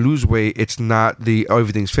when you lose weight, it's not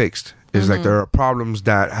everything's fixed. It's like there are problems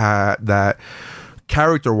that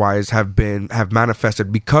character-wise have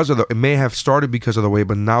manifested because of it may have started because of the weight,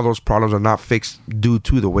 but now those problems are not fixed due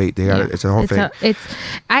to the weight. It's a whole thing.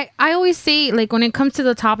 I always say, like, when it comes to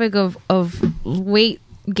the topic of weight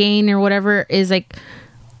gain or whatever, is like,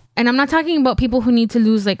 and I'm not talking about people who need to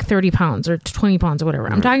lose like 30 pounds or 20 pounds or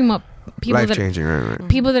whatever. I'm talking about people Life-changing, right.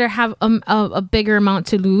 People that have a bigger amount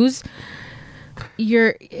to lose.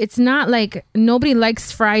 It's not like nobody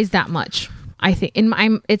likes fries that much. I think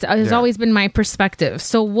it's always been my perspective.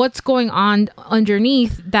 So what's going on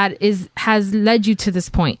underneath that has led you to this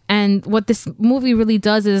point? And what this movie really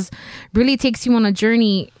does is really takes you on a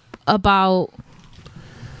journey about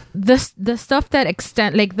the stuff that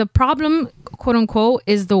extent, like, the problem, quote unquote,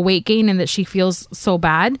 is the weight gain and that she feels so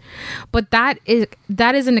bad, but that is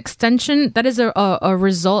an extension, that is a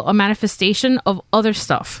result, a manifestation of other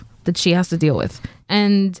stuff that she has to deal with.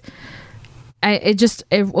 And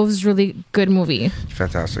it was really good movie.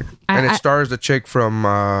 Fantastic. And it stars the chick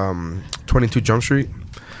from 22 Jump Street.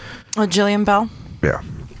 Oh, Jillian Bell. Yeah.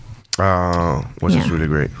 Which is really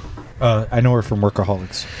great. I know her from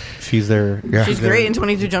Workaholics. She's there. Yeah. She's great in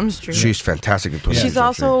 22 Jump Street. She's fantastic in 22 She's Jump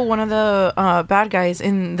also Street. one of the bad guys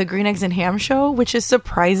in the Green Eggs and Ham show, which is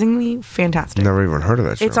surprisingly fantastic. Never even heard of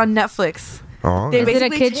that show. It's on Netflix. Oh, They Is it a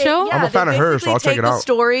basically kid show? Yeah, I'm a fan they of hers, so basically I'll check take it the out.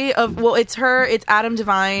 story of, well, it's her, it's Adam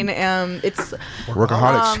Devine, it's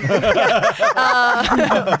Workaholics.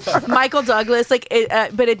 Michael Douglas, like,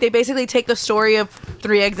 they basically take the story of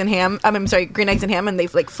Green Eggs and Ham, and they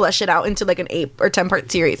like flesh it out into like an 8 or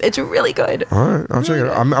 10-part series. It's really good. All right, I'll check it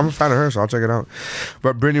out. I'm a fan of her, so I'll check it out.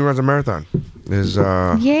 But Brittany Runs a Marathon is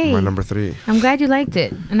Yay. my number 3. I'm glad you liked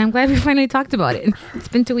it, and I'm glad we finally talked about it. It's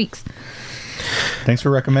been 2 weeks. Thanks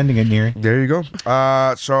for recommending it, Neri. There you go.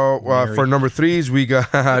 For number 3s, we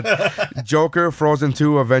got Joker, Frozen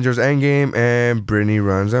 2, Avengers Endgame, and Brittany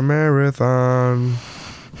Runs a Marathon.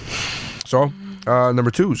 So,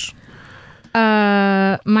 number 2s.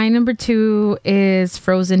 My number 2 is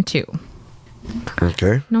Frozen 2.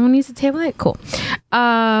 Okay. No one needs to table it? Cool.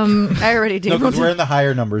 I already do. No, because we're in the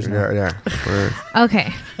higher numbers now. Yeah.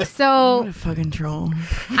 Okay. So Fucking troll.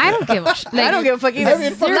 I don't give a shit. Like, I don't give a fuck either.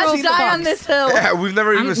 Let's die on this hill. Yeah, we've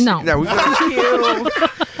never even seen. no. Yeah,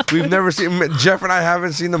 we've never seen. Jeff and I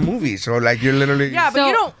haven't seen the movie, so like you're literally. Yeah, but So-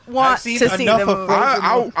 you don't want I've seen to see enough the of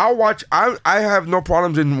movie. I'll watch. I have no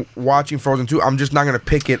problems in watching Frozen 2. I'm just not gonna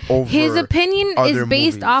pick it over. his opinion is other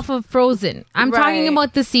based movies. off of Frozen. I'm talking Right.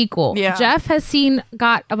 about the sequel. Yeah. Jeff has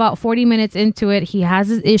got about 40 minutes into it. He has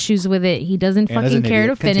his issues with it. He doesn't And as fucking an care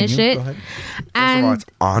idiot, to finish continue. it. Go ahead. First of all, it's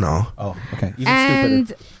Anna. Oh, okay. Even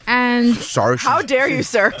stupider. And Sorry, How dare you,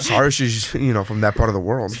 sir? Sorry, she's from that part of the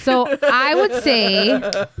world. so I would say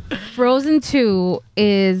Frozen 2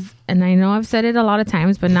 is, and I know I've said it a lot of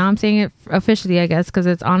times, but now I'm saying it officially, I guess, because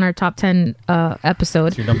it's on our top 10 episode.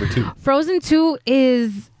 It's your number 2. Frozen 2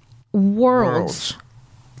 is worlds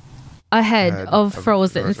ahead of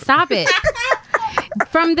Frozen. Stop it.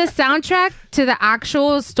 From the soundtrack to the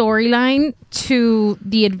actual storyline to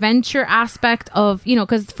the adventure aspect of,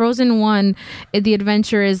 because Frozen 1, the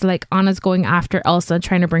adventure is like Anna's going after Elsa,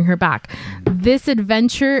 trying to bring her back. This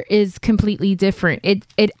adventure is completely different.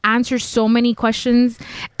 It answers so many questions,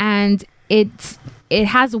 and it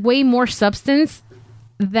has way more substance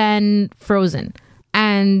than Frozen.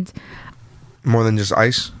 And More than just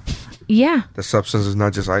ice. yeah, The substance is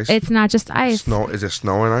not just ice. it's not just ice. Snow. Is it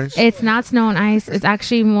snow and ice? It's not snow and ice. It's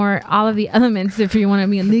actually more all of the elements, if you want to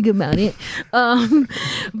be a nigga about it.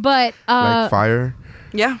 But like fire,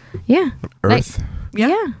 Yeah. yeah, earth,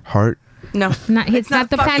 yeah, heart. No. It's not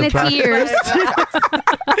the fucking Planeteers.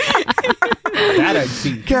 That I'd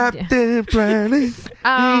see. Captain Planet.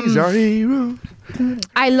 He's our hero.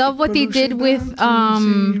 I love what they did with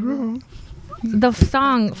the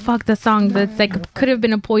song. Fuck the song. That's like could have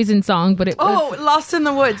been a Poison song, but it was Lost in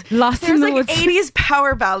the Woods. Lost There's in the like Woods. 80s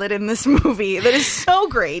power ballad in this movie that is so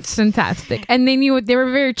great. fantastic. And they knew it. They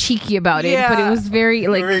were very cheeky about it, but it Yeah. was very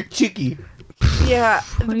like Very cheeky. Yeah.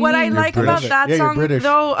 What I like about British. that Yeah, you're song British.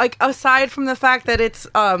 though, like aside from the fact that it's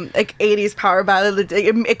like 80s power ballad,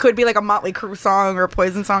 it could be like a Motley Crue song or a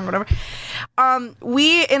Poison song, whatever.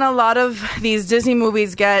 We in a lot of these Disney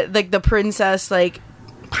movies get like the princess like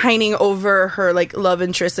pining over her like love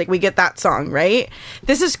interest, like we get that song, right?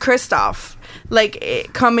 This is Kristoff like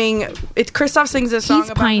Kristoff sings this song He's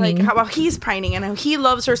about pining. like how he's pining and how he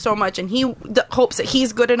loves her so much and he hopes that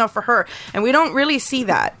he's good enough for her, and we don't really see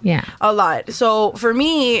that a lot. So for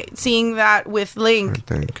me, seeing that with Link,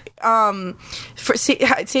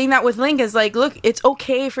 seeing that with Link is like, look, it's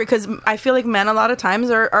okay for, because I feel like men a lot of times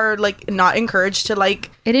are like not encouraged to like.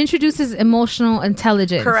 It introduces emotional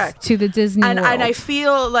intelligence to the Disney world. And I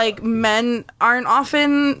feel like men aren't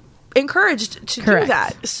often encouraged to do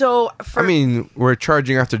that. So I mean, we're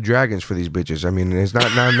charging after dragons for these bitches. I mean, it's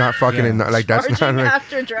not fucking like that's Charging not like,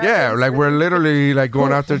 after dragons. yeah, like we're literally like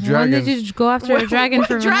going after When dragons. did you go after a dragon What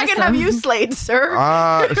for dragon Vanessa? have you slayed, sir?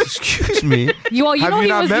 Excuse me. You Have know you he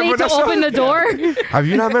not was met late to Vanessa? open the door. Have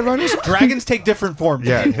you not met Vanessa? Dragons take different forms.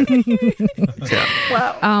 Yeah.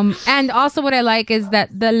 Wow. And also what I like is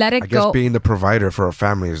that the Let It I guess Go. being the provider for a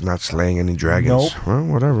family is not slaying any dragons. Nope. Well,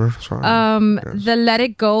 whatever. It's fine. The Let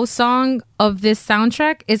It Go song of this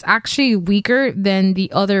soundtrack is actually weaker than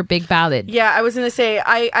the other big ballad. Yeah, I was gonna say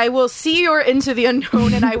I will see you're into the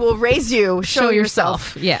unknown and I will raise you. Show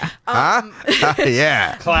yourself. Yeah.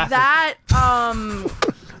 Yeah. Classic. That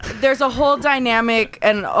there's a whole dynamic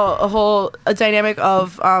and a dynamic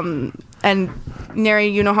of and Neri,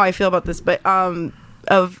 you know how I feel about this, but of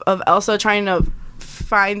Elsa trying to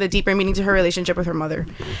find the deeper meaning to her relationship with her mother.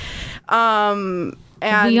 And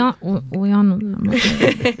we all know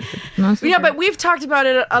that. yeah, but we've talked about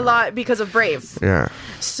it a lot because of Brave. Yeah.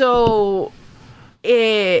 So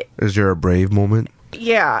Is there a brave moment?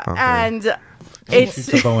 yeah, Okay. and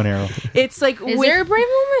it's a bow and arrow. it's like Is there a brave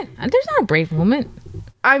moment? There's not a brave moment.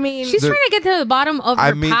 I mean, She's trying to get to the bottom of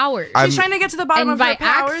her powers. she's trying to get to the bottom And of by her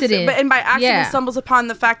powers, accident. and by accident Yeah. stumbles upon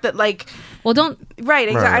the fact that like Well, don't. right,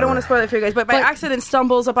 exactly. Right, I don't right. want to spoil it for you guys, but by accident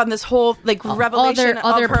stumbles upon this whole like revelation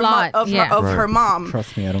other of her plot, of Right. her mom,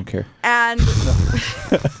 Trust me, I don't care. and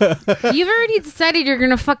You've already decided you're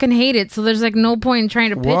gonna fucking hate it, so there's like no point in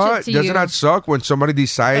trying to pitch it What? to Doesn't you. that suck when somebody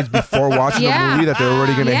decides before watching Yeah. the movie that they're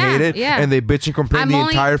already gonna Yeah, hate it yeah. and they bitch and complain I'm the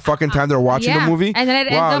only- entire fucking time they're watching the movie? and then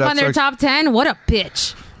it Wow, ends up that on their sucks. top 10. What a bitch!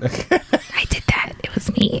 I did that. It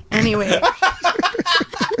was me. anyway.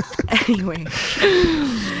 Anyway,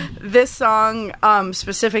 this song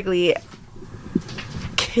specifically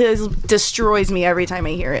destroys me every time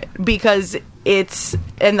I hear it because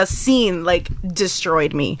and the scene like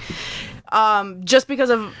destroyed me. Just because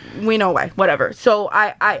of we know why, whatever. So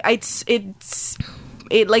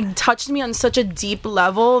it like touched me on such a deep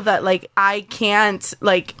level that like I can't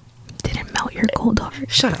like. Did it melt your cold heart?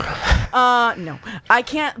 Shut up. No, I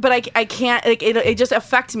can't. But I can't. Like it just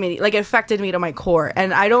affected me. Like it affected me to my core,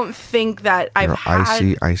 and I don't think that I've Your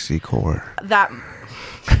had icy core. that.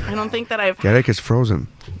 I don't think that I've. Get it? It's frozen.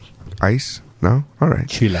 Ice? No? All right.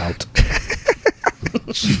 Chill out.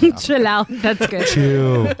 Chill out. That's good.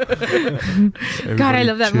 Chill. God, I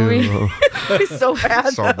love that movie. It's so bad.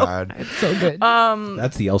 So bad. It's so good.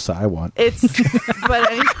 That's the Elsa I want. It's. But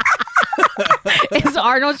It's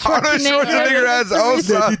Arnold Arnold Schwarzenegger Schwarzenegger. as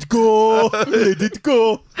Elsa go. Let it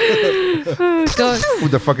go. Go.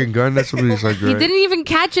 with the fucking gun. That's what he's like. He didn't even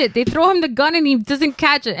catch it. They throw him the gun and he doesn't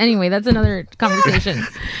catch it. Anyway, that's another conversation.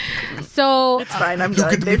 So it's fine. I'm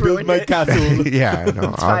done. They ruined it. castle. Yeah, I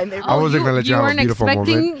know. fine, they I wasn't gonna let you have a weren't beautiful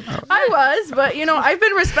expecting. moment. I was, but I've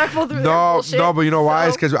been respectful through their No, bullshit. no, but you know why? so-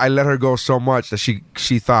 It's because I let her go so much that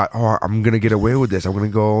she thought, oh, I'm gonna get away with this. I'm gonna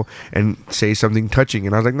go and say something touching,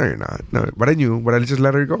 and I was like, no, you're not. No, but I knew, but I just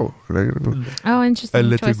let her go. Oh, interesting. I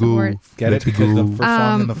let choice it go. of words. Get Let it? it Because the go. first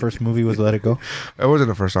song in the first movie was Let It Go. It wasn't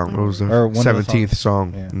the first song. It was the Or one of the 17th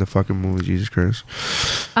song Yeah. in the fucking movie. Jesus Christ.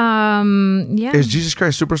 Yeah. Is Jesus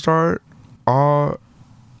Christ Superstar all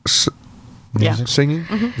Yeah. singing?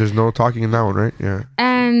 There's no talking in that one, right? Yeah.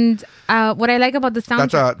 And what I like about the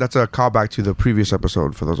soundtrack. That's a callback to the previous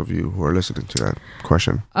episode for those of you who are listening to that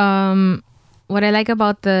question. What I like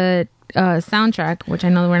about the soundtrack, which I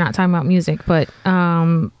know we're not talking about music, but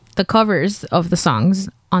the covers of the songs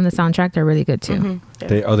on the soundtrack, they're really good too.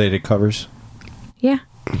 They did covers. Yeah.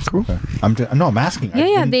 Cool. I'm asking. I Yeah,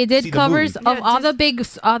 didn't they see did the covers movie. of all the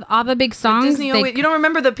big songs. Disney always, you don't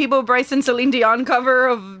remember the Peebo Bryson Celine Dion cover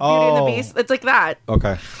of Beauty and the Beast? It's like that.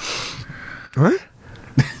 Okay. What?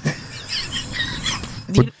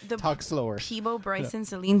 The Talk slower. Peebo Bryson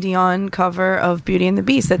Celine Dion cover of Beauty and the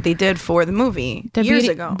Beast that they did for the movie years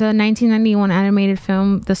ago. The 1991 animated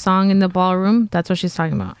film, the song in the ballroom. That's what she's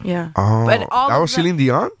talking about. Yeah. Oh, But all that of was the- Celine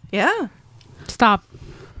Dion? Yeah. Stop.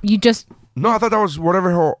 You just No, I thought that was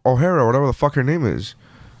whatever O'Hara, whatever the fuck her name is.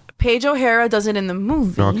 Paige O'Hara does it in the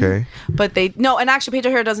movie. Okay. But and actually Paige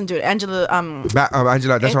O'Hara doesn't do it. Angela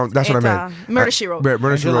Angela, that's what I meant. Murder, She Wrote.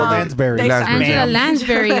 Murder, She Angela Wrote. Lansbury. Angela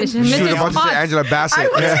Lansbury. She was about to say Angela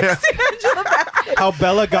Bassett. How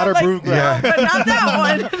Bella got her groove back. But not that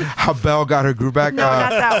one. How Belle got her groove back. No,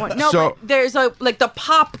 not that one. No, so- but there's like the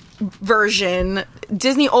pop version.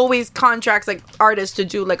 Disney always contracts like artists to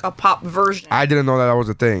do like a pop version. I didn't know that was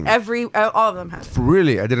a thing. All of them have.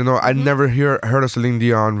 Really? I didn't know. I never heard a Celine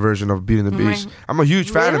Dion version of Beauty and the Beast. I'm a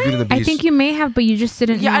huge fan of Beauty and the Beast. I think you may have, but you just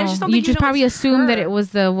didn't Yeah, know. I just don't you think you just know probably it's assumed that her. it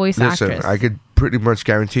was the voice Listen, actress. I could pretty much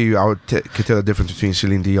guarantee you I could tell the difference between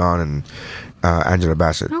Celine Dion and Angela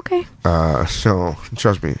Bassett. Okay. So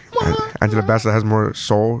trust me, Angela Bassett has more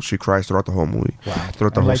soul. She cries throughout the whole movie. Wow.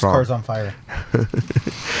 Throughout the And whole lights song. Cars on Fire.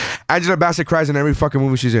 Angela Bassett cries in every fucking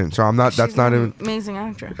movie she's in. So I'm not. That's She's not an even. amazing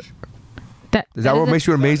actress. Is that what makes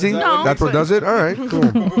you amazing? No. That's what does it. All right. Cool.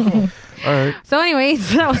 All right. So,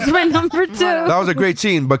 anyways, that was my number 2. That was a great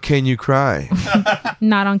scene, but can you cry?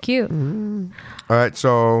 Not on cue. All right.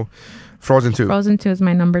 So, Frozen 2. Frozen 2 is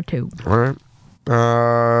my number 2. All right.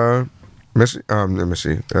 Let me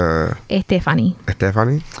see. Estefany.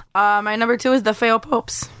 Stephanie. My number 2 is the Feo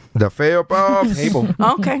Popes. The Fail Pops. Abel.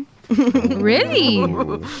 Okay. Really?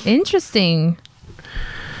 Interesting.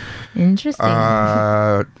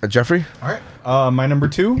 Jeffrey. All right. My number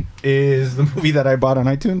 2 is the movie that I bought on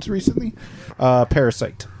iTunes recently,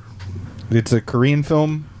 Parasite. It's a Korean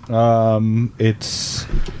film. It's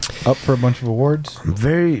up for a bunch of awards. I'm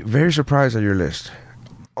very, very surprised at your list.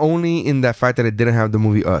 Only in that fact that it didn't have the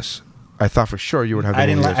movie Us. I thought for sure you would have the I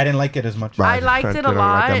movie Us. didn't like it as much. I liked it a didn't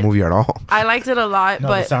like that lot. movie at all. I liked it a lot, No,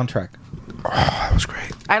 but the soundtrack. That was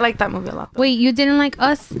great. I liked that movie a lot. Wait, you didn't like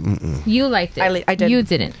Us? You liked it. I did. You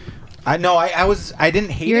didn't. I didn't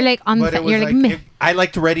hate it. You're like on the but it fe- was you're like, meh. I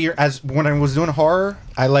liked Ready or as when I was doing horror,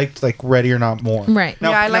 I liked like Ready or Not more. Right. Yeah,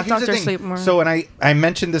 I like here's the Dr. thing. Sleep more. So when I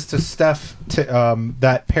mentioned this to Steph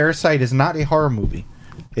that Parasite is not a horror movie.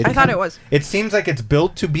 I thought it was. It seems like it's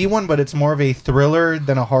built to be one, but it's more of a thriller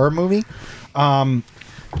than a horror movie.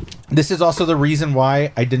 This is also the reason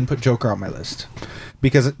why I didn't put Joker on my list.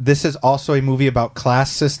 Because this is also a movie about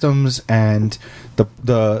class systems and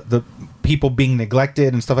the people being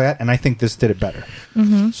neglected and stuff like that, and I think this did it better.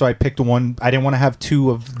 So I picked one. I didn't want to have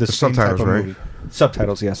two of the same type subtitles, of right? movie.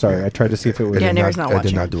 Subtitles, yeah. Sorry, I tried to see if it was. It Yeah, did Nera's not It did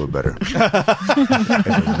watching. not do it better. It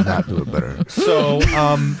did not do it better. So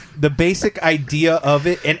the basic idea of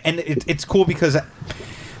it, and it's cool because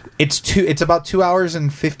it's about 2 hours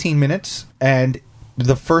and 15 minutes, and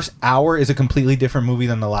the first hour is a completely different movie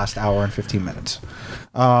than the last hour and 15 minutes.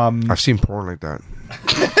 I've seen porn like that.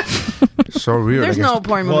 It's so real. There's like no it's-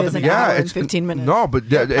 porn movie that's an hour and 15 minutes. No, but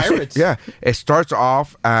Pirates. it starts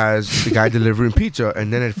off as the guy delivering pizza,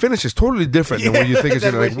 and then it finishes totally different than what you think it's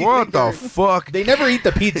than gonna. Like, what you what think the they're- fuck? They never eat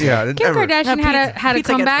the pizza. Yeah, they Kim never. Kardashian That had a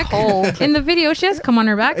pizza gets comeback cold. in the video. She has come on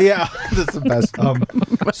her back. Yeah, that's the best.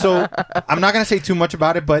 So I'm not gonna say too much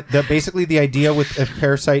about it, but basically the idea with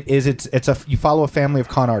Parasite is you follow a family of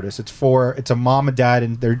con artists. It's a mom and dad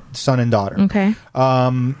and their son and daughter. Okay.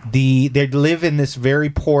 They live in this very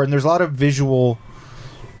poor, and there's a lot of visual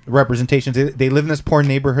representations. They live in this poor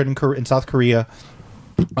neighborhood in South Korea.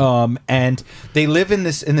 And they live in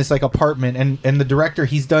this like apartment, and the director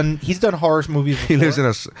he's done horror movies before. He lives in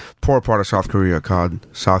a poor part of South Korea called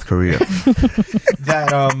South Korea. that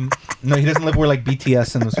no, he doesn't live where like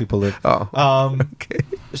BTS and those people live. Okay.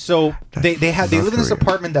 So they live in this Korea.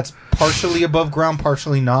 apartment that's partially above ground,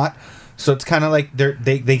 partially not. So it's kind of like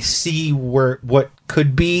they see what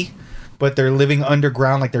could be, but they're living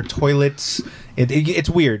underground, like their toilets. It's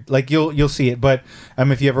weird. Like you'll see it, but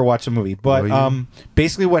if you ever watch the movie. But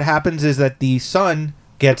basically what happens is that the son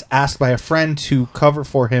gets asked by a friend to cover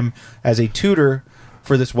for him as a tutor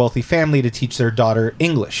for this wealthy family to teach their daughter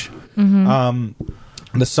English.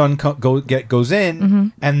 The son goes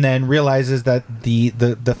in and then realizes that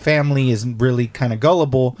the family is really kind of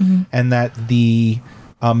gullible, and that the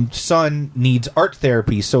son needs art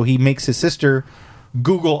therapy. So he makes his sister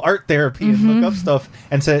Google art therapy and look up stuff,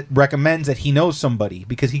 and recommends that he knows somebody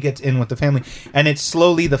because he gets in with the family. And it's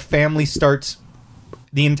slowly the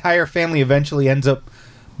entire family eventually ends up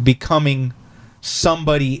becoming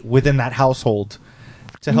somebody within that household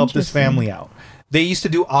to help this family out. They used to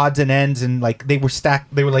do odds and ends, and like they were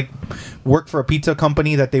stacked. They were like work for a pizza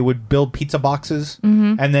company that they would build pizza boxes,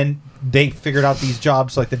 and then they figured out these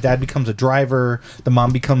jobs. Like the dad becomes a driver, the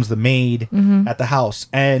mom becomes the maid at the house,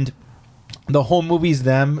 and the whole movie's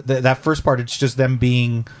them. That first part, it's just them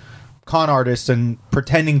being con artists and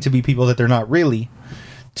pretending to be people that they're not really,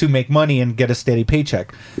 to make money and get a steady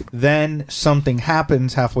paycheck. Then something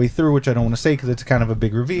happens halfway through, which I don't want to say because it's kind of a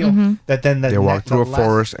big reveal. That then They walk through a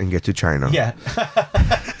forest and get to China. Yeah.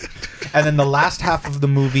 And then the last half of the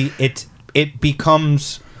movie, it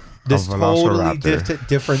becomes this A totally velociraptor.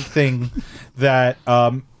 different thing that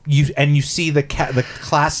you see the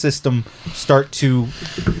class system start to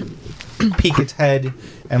peek its head,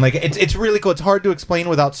 and like it's really cool. It's hard to explain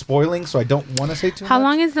without spoiling, so I don't want to say too much. How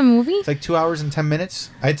long is the movie? It's like 2 hours and 10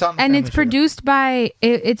 minutes. It's on, And it's produced by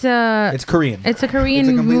it's Korean. It's a Korean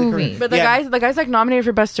completely movie. Korean. But the Yeah. guy's like nominated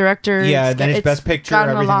for best director. Yeah, then it's best picture,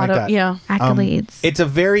 gotten everything like that. Yeah. Accolades. It's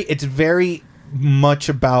very much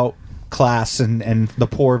about class and the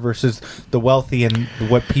poor versus the wealthy and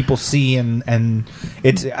what people see, and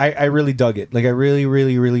it's I really dug it. Like I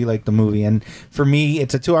really like the movie, and for me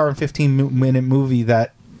it's a 2 hour and 15-minute movie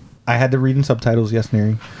that I had to read in subtitles, yes,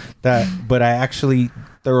 Neri, but I actually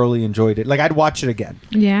thoroughly enjoyed it. Like I'd watch it again.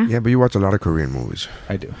 yeah. Yeah, but you watch a lot of Korean movies.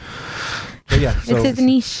 I do. But yeah, so It's his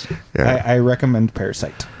niche. Yeah. I recommend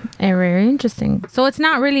Parasite. Very interesting. So it's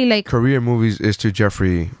not really like Korean movies is to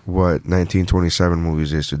Jeffrey what 1927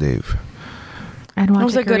 movies is to Dave. I'd That watch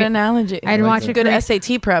was a good Korean. analogy. I'd watch a good Korean-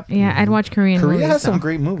 SAT prep. Yeah, I'd watch Korean Korea movies. has some so.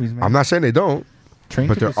 great movies, man. I'm not saying they don't, Train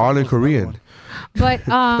but to they're Busan all in was another Korean. one. But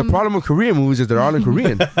The problem with Korean movies is they're all in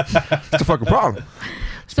Korean. That's the fucking problem.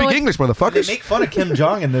 so Speak it's- English, They motherfuckers. make fun of Kim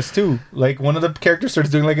Jong in this too. Like one of the characters starts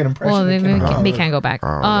doing like an impression. well, of Kim Jong. they can't go back.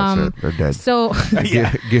 Oh, that's it. They're dead. So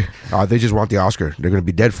Yeah. They just want the Oscar. They're gonna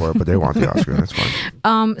be dead for it, but they want the Oscar. That's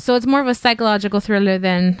fine. so it's more of a psychological thriller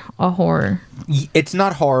than a horror. It's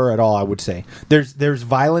not horror at all. I would say there's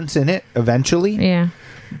violence in it eventually, Yeah.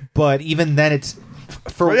 but even then it's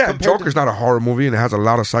for Well, yeah, compared Joker's not a horror movie, and it has a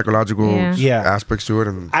lot of psychological Yeah. aspects to it.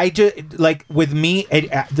 And I just like with me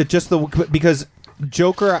because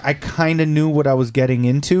Joker, I kind of knew what I was getting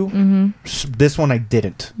into. This one I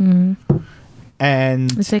didn't,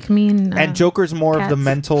 and It's like me and Joker's more of the Cats.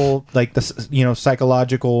 mental, like the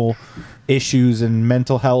psychological issues and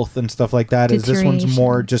mental health and stuff like that. Is this one's Deterioration.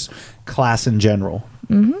 more just class in general.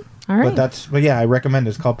 all right. But yeah, I recommend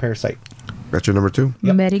it. It's called Parasite. that's your number two.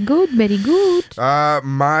 Yep. Very good. Very good.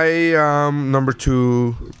 My number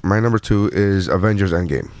two is Avengers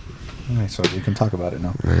Endgame. Okay, so we can talk about it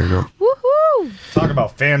now. There you go. Woohoo! Talk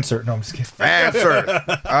about fan cert. No, I'm just kidding. Answer.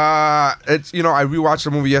 It's I rewatched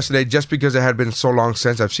the movie yesterday just because it had been so long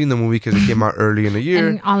since I've seen the movie because it came out early in the year.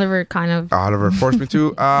 And Oliver kind of. Oliver forced me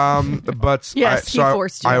to. But Yes, he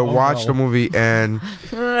forced you. I Oh, watched the movie and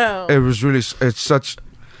it was really. It's such.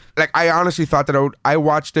 Like I honestly thought that I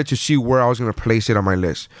watched it to see where I was going to place it on my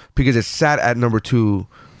list because it sat at number 2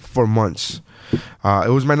 for months. It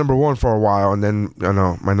was my number 1 for a while, and then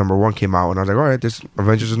my number 1 came out, and I was like, all right, this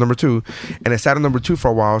Avengers is number 2, and it sat at number 2 for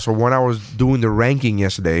a while. So when I was doing the ranking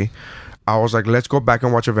yesterday, I was like, let's go back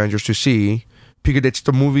and watch Avengers to see, because it's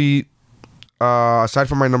the movie. Aside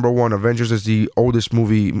from my number 1, Avengers is the oldest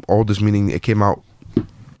movie. Oldest meaning it came out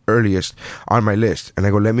earliest on my list, and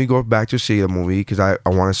I go, let me go back to see the movie because I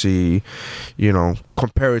want to see,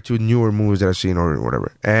 compare it to newer movies that I've seen or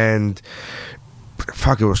whatever. And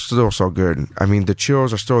fuck, it was still so good. I mean, the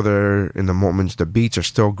chills are still there in the moments. The beats are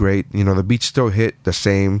still great. The beats still hit the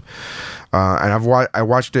same. And I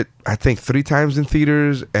watched it, I think 3 times in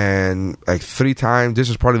theaters, and like 3 times. This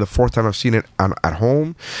is probably the 4th time I've seen it at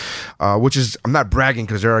home, which is, I'm not bragging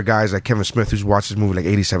because there are guys like Kevin Smith who's watched this movie like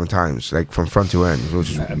 87 times, like from front to end,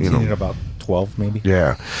 which is, I've seen it about 12 maybe.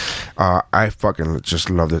 yeah. I fucking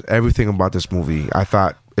just loved it. Everything about this movie, I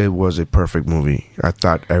thought it was a perfect movie. I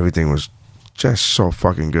thought everything was just so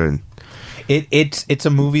fucking good. It's a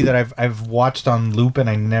movie that I've watched on loop and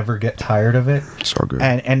I never get tired of it. So good.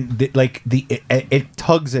 It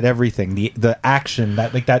tugs at everything. The action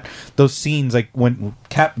those scenes, like when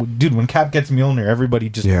Cap gets Mjolnir, everybody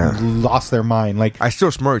just lost their mind. Like I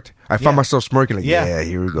still smirked. I found myself smirking. Like, yeah,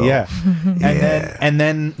 here we go. Yeah, and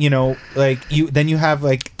then you have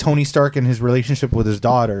like Tony Stark and his relationship with his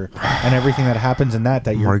daughter and everything that happens in that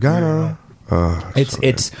you're Morgana.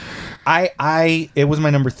 It was my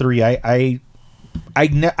number 3. I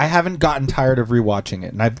haven't gotten tired of rewatching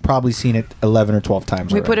it, and I've probably seen it 11 or 12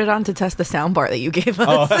 times. We already. put it on to test the soundbar that you gave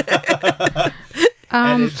us.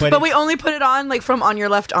 But but we only put it on like from On Your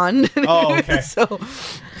Left On. Oh, okay. So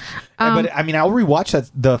But I mean, I'll rewatch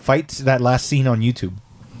the fights, that last scene on YouTube.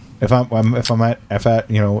 If I'm bored.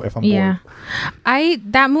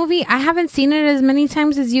 That movie, I haven't seen it as many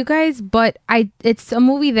times as you guys, but it's a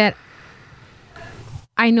movie that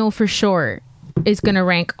I know for sure is gonna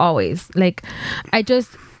rank always. Like,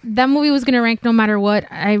 that movie was gonna rank no matter what.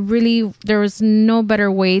 There was no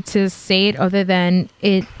better way to say it other than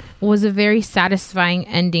it was a very satisfying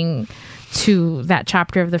ending to that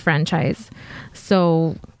chapter of the franchise.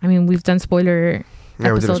 So, I mean, we've done spoiler.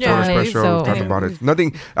 Yeah, we did a episode spoiler already, special. so We talked about it.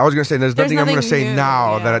 Nothing. I was gonna say there's nothing I'm gonna say new,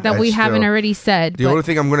 now yeah. that we haven't already said. The only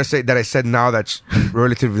thing I'm gonna say that I said now that's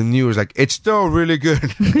relatively new is like it's still really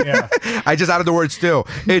good. Yeah. I just added the word "still."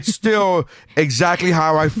 It's still exactly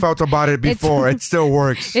how I felt about it before. It still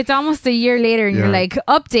works. It's almost a year later, and Yeah. you're like,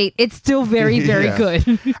 update. It's still very, very Yeah.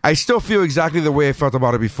 good. I still feel exactly the way I felt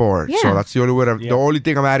about it before. Yeah. So that's the only word. The only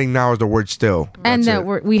thing I'm adding now is the word "still." And That's that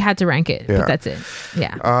it. we had to rank it, Yeah. but that's it.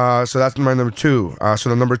 Yeah. So that's my number 2. So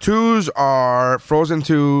the number 2s are Frozen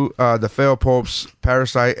 2, The Failed Popes,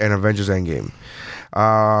 Parasite, and Avengers Endgame.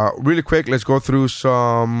 Really quick, let's go through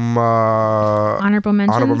some Honorable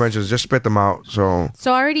mentions. Just spit them out. So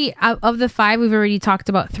already out of the 5, we've already talked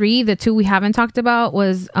about 3. The 2 we haven't talked about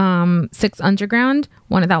was Six Underground.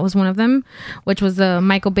 That was one of them, which was a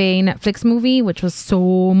Michael Bay Netflix movie, which was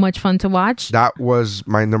so much fun to watch. that was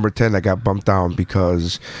my number 10 that got bumped down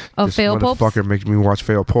because Of this Failed Popes? motherfucker makes me watch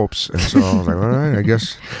Failed Popes, and so I was like, all right, I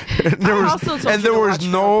guess. also told you There to was watch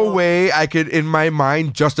no Failed Popes. way I could, in my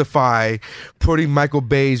mind, justify putting Michael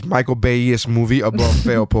Bay-iest movie above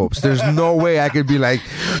Failed Popes. There's no way I could be like,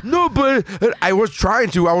 no, but I was trying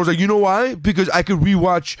to. I was like, you know why? Because I could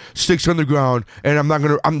rewatch Six Underground, and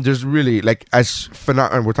I'm just really like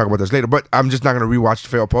and we'll talk about this later. But I'm just not gonna rewatch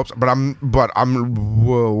Failed Popes. But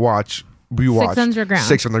will rewatch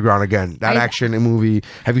Six Underground again. That action movie.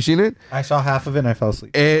 Have you seen it? I saw half of it and I fell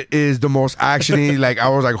asleep. It is the most actiony. Like I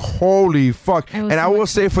was like, holy fuck! And I will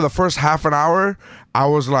say, for the first half an hour, I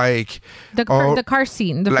was like, The car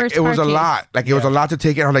scene, the like first it was car a chase. lot. Like it was a lot to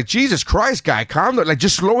take in. I'm like, Jesus Christ, guy, calm down. Like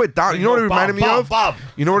just slow it down. You know what it reminded me of?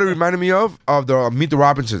 You know what it reminded me of? Of the Meet the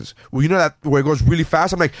Robinsons. Well, you know that where it goes really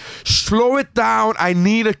fast. I'm like, slow it down. I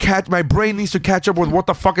need to catch. My brain needs to catch up with what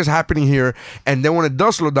the fuck is happening here. And then when it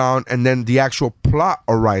does slow down, and then the actual plot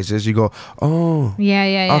arises, you go, oh,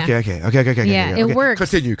 Yeah. okay. Yeah, it works.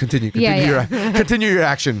 Continue. Yeah. Continue your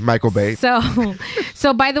action, Michael Bay.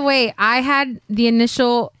 So by the way, I had the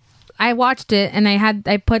initial. I watched it and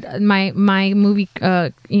I put my movie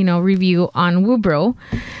review on Woobro,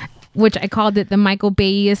 which I called it the Michael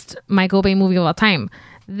Bay-iest Michael Bay movie of all time.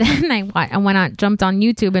 Then I jumped on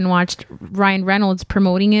YouTube and watched Ryan Reynolds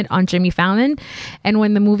promoting it on Jimmy Fallon, and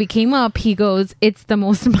when the movie came up, he goes, "It's the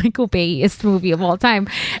most Michael Bay-iest movie of all time."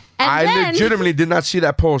 And then, legitimately did not see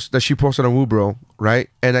that post that she posted on Woobro, right?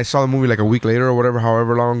 And I saw the movie like a week later or whatever,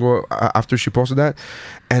 however long ago after she posted that.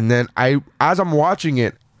 And then as I'm watching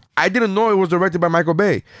it, I didn't know it was directed by Michael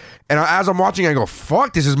Bay. And as I'm watching, I go,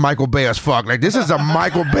 fuck, this is Michael Bay as fuck. Like, this is the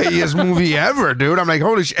Michael Bay-iest movie ever, dude. I'm like,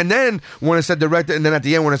 holy shit. And then when it said directed, and then at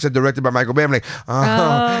the end when it said directed by Michael Bay, I'm like,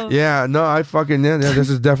 yeah, no, this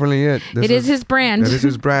is definitely it. It is his brand. That is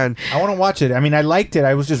his brand. I want to watch it. I mean, I liked it.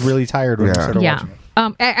 I was just really tired when I started watching it.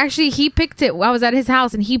 Actually, he picked it. I was at his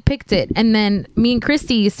house and he picked it, and then me and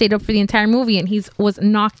Christy stayed up for the entire movie, and he was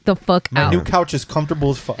knocked the fuck My out. new couch is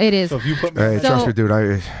comfortable as fuck. It is. So if you put me Hey, trust me,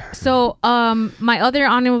 dude. So, my other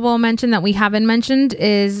honorable mention that we haven't mentioned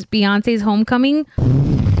is Beyonce's Homecoming.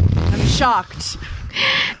 I'm shocked.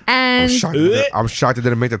 And I'm shocked it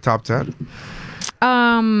didn't make the top 10.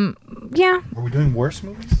 yeah. Are we doing worse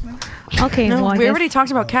movies now? Okay, No, well, I we guess already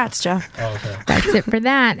talked about cats, Jeff. Oh, okay. that's it for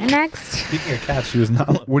that. Next, Speaking of cats, she was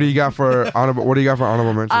not. What do you got for honorable? What do you got for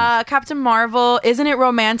honorable mentions? Captain Marvel, Isn't It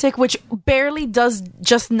Romantic, which barely does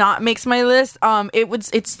just not makes my list.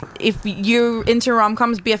 It's if you're into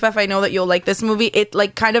rom-coms, BFF, I know that you'll like this movie. It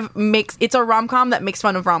like kind of it's a rom-com that makes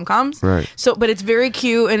fun of rom-coms. Right. So, but it's very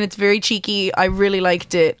cute and it's very cheeky. I really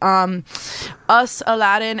liked it. Us,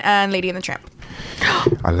 Aladdin, and Lady and the Tramp.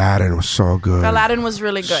 Aladdin was so good. Aladdin was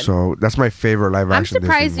really good. So that's my favorite live I'm action.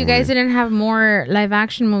 surprised Disney you guys movie. didn't have more live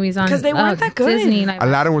action movies on Because they weren't that good. Disney.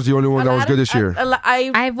 Aladdin was the only one that was good this year.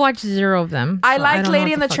 I've watched 0 of them. I so liked don't know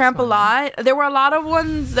Lady what and the fuck's Tramp a going on. lot. There were a lot of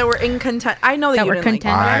ones that were in content. I know that That you were didn't like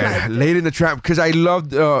contenders. them. Lady in the Tramp, because I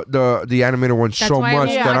loved the animated one so why I much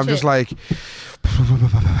won't that I'm watch just it. like,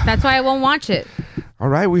 That's why I won't watch it. all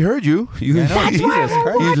right, we heard you. Jesus Christ.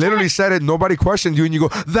 You literally said it. Nobody questioned you, and you go,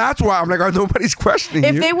 "That's why." I'm like, "Oh, nobody's questioning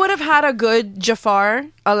If you." they would have had a good Jafar,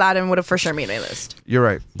 Aladdin would have for sure made my list. You're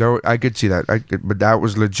right. I could see that. But that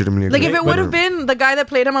was legitimately Like good. if it would have been the guy that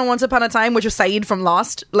played him on Once Upon a Time, which was Saeed from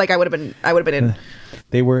Lost, like I would have been in.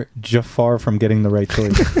 They were Jafar from Getting the Right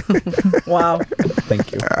Choice. Wow.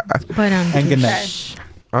 Thank you. But And good night.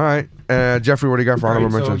 All right, Jeffrey, what do you got for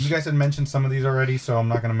honorable So mentions? you guys had mentioned some of these already, so I'm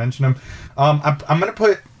not going to mention them. I'm going to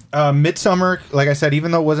put Midsummer. Like I said,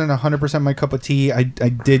 even though it wasn't 100% my cup of tea, I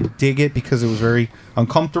did dig it because it was very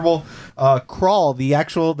uncomfortable. Crawl, the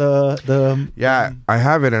actual Yeah, I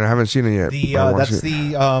have it and I haven't seen it yet. but I wanna that's see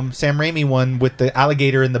it. the Sam Raimi one with the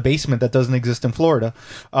alligator in the basement that doesn't exist in Florida.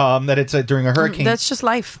 That it's during a hurricane. That's just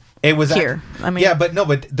life. It was here. I mean, yeah, but no,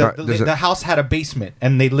 but does it- the house had a basement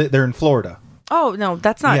and they're in Florida. Oh no,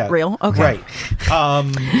 that's not Yeah. real. Okay.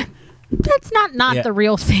 Right. that's not Yeah. the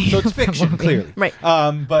real thing. So it's fiction, clearly. Right.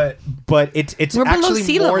 But it's We're below actually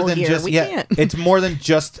sea more level than here. just We yeah. can't. It's more than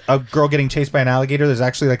just a girl getting chased by an alligator. There's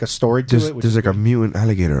actually like a story to it. which There's is like a mutant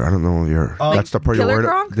alligator. I don't know if you're. That's the part you're Killer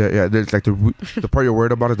worried. Croc? Yeah, there's like the part you're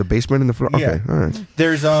worried about is the basement in the floor. Yeah. Okay, all right.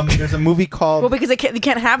 there's a movie called Well, because they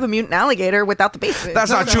can't have a mutant alligator without the basement.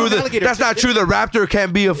 That's not true. alligator. That's not true. The raptor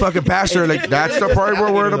can't be a fucking pastor. Like that's the part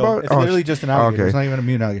we're worried alligator, though. about. It's literally just an alligator. Okay. It's not even a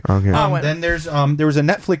mutant alligator. Okay. Oh, well. Then there was a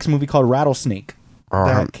Netflix movie called Rattlesnake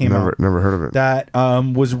that came out. Never heard of it. That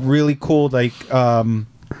was really cool. Like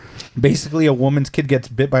basically a woman's kid gets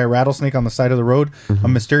bit by a rattlesnake on the side of the road. Mm-hmm. A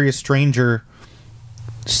mysterious stranger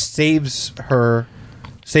saves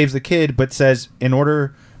the kid, but says in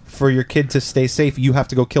order for your kid to stay safe, you have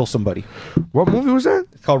to go kill somebody. What movie was that?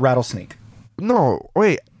 It's called Rattlesnake. No,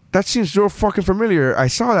 wait. That seems so fucking familiar. I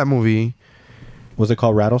saw that movie. Was it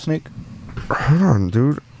called Rattlesnake? Hold on,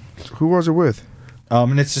 dude. Who was it with?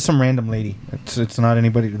 And it's just some random lady. It's not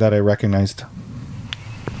anybody that I recognized.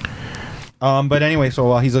 But anyway, so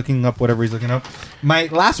while he's looking up whatever he's looking up, my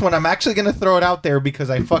last one, I'm actually gonna throw it out there because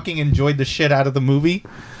I fucking enjoyed the shit out of the movie.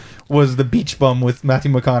 Was The Beach Bum with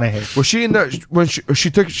Matthew McConaughey? Was she in the when she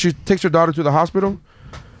takes her daughter to the hospital?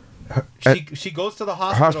 She goes to the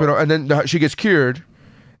hospital, And then she gets cured.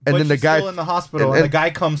 And but then the she's guy still in the hospital, and the guy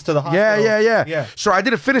comes to the hospital. Yeah. So I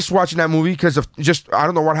didn't finish watching that movie because of just I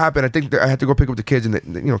don't know what happened. I think that I had to go pick up the kids, and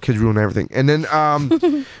kids ruin everything. And then,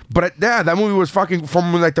 but that movie was fucking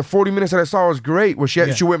from like the 40 minutes that I saw was great. Where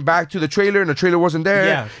she went back to the trailer, and the trailer wasn't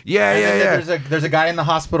there. Yeah. And then there's a guy in the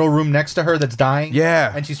hospital room next to her that's dying.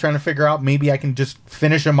 Yeah. and she's trying to figure out maybe I can just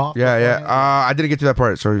finish him off. I didn't get to that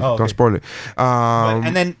part, so okay. don't spoil it.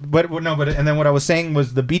 And then what I was saying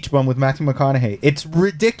was The Beach Bum with Matthew McConaughey. It's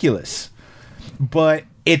ridiculous, but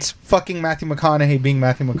it's fucking Matthew McConaughey being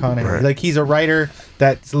Matthew McConaughey. Right. Like he's a writer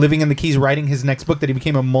that's living in the Keys, writing his next book that he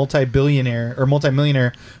became a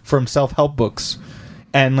multi-millionaire from self-help books.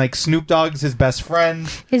 And like Snoop Dogg's his best friend.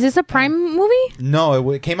 Is this a Prime movie?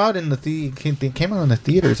 No, it came out in the came out in the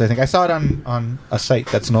theaters. I think I saw it on a site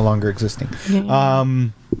that's no longer existing.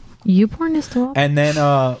 YouPorn is still. And then,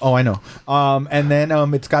 I know. And then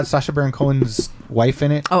it's got Sacha Baron Cohen's wife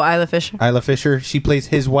in it. Oh, Isla Fisher. Isla Fisher. She plays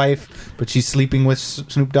his wife, but she's sleeping with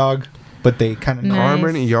Snoop Dogg. But they kind of know. Nice.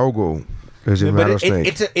 Carmen Yogo is in But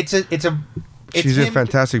Rattlesnake. She's in him.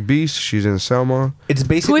 Fantastic Beasts. She's in Selma. It's Who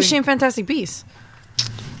basically is she in Fantastic Beasts?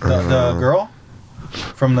 the girl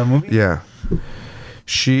from the movie. Yeah,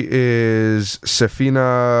 she is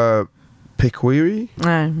Safina Piquiri.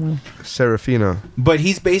 Serafina. But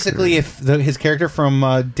he's basically his character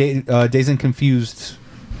from Dazed and Confused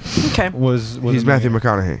Okay. was He's in Matthew the movie.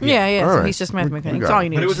 McConaughey. Yeah. All So right. he's just Matthew McConaughey. You That's got all it. you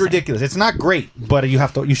need. But it was ridiculous. It's not great, but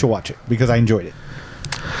you should watch it because I enjoyed it.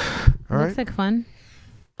 All right. Looks like fun.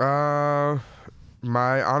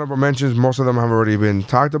 My honorable mentions, most of them have already been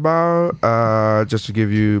talked about. Just to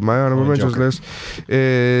give you my honorable mentions Joker. list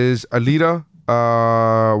is Alita,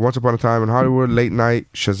 Once Upon a Time in Hollywood, Late Night,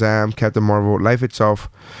 Shazam, Captain Marvel, Life Itself.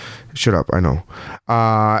 Shut up, I know.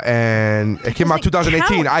 And it came out doesn't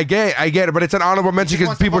 2018. count. I get it, but it's an honorable mention because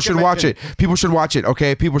wants to people fucking should watch mention it. People should watch it.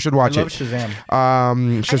 Okay, people should watch I it. love Shazam.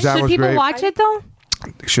 Shazam Should was people great. watch it though?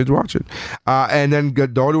 Should watch it. And then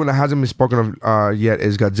the only one that hasn't been spoken of yet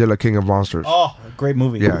is Godzilla, King of Monsters. Oh, great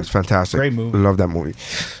movie. Yeah, it's fantastic. Great movie. Love that movie.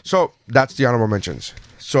 So that's the honorable mentions.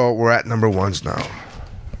 So we're at number ones now.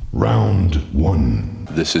 Round one.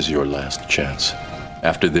 This is your last chance.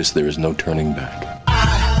 After this, there is no turning back.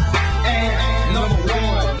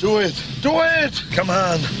 Do it. Do it. Come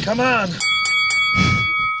on. Come on.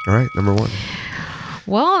 All right, number one.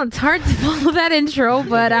 Well, it's hard to follow that intro,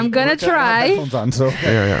 but I'm gonna try. Headphones on, so.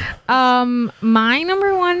 Yeah. My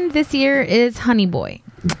number one this year is Honey Boy.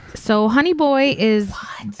 So Honey Boy is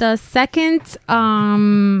the second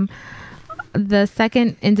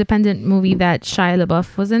independent movie that Shia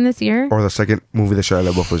LaBeouf was in this year. Or the second movie that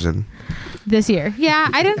Shia LaBeouf was in. This year. Yeah,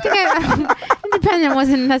 I don't think independent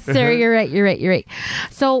wasn't necessary. You're right.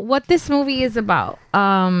 So what this movie is about,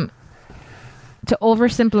 to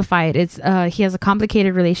oversimplify it, it's he has a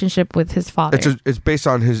complicated relationship with his father. It's based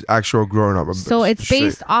on his actual growing up. So it's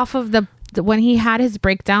based off of the when he had his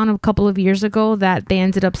breakdown a couple of years ago, that they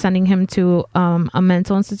ended up sending him to a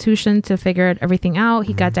mental institution to figure everything out.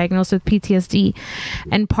 He got diagnosed with PTSD,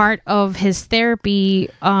 and part of his therapy,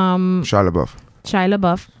 Shia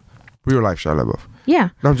LaBeouf, real life Shia LaBeouf. Yeah.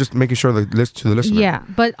 No, I'm just making sure the list to the listener. Yeah,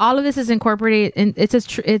 but all of this is incorporated, and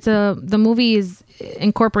the movie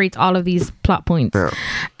incorporates all of these plot points,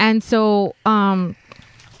 and so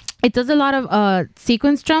it does a lot of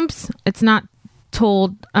sequence jumps. It's not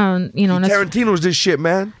told, Tarantino's this shit,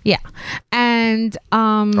 man. Yeah, and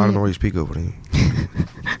I don't know what you speak of.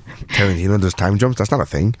 Tarantino does time jumps. That's not a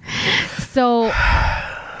thing. So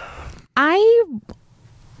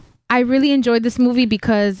I really enjoyed this movie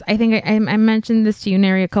because I think I mentioned this to you,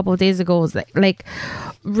 Neri, a couple of days ago. Was like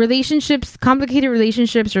relationships, complicated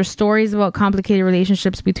relationships, or stories about complicated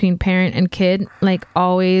relationships between parent and kid, like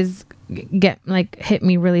always hit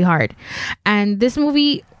me really hard. And this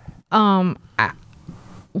movie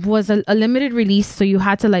was a limited release, so you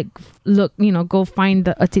had to look, go find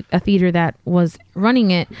a theater that was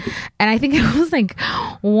running it, and I think it was like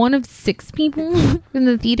one of 6 people in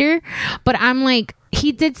the theater. But I'm like,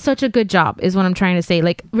 he did such a good job, is what I'm trying to say.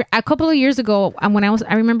 Like a couple of years ago, I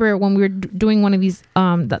remember when we were doing one of these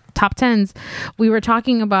the top 10s, we were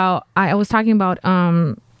talking about, I was talking about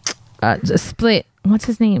Split. What's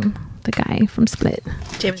his name? The guy from Split,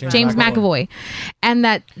 James McAvoy, and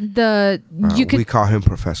that we call him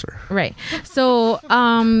Professor, right? So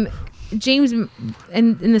James,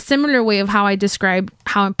 in the similar way of how I described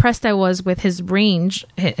how impressed I was with his range,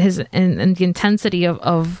 and the intensity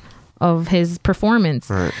of his performance.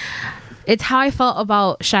 Right. It's how I felt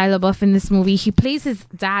about Shia LaBeouf in this movie. He plays his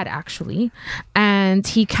dad, actually, and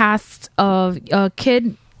he casts a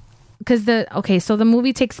kid because so the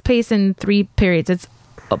movie takes place in 3 periods. It's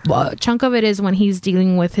a chunk of it is when he's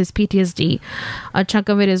dealing with his PTSD. A chunk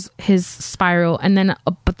of it is his spiral, and then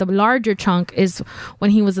but the larger chunk is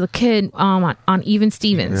when he was a kid on Even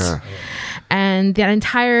Stevens. Yeah. And that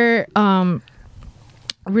entire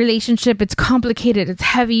relationship, it's complicated, it's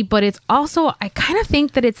heavy, but it's also, I kind of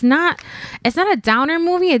think that it's not a downer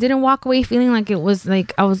movie. I didn't walk away feeling like it was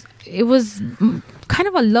it was kind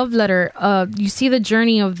of a love letter. You see the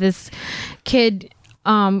journey of this kid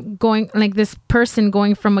going, like this person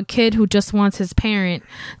going from a kid who just wants his parent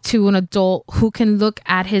to an adult who can look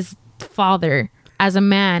at his father as a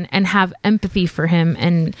man and have empathy for him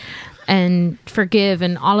and forgive,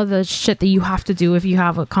 and all of the shit that you have to do if you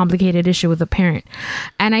have a complicated issue with a parent.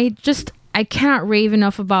 And I cannot rave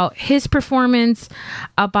enough about his performance,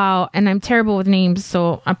 and I'm terrible with names,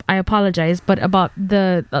 so I apologize, but about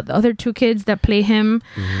the other 2 kids that play him.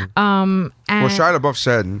 Mm-hmm. And Shia LaBeouf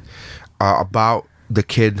said about the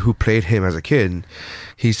kid who played him as a kid,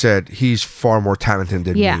 he said he's far more talented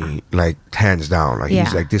than me, like hands down. Like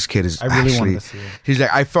he's like, this kid is wanted to see it. He's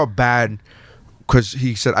like, I felt bad because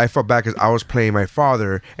he said I felt bad because I was playing my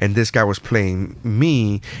father and this guy was playing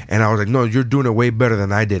me, and I was like, no, you're doing it way better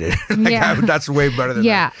than I did it. That's way better than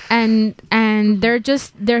that. And they're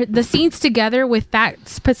the scenes together with that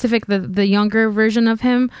specific the younger version of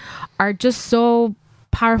him are just so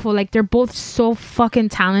powerful. Like they're both so fucking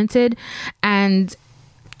talented, and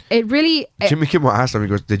it really. Jimmy Kimmel asked him, he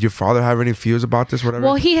goes, "Did your father have any feels about this? Whatever."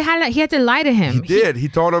 Well, he had to lie to him. He did. He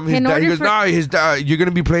told him his dad. He goes, "No, his dad. You're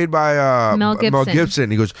gonna be played by Mel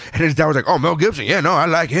Gibson." He goes, and his dad was like, "Oh, Mel Gibson. Yeah, no, I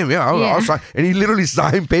like him. Yeah, I'll sign." And he literally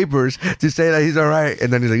signed papers to say that he's all right.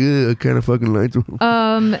 And then he's like, I kind of fucking lied to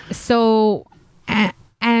him. So.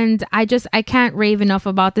 And I can't rave enough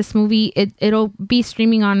about this movie. It'll be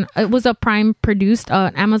streaming on. It was a Prime produced,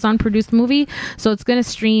 Amazon produced movie, so it's gonna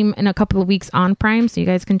stream in a couple of weeks on Prime, so you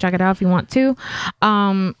guys can check it out if you want to.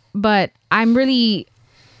 But I'm really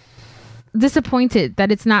disappointed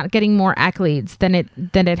that it's not getting more accolades than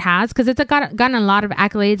it has, because it's gotten a lot of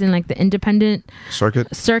accolades in like the independent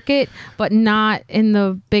circuit, but not in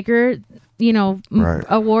the bigger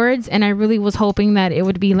awards. And I really was hoping that it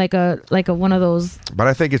would be like a one of those, but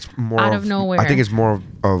I think it's more out of nowhere. I think it's more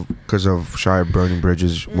of because of Shia burning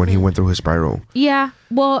bridges when he went through his spiral. Yeah,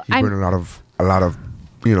 well, he burned a lot of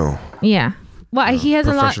yeah, well, he has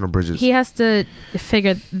professional a lot. Bridges. He has to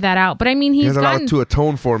figure that out. But I mean, he has a lot to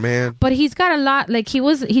atone for, man. But he's got a lot. Like he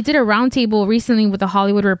did a roundtable recently with the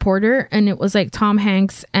Hollywood Reporter, and it was like Tom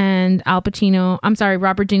Hanks and Robert De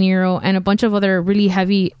Niro, and a bunch of other really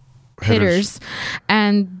heavy hitters,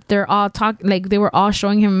 and they're all they were all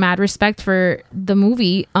showing him mad respect for the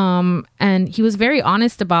movie, and he was very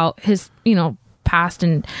honest about his past,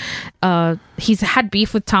 and he's had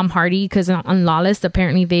beef with Tom Hardy because on Lawless,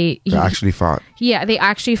 apparently They actually fought. yeah, they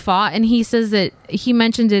actually fought, and he says that he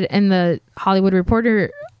mentioned it in the Hollywood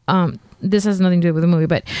Reporter. This has nothing to do with the movie,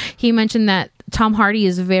 but he mentioned that Tom Hardy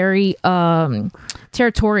is very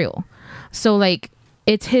territorial. So like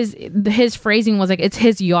it's his phrasing was like it's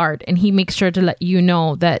his yard, and he makes sure to let you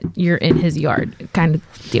know that you're in his yard, kind of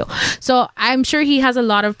deal. So I'm sure he has a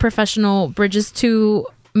lot of professional bridges to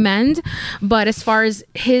mend, but as far as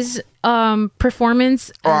his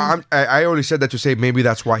performance, I only said that to say maybe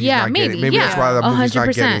that's why he's not getting. Maybe that's why the movie's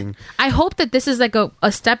not getting. I hope that this is like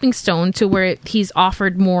a stepping stone to where he's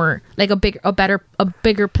offered more, like a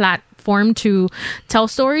bigger platform to tell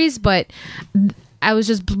stories. But I was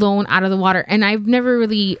just blown out of the water, and I've never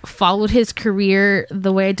really followed his career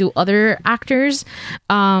the way I do other actors.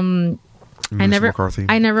 McCarthy.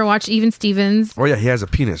 I never watched Even Stevens. Oh yeah, he has a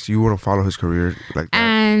penis. You wouldn't follow his career like that.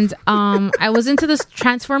 And I was into the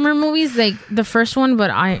Transformer movies, like the first one, but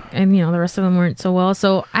the rest of them weren't so well.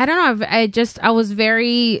 So I don't know. I was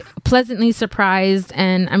very pleasantly surprised,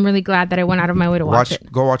 and I'm really glad that I went out of my way to watch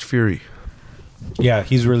it. Go watch Fury. Yeah,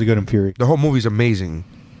 he's really good in Fury. The whole movie's amazing,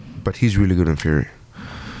 but he's really good in Fury.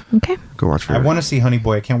 Okay. Go watch Fury. I want to see Honey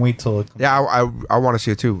Boy. I can't wait till it comes. Yeah, I want to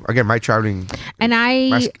see it too. Again, my traveling and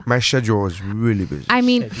my schedule is really busy. I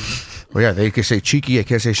mean, well, yeah, they can say cheeky. I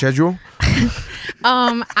can't say schedule.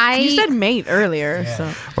 You said mate earlier,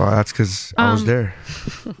 so Well, that's because I was there.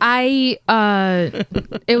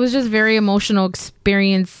 It was just very emotional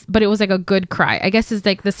experience, but it was like a good cry. I guess it's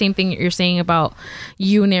like the same thing you're saying about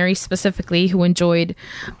you, Neri, specifically, who enjoyed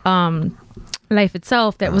Life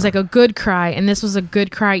Itself. That was like a good cry, and this was a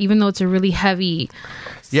good cry, even though it's a really heavy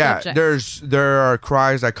subject. There are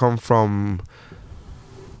cries that come from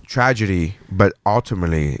tragedy, but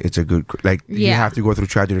ultimately it's a good, like, you have to go through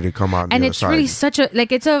tragedy to come out on and the it's other really side. such a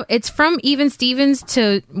like it's from Even Stevens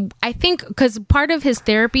to, I think, because part of his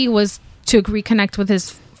therapy was to reconnect with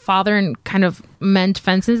his father and kind of mend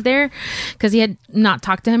fences there, because he had not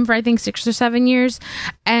talked to him for I think 6 or 7 years,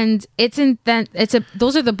 and those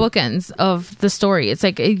are the bookends of the story. It's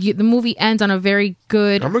like the movie ends on a very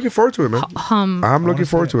good. I'm looking forward to it, man. I'm looking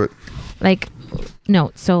forward to it. Like,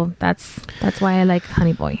 no, so that's why I like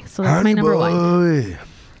Honey Boy. So that's my number one.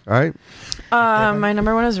 All right. my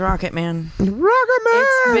number one is Rocket Man. Rocket Man.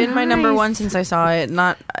 It's been my number one since I saw it.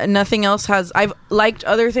 Nothing else has. I've liked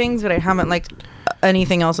other things, but I haven't liked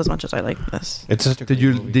anything else as much as I like this. It's just Did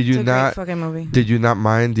you It's a not great fucking movie. Did you not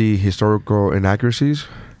mind the historical inaccuracies?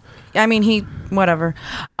 I mean, whatever.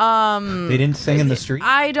 they didn't sing in the street.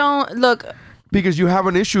 I don't look. Because you have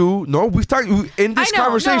an issue. No, we've talked in this I know,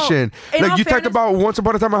 conversation. no. In Like all you talked fairness, about Once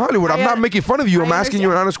Upon a Time in Hollywood. I'm not making fun of you. I'm asking you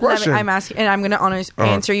an honest question. I'm asking, and I'm going to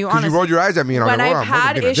answer you honestly. Because you rolled your eyes at me, and when I'm like, I've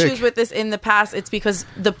had being a issues dick. with this in the past, it's because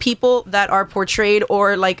the people that are portrayed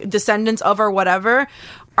or like descendants of or whatever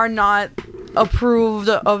are not approved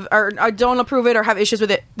of, or don't approve it or have issues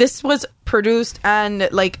with it. This was produced and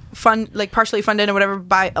partially funded and whatever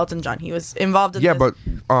by Elton John. He was involved in this. but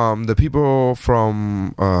the people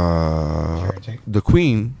from the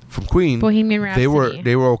Queen, Bohemian Rhapsody.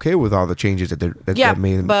 they were okay with all the changes that they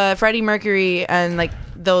made. But Freddie Mercury and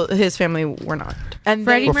his family were not. And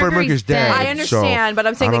Freddie Freddie Mercury's dead. I understand, but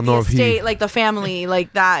I'm saying I like don't the know if he- estate, like the family,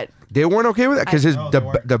 like that. They weren't okay with that because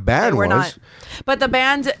the band We're was. not. But the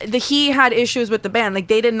band, he had issues with the band. Like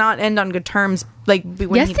they did not end on good terms. Like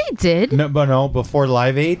when Yes, they did. No, before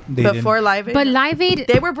Live Aid. before Live Aid. But Live Aid,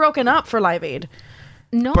 they were broken up for Live Aid.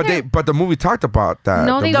 no, But the movie talked about that.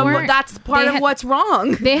 No, they weren't. That's part They of had- what's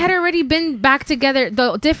wrong. they had already been back together.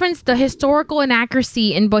 The difference, the historical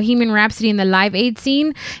inaccuracy in Bohemian Rhapsody in the Live Aid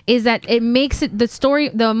scene is that it makes it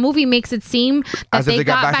the movie makes it seem that As if they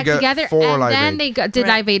got back together for and Live then Aid. they did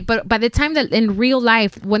Right. Live Aid. But by the time that in real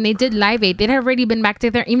life, when they did Live Aid, they'd had already been back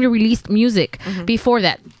together, even released music before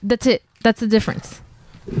that. That's it. That's the difference.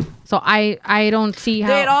 So I don't see how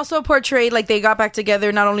They had also portrayed like they got back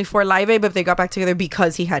together not only for Live Aid, but they got back together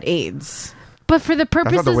because he had AIDS. But for the That's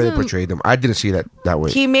purposes not the way they of portrayed them. I didn't see that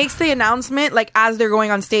way. He makes the announcement like as they're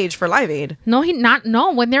going on stage for Live Aid. no,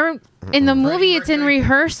 when they're in the movie, it's in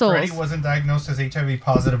rehearsals. Freddie wasn't diagnosed as HIV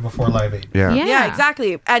positive before Live Aid. Yeah. Yeah,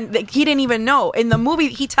 exactly. And he didn't even know. In the movie,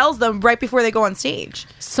 he tells them right before they go on stage.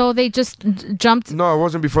 So they just jumped. No, it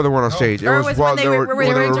wasn't before they went on stage. It Or was it was while when they were doing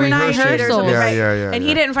rehearsing. night or something, Yeah, right? yeah. And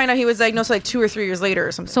he didn't find out he was diagnosed like 2 or 3 years later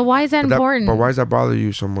or something. So why is that important? But why does that bother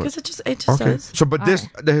you so much? Because it just Okay. does. So, but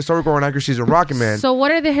the historical inaccuracies in Rocket Man. So what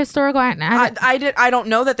are the historical? I don't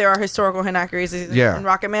know that there are historical inaccuracies Yeah. in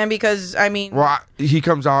Rocket Man because I mean Well, he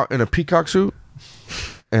comes out in a peacock suit.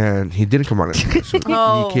 and he didn't come out in a suit.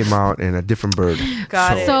 Oh. He came out in a different bird.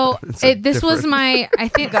 Got it. So It's a this was different- my. I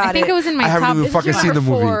think Got it it. was in my I haven't top. even fucking seen the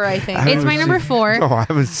movie. 4, I think. I haven't It's my seen- number 4. No, I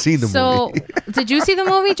haven't seen the So, movie. did you see the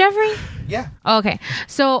movie, Jeffrey? Yeah. Okay.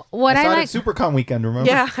 So what I I saw it like. at SuperCon weekend, remember?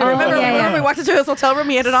 Yeah, I remember yeah. when we walked into his hotel room,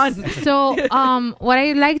 he had it on. So, what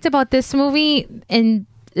I liked about this movie and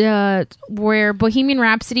where Bohemian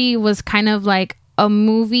Rhapsody was kind of like a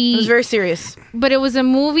movie, It was very serious. but it was a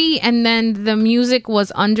movie, and then the music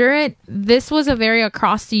was under it. This was a very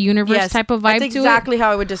across the universe type of vibe That's to exactly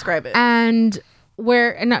how I would describe it. it. And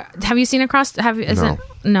where have you seen Across?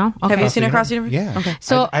 No. Okay. Have you seen Across the Universe? Yeah. Okay.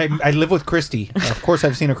 So I live with Christy. Of course,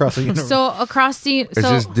 I've seen Across the Universe. so across the Is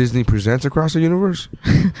this Disney Presents Across the Universe?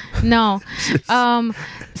 No.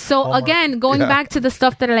 So again, going back to the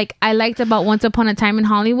stuff that I liked about Once Upon a Time in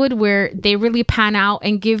Hollywood, where they really pan out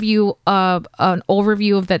and give you an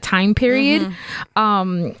overview of the time period.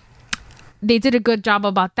 They did a good job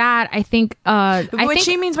about that. I think. What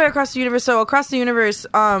she means by Across the Universe, so Across the Universe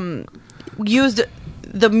used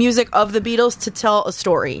the music of the Beatles to tell a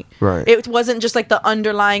story. Right. It wasn't just like the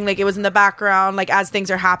underlying, like it was in the background, like as things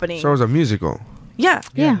are happening. So it was a musical. Yeah.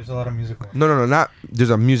 Yeah. There's a lot of musical. No, not there's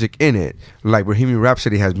a music in it. Like Bohemian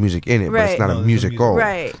Rhapsody has music in it, but Right. it's not No, a there's a musical. musical.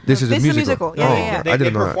 Right. This is This a is a musical. musical. Yeah, yeah, yeah. I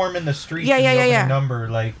didn't know that. perform in the streets. Yeah, in yeah, the yeah, opening yeah. number,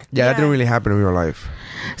 like Yeah, that Yeah. didn't really happen in real life.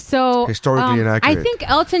 So Historically inaccurate. I think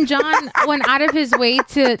Elton John went out of his way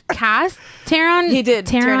to cast Taron. He did.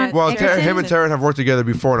 Taron. Well, Egerton. him and Taron have worked together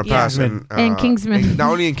before in the past, Kingsman. And Kingsman.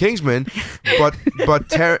 Not only in Kingsman, but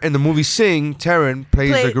in the movie Sing, Taron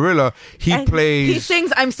plays the gorilla. He And plays. He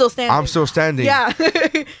sings "I'm Still Standing." I'm Still Standing. Yeah.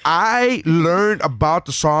 I learned about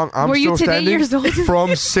the song "I'm Were you Still today Standing" years old?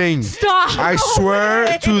 from Sing. Stop. I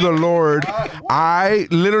swear to the Lord, I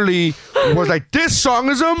literally was like, "This song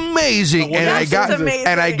is amazing," and This is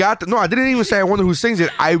amazing. I got no. I didn't even say I wonder who sings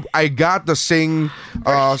it. I got the Sing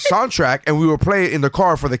soundtrack, and we would play it in the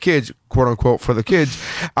car for the kids, quote unquote, for the kids.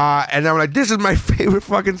 And I'm like, "This is my favorite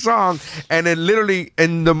fucking song." And then literally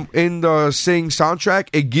in the Sing soundtrack,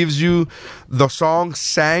 it gives you the song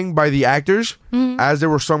sang by the actors as they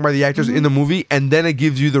were sung by the actors in the movie, and then it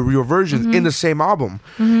gives you the real versions in the same album.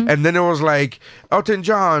 And then it was like Elton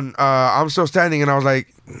John, "I'm Still Standing," and I was like,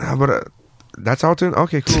 nah, but that's Elton?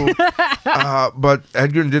 Okay, cool. But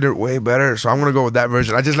Edgar did it way better, so I'm gonna go with that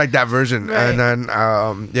version. I just like that version. Right. And then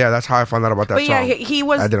that's how I found out about that But song. yeah, he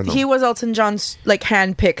I didn't know. was Elton John's like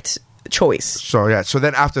handpicked choice. So yeah, so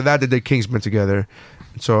then after that they did Kingsman together.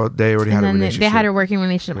 So they already had And a then relationship. they had a working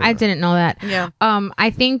relationship. I didn't know that. Yeah. I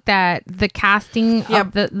think that the casting Yeah.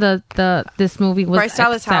 of the this movie was Bryce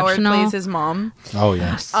Dallas Howard exceptional. plays his mom. oh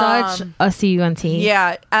yeah. Such a cunt.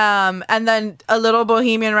 Yeah. And then a little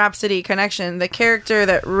Bohemian Rhapsody connection. The character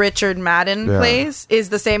that Richard Madden Yeah. plays is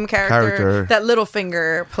the same character Character. that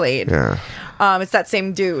Littlefinger played. Yeah. It's that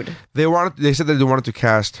same dude. They said that they wanted to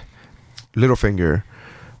cast Littlefinger,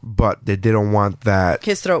 but they didn't want that.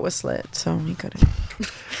 His throat was slit, so he couldn't.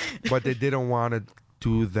 But they didn't want to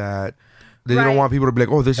do that. They Right. didn't want people to be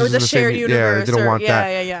like, "Oh, this It was is in a the shared same." Yeah, universe they didn't or- want yeah, that.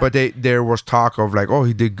 yeah, yeah. But there was talk of like, "Oh,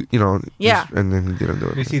 he did," Yeah. and then he didn't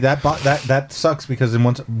do You it. see that sucks because in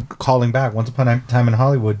Once Upon a Time in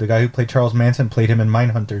Hollywood, the guy who played Charles Manson played him in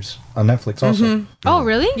Mindhunters on Netflix. Also, Oh,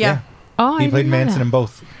 really? Yeah. Oh, he I played didn't know Manson that. in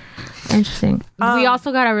both. Interesting. We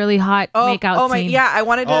also got a really hot makeout oh my, scene. yeah. I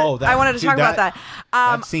wanted to. Oh, that- I wanted to dude, talk about that-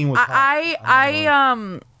 that. that scene was hot.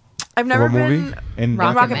 I've never What movie? been In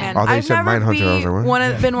Rocket Rocket Man. Man. Oh, they I've said never Mindhunter. I was like,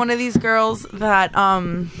 what? been one of these girls that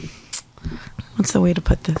what's the way to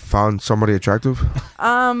put this? Found somebody attractive.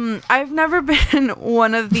 I've never been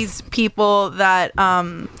one of these people that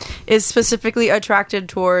is specifically attracted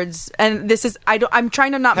towards, and this is I'm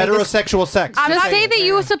trying to not make this. Heterosexual sex. I'm Just not- say that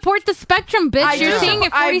you support the spectrum, bitch. I You're do. saying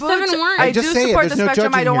it I 47 do- weren't. I Just do say it. support the There's no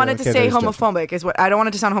spectrum. I judging don't want here. it to Okay, say there's judging. homophobic. Is what I don't want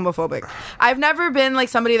it to sound homophobic. I've never been like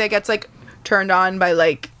somebody that gets like turned on by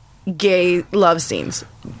like gay love scenes,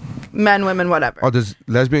 men, women, whatever. Oh, does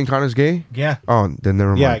lesbian count as gay? Yeah. Oh, then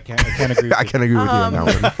never mind. Yeah, I can't agree. With I can't agree with you on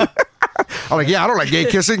that one. I'm like, yeah, I don't like gay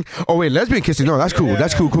kissing. Oh wait, lesbian kissing? No, that's cool.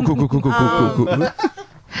 That's cool. Cool.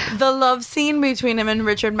 The love scene between him and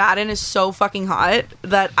Richard Madden is so fucking hot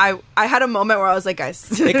that I had a moment where I was like,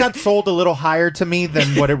 guys, It got sold a little higher to me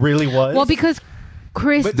than what it really was. Well, because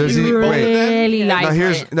Chris But does he- wait. really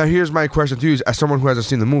likes it. Now here's my question to you, as someone who hasn't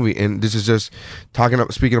seen the movie, and this is just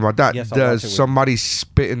speaking about that. Yes, I'll watch it does with you. somebody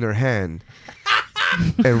spit in their hand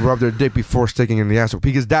and rub their dick before sticking in the asshole?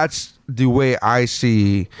 Because that's the way I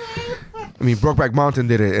see. I mean, Brokeback Mountain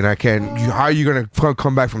did it, and I can't. How are you gonna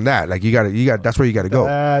come back from that? Like you got. That's where you got to go.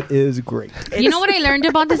 that is great. You know what I learned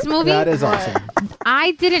about this movie? That is awesome.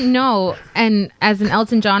 I didn't know, and as an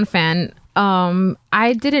Elton John fan,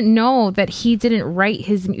 I didn't know that he didn't write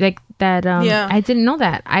his like that. Yeah. I didn't know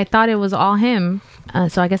that. I thought it was all him.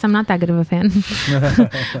 So I guess I'm not that good of a fan.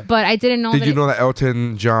 But I didn't know. Did you know that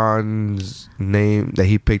Elton John's name, that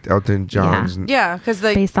he picked Elton John's? Yeah, because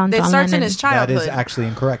Based on it John starts in Lennon. his That childhood. is actually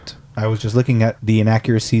incorrect. I was just looking at the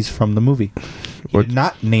inaccuracies from the movie. He What? did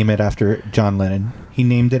not name it after John Lennon. He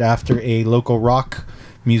named it after a local rock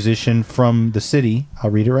musician from the city.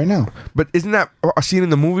 I'll read it right now. But isn't that a scene in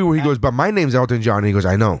the movie where he goes, "But my name's Elton John"? And he goes,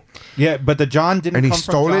 "I know," Yeah, but the John didn't and he come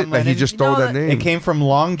stole from John it. Like he Lennon. just stole No, that that- name. It came from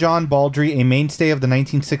Long John Baldry, a mainstay of the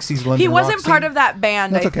 1960s London he rock wasn't scene. part of that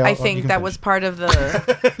band. That's okay, I you think can that finish. was part of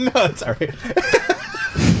the. No, it's all right.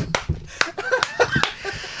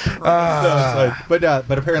 No,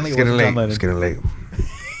 but apparently It's it getting wasn't John late. Lennon. It's getting late.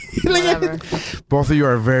 Whatever. Both of you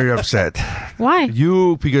are very upset. Why?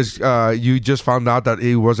 You because you just found out that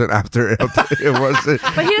it wasn't after Elton. It wasn't.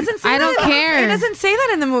 But he doesn't say I don't that. care. He doesn't say that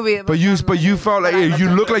in the movie. But you felt like you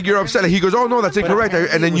look like you're upset. Like he goes, "Oh no, that's incorrect,"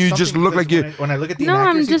 and then you just look like you. When I look at the No,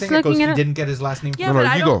 I'm inaccuracy just thing, it goes, looking at he it. didn't get his last name. Yeah, No, but no,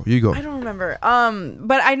 I you don't- go, you go. I don't remember.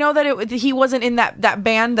 But I know that he wasn't in that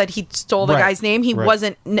band that he stole the Right, guy's name. He right.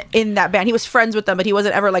 wasn't in that band. He was friends with them, but he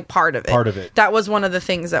wasn't ever like part of it. Part of it. That was one of the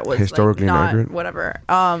things that was Historically like, not inaccurate? whatever.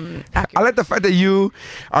 I Accurate. like the fact that you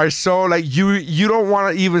are so like you don't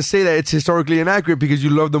want to even say that it's historically inaccurate because you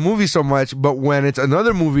love the movie so much. But when it's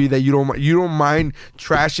another movie that you don't mind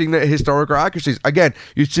trashing the historical accuracies. Again,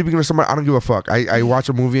 you're speaking to somebody. I don't give a fuck. I watch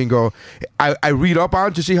a movie and go. I read up on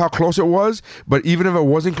it to see how close it was. But even if it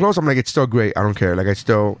wasn't close, I'm like, it's still great. I don't care. Like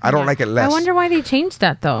I don't like it less. I wonder why they changed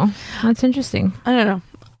that though. That's interesting. I don't know.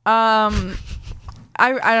 I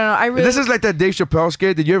don't know. I really. This is like that Dave Chappelle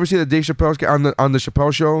skit. Did you ever see the Dave Chappelle skit on the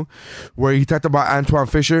Chappelle show, where he talked about Antoine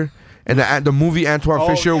Fisher, and the movie Antoine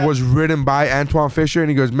Fisher yeah. was written by Antoine Fisher, and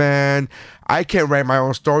he goes, "Man, I can't write my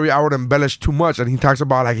own story. I would embellish too much." And he talks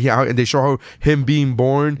about like and they show him being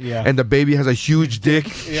born, Yeah. and the baby has a huge dick,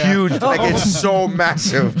 huge, like it's so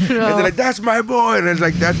massive, and they're like, "That's my boy," and it's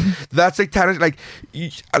like that's like kind of like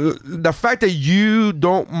the fact that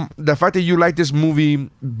you like this movie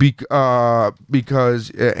because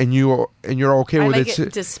and you're okay I with like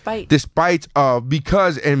it, despite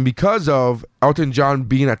because of Elton John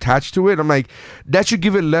being attached to it. I'm like, that should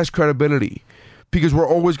give it less credibility because we're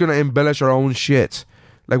always gonna embellish our own shit.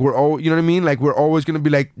 Like we're all, you know what I mean? Like we're always gonna be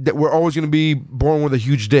like, we're always gonna be born with a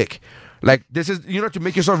huge dick. Like this is, to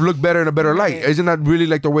make yourself look better in a better light. Isn't that really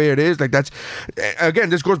like the way it is? Like that's,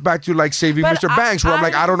 again, this goes back to like Saving But Mr. Banks, where I'm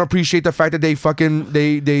like, I don't appreciate the fact that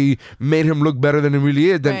they made him look better than he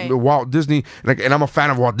really is. Than Right. Walt Disney, like, and I'm a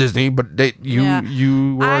fan of Walt Disney, but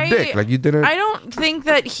you were a dick. Like you didn't. I don't think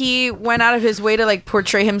that he went out of his way to like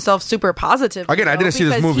portray himself super positive. Again, I didn't see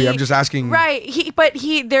this movie. I'm just asking. Right.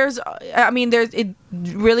 It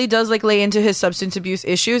really does like lay into his substance abuse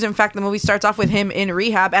issues. In fact, the movie starts off with him in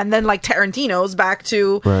rehab, and then like Tarantino's back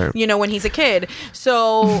to Right. when he's a kid.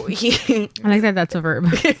 So he I like that. That's a verb.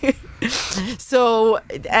 so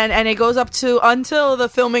and it goes up to until the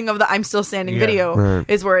filming of the I'm Still Standing video Right.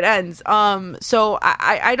 is where it ends. So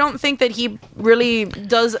I don't think that he really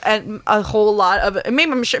does a whole lot of it.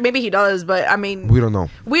 Maybe he does, but I mean We don't know.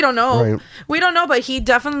 we don't know. Right. We don't know, but he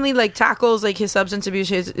definitely like tackles like his substance abuse,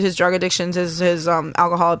 his drug addictions, his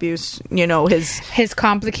alcohol abuse. His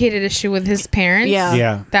complicated issue with his parents. Yeah.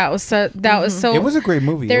 Yeah. That was so. It was a great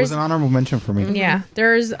movie. It There's- was an honorable mention for me. Yeah,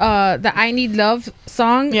 there's the "I Need Love"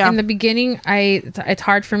 song Yeah. in the beginning. It's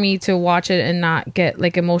hard for me to watch it and not get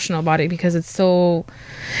like emotional about it because it's so.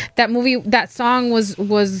 That song was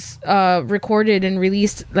recorded and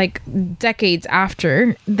released like decades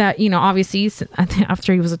after that. Obviously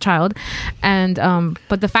after he was a child, and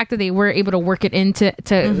but the fact that they were able to work it into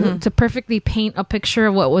to perfectly paint a picture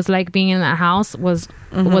of what was like being in that house was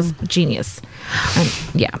genius. And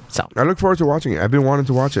yeah, so. I look forward to watching it. I've been wanting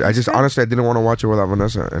to watch it. I just honestly I didn't want to watch it without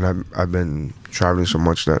Vanessa, and I've been traveling so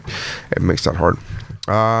much that it makes that hard.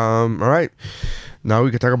 All right, now we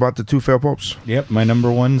can talk about the two failed popes. Yep, my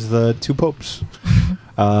number one's the Two Popes.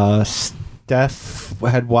 Steph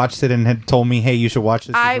had watched it and had told me, "Hey, you should watch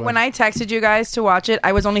this." When I texted you guys to watch it,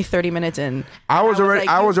 I was only 30 minutes in. I was like,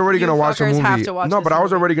 already you gonna watch the fuckers movie. have to watch No, this but I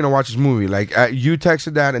was movie. already gonna watch this movie. Like you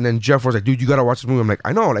texted that, and then Jeff was like, "Dude, you gotta watch this movie." I'm like,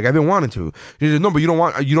 "I know, like I've been wanting to." He said, "No, but you don't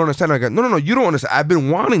understand." Like, no, you don't understand. I've been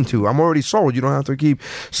wanting to. I'm already sold. You don't have to keep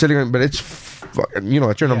sitting. But it's, fucking,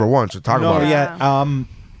 it's your number one. So talk about it. Yeah.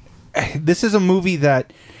 This is a movie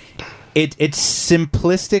that it's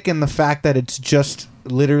simplistic in the fact that it's just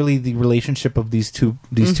literally the relationship of these two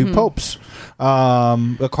popes,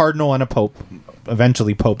 a cardinal and a pope.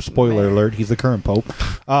 eventually Pope. Spoiler alert: he's the current Pope.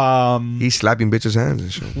 He's slapping bitches' hands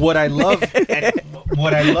and shit. What I love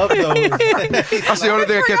though, is That's the only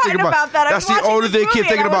thing I kept thinking about. that. I That's was the watching only this thing I keep movie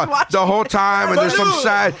thinking and I was about watching the whole time. And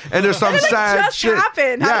there's some sad, just shit.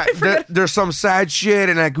 happened. How did I forget? There's some sad shit,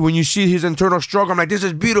 and like when you see his internal struggle, I'm like, this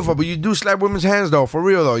is beautiful. But you do slap women's hands though, for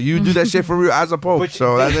real though. You do that shit for real as a Pope.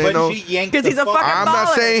 So that ain't no. Because he's a fucking I'm not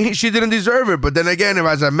baller. saying she didn't deserve it, but then again, if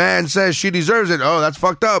as a man says she deserves it, oh, that's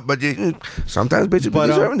fucked up. But sometimes bitches be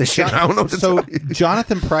deserving this shit. I don't know what to so tell you.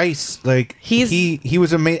 Jonathan Pryce, like he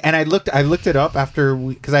was amazing, and I looked it up after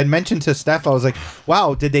because I'd mentioned to Steph, I was like,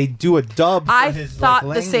 wow, did they do a dub? For I his, thought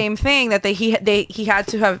like, the same thing that he had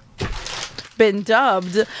to have been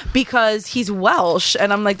dubbed because he's Welsh,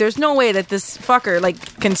 and I'm like, there's no way that this fucker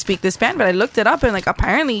like can speak this Spanish. But I looked it up, and like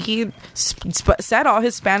apparently he said all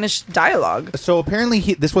his Spanish dialogue. So apparently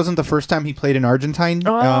this wasn't the first time he played in Argentine.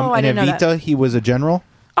 I in didn't know Evita, that. He was a general.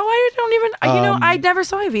 Oh, I don't even. I never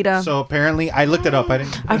saw Evita. So apparently, I looked it up.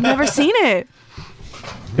 I've never seen it.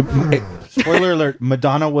 Spoiler alert: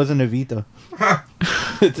 Madonna wasn't Evita.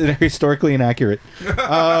 It's historically inaccurate.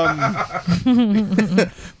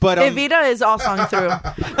 But Evita is all sung through.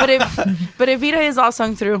 But Evita is all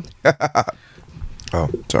sung through. Oh,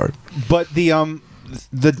 sorry. But the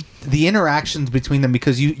interactions between them,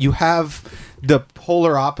 because you have the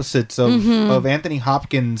polar opposites of Anthony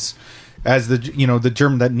Hopkins as the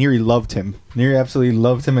German that Neri loved him. Neri absolutely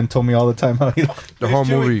loved him and told me all the time how he The whole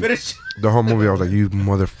movie, I was like, you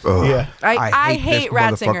mother. Yeah. I hate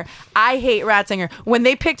Ratzinger. I hate Ratzinger. When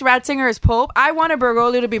they picked Ratzinger as Pope, I wanted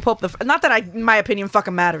Bergoglio to be Pope. Not that my opinion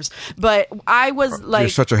fucking matters, but I was like, you're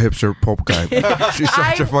such a hipster Pope guy. She's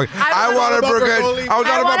such a fucking. I wanted Bergoglio. I was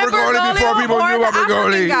talking about Bergoglio before people knew about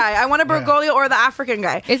Bergoglio. I wanted Bergoglio or the African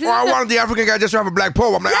guy. Or I wanted the African guy just to have a black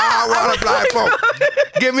Pope. I'm like, I want a black Pope.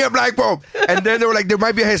 Give me a black Pope. And then they were like, there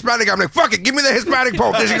might be a Hispanic guy. I'm like, fuck it, give me the Hispanic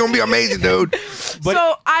Pope. This is gonna be amazing, dude. But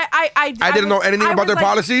so I didn't know anything about their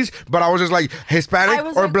policies, but I was just like,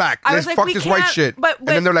 Hispanic or black. Let's fuck this white shit. And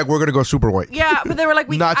then they're like, we're gonna go super white. Yeah, but they were like,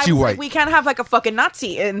 Nazi white. We can't have like a fucking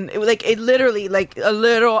Nazi, and it literally like a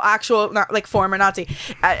literal actual like former Nazi,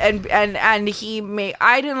 and he made.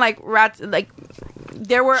 I didn't like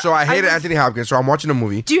there were. So I hated Anthony Hopkins. So I'm watching the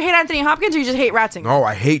movie. Do you hate Anthony Hopkins or you just hate Ratzinger? No,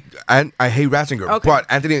 I hate Ratzinger. Okay. But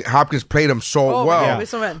Anthony Hopkins played him so well.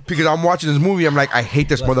 Yeah. Because I'm watching this movie, I'm like, I hate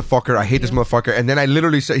this motherfucker. I hate this motherfucker. And then I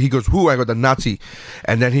literally said, he goes, who? I go, the Nazi.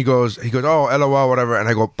 And then he goes, oh, LOL, whatever. And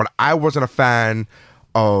I go, but I wasn't a fan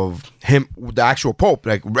of him, the actual Pope,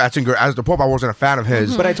 like Ratzinger as the Pope. I wasn't a fan of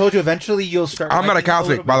his. But I told you eventually you'll start. I'm not a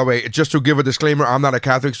Catholic, by the way. Just to give a disclaimer, I'm not a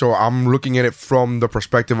Catholic, so I'm looking at it from the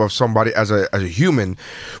perspective of somebody as a human.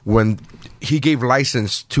 When he gave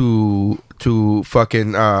license to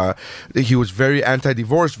fucking, he was very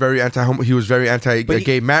anti-divorce, he was very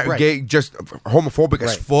anti-gay, gay, just homophobic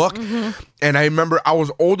as fuck. And I remember I was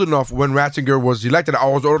old enough when Ratzinger was elected. I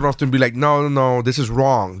was old enough to be like, no, this is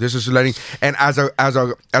wrong. This is letting. And as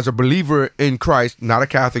a believer in Christ, not a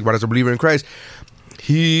Catholic, but as a believer in Christ,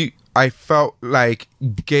 I felt like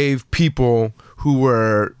gave people who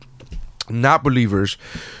were not believers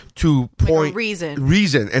to point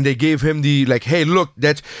reason, and they gave him the like, hey, look,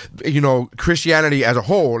 that's Christianity as a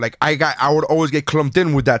whole. Like I would always get clumped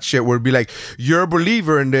in with that shit where it'd be like, you're a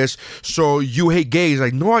believer in this, so you hate gays.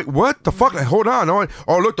 Like, no, what the fuck? Like, hold on, no.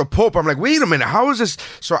 Oh, look, the Pope. I'm like, wait a minute, how is this?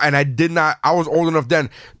 So, and I was old enough then.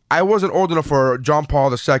 I wasn't old enough for John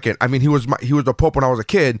Paul II. I mean, he was the Pope when I was a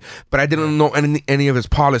kid, but I didn't know any of his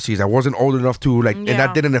policies. I wasn't old enough to and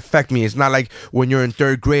that didn't affect me. It's not like when you're in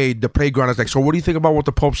third grade, the playground is like, so what do you think about what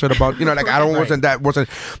the Pope said about, like, I wasn't.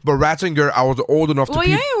 But Ratzinger, I was old enough to. Well,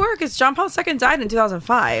 yeah, you were, because John Paul II died in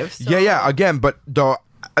 2005. So. Yeah, again, but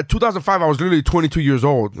 2005, I was literally 22 years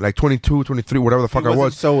old, like 22, 23, whatever the fuck I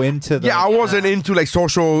was. So into the. Yeah, I wasn't into like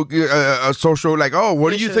social, like, oh,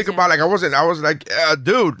 what do you think about? Like, I was like,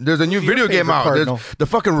 dude, there's a new video game out. The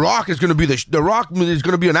fucking Rock is gonna be the Rock is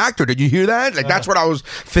gonna be an actor. Did you hear that? Like, that's what I was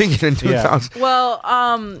thinking in 2000. Yeah. Well,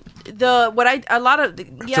 so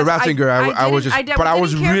Ratzinger, I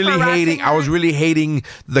was really hating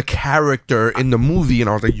the character in the movie, and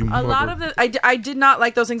I was like, I did not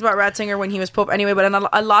like those things about Ratzinger when he was Pope anyway, but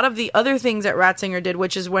a lot of the other things that Ratzinger did,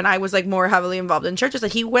 which is when I was like more heavily involved in churches,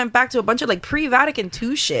 like he went back to a bunch of like pre-Vatican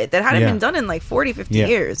II shit that hadn't been done in like 40, 50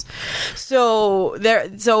 years. So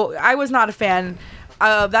I was not a fan.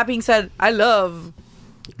 That being said, I love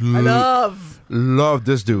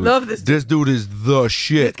this dude. This dude is the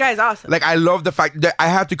shit. This guy's awesome. Like, I love the fact that I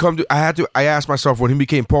asked myself when he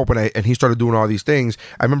became Pope and he started doing all these things.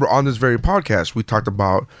 I remember on this very podcast we talked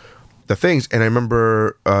about the things. And I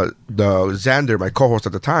remember the Xander, my co-host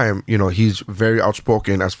at the time, you know, he's very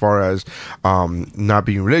outspoken as far as not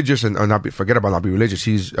being religious and forget about not being religious.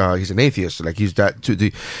 He's an atheist, like he's that to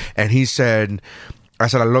the, and he said. I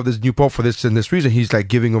said, I love this new pope for this and this reason. He's like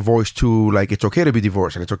giving a voice to like, it's okay to be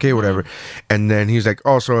divorced and it's okay, whatever. And then he's like,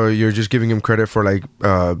 oh, so you're just giving him credit for like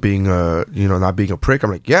being not being a prick. I'm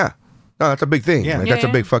like, yeah, no, that's a big thing. Yeah. Like, that's a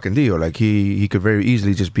big fucking deal. Like he could very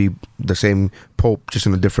easily just be the same pope, just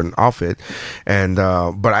in a different outfit. And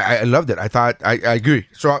but I loved it. I thought I agree.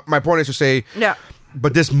 So my point is to say, Yeah.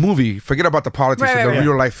 But this movie, forget about the politics and the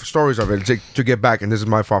real life stories of it. To get back, and this is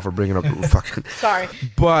my fault for bringing up fucking. Sorry.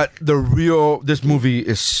 But this movie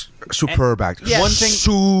is superb acting. Yes. One thing,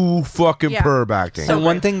 superb acting. So And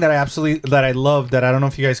one thing that I love that I don't know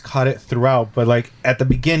if you guys caught it throughout, but like at the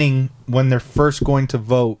beginning when they're first going to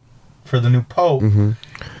vote for the new pope,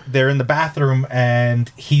 they're in the bathroom and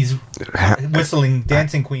he's whistling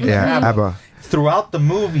Dancing Queen. ABBA. Throughout the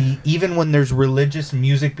movie, even when there's religious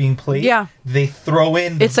music being played, they throw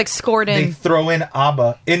in. It's like scored in. They throw in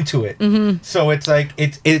ABBA into it, so it's like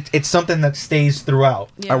it's something that stays throughout.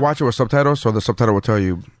 I watch it with subtitles, so the subtitle will tell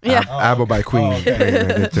you ABBA by Queen.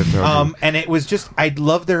 And it was just, I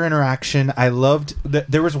loved their interaction. I loved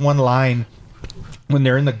there was one line when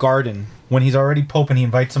they're in the garden when he's already pope and he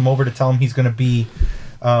invites him over to tell him he's going to be,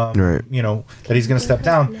 you know, that he's going to step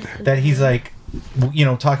down. That he's like, you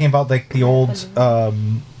know, talking about like the old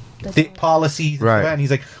policies, and he's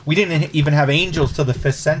like, we didn't even have angels till the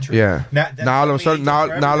 5th century. Yeah. Now all of a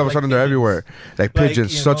sudden, they're everywhere. Like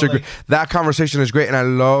pigeons. Such a great. That conversation is great, and I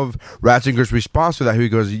love Ratzinger's response to that. He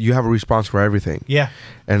goes, "You have a response for everything." Yeah.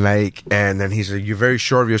 And then he's like, "You're very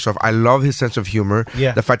sure of yourself." I love his sense of humor.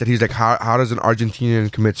 Yeah. The fact that he's like, "How does an Argentinian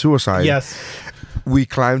commit suicide?" Yes. We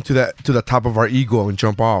climb to the top of our ego and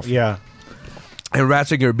jump off. Yeah. And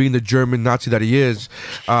Ratzinger, being the German Nazi that he is,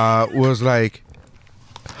 was like,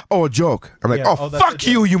 "Oh, a joke." I'm like, fuck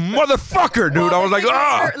you, you motherfucker, dude. I was like,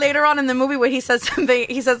 later on in the movie where he says something,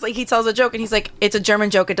 he says like he tells a joke and he's like, it's a German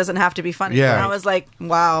joke, it doesn't have to be funny. Yeah. And I was like,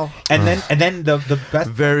 wow. And then the best,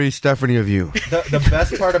 very Stephanie of you. The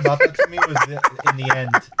best part about that to me was in the end,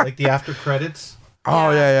 like the after credits.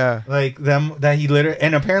 Oh yeah. Like them that he literally,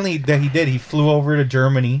 and apparently that he flew over to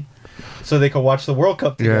Germany so they could watch the World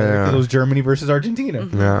Cup together. Because it was Germany versus Argentina.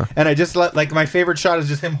 Yeah. And I just like my favorite shot is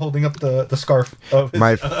just him holding up the scarf of his,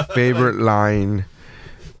 my favorite line.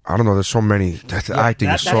 I don't know. There's so many. The acting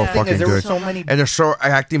is so fucking good, so many, and they're so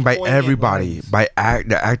acting by everybody. lines. By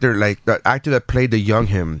the actor, like the actor that played the young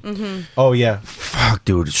him. Oh yeah, fuck,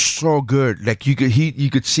 dude, it's so good. Like you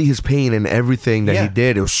could see his pain and everything that he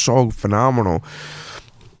did. It was so phenomenal.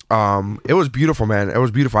 It was beautiful, man. It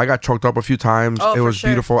was beautiful. I got choked up a few times. Oh, it was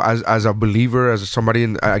beautiful as a believer, as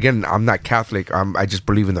somebody. Again, I'm not Catholic. I just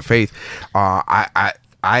believe in the faith. I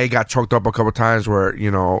got choked up a couple times where, you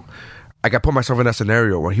know, I got put myself in that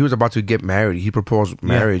scenario when he was about to get married. He proposed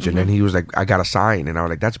marriage, and then he was like, "I got a sign," and I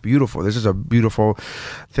was like, "That's beautiful. This is a beautiful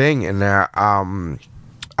thing." And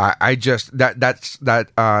I just that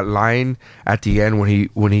line at the end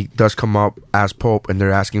when he does come up as Pope and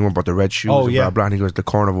they're asking him about the red shoes and blah blah, and he goes, "The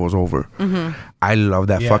carnival is over." I love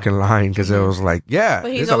that fucking line because it was like,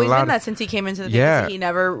 but he's always been that since he came into the business.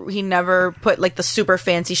 He never put like the super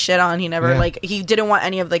fancy shit on. He never like, he didn't want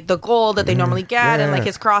any of like the gold that they normally get, and like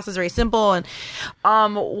his cross is very simple. And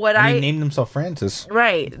he named himself Francis,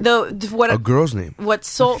 right? A girl's name. What's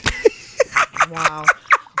so wow.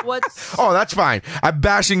 Oh, that's fine. I'm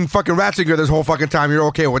bashing fucking Ratzinger this whole fucking time. You're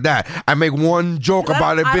okay with that? I make one joke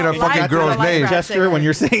about it being a fucking girl's name. Gesture when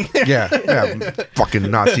you're saying yeah, fucking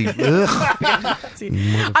Nazi.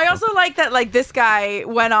 I also like that like this guy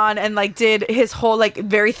went on and like did his whole like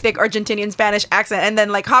very thick Argentinian Spanish accent, and then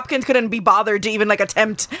like Hopkins couldn't be bothered to even like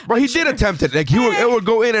attempt. But he did attempt it. Like it would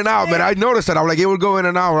go in and out. Man, I noticed that. I was like, it would go in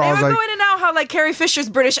and out. It would go in and out. How like Carrie Fisher's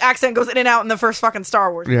British accent goes in and out in the first fucking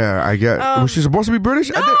Star Wars. Yeah, I get. Was she supposed to be British?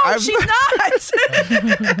 No, she's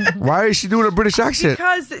not. Why is she doing a British accent?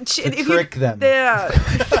 Because if trick them. Yeah.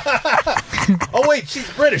 Oh wait, she's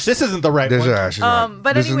British. This isn't the right one.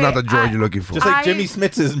 But this anyway, is not the droid you're looking for. Just like Jimmy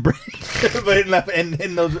Smits is British, but in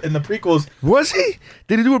the prequels, was he?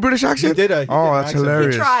 Did he do a British accent? He did. That's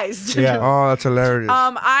hilarious. He tries. Yeah. Oh, that's hilarious.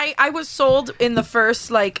 I was sold in the first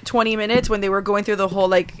like 20 minutes when they were going through the whole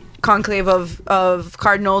like conclave of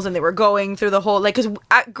cardinals, and they were going through the whole like, because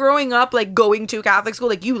growing up like going to Catholic school,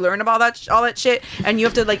 like you learn about all that shit, and you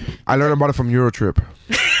have to like. I learned about it from Eurotrip.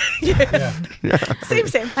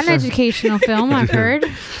 Same. An educational film, I've heard.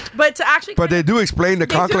 But to actually, But they do explain the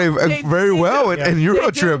They do. conclave They- very they well do. in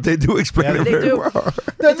Euro Trip. They do explain it They very do. well.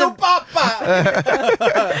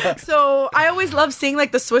 So I always love seeing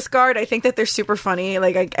like the Swiss Guard. I think that they're super funny.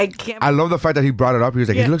 Like I can't. I love the fact that he brought it up. He was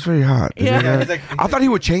like, Yeah. he looks very hot. He's Yeah. like, Yeah, he's like- I thought he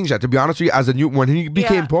would change that. To be honest with you, as a new when he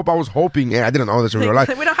became Yeah. Pope, I was hoping, and I didn't know this in real life.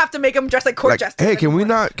 we don't have to make them dress like court Like, jesters. hey, can we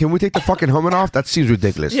anymore. not? Can we take the fucking helmet off? That seems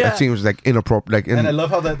ridiculous. Yeah. That seems like inappropriate. Like, And I love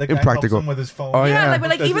how the guy impractical. helps him with his phone. Oh, Yeah, yeah. like, but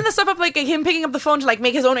like even the stuff of like him picking up the phone to like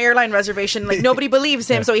make his own airline reservation, like nobody believes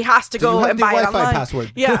him, so he has to Do you go have and the buy it Wi-Fi online.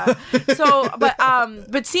 password? Yeah. So,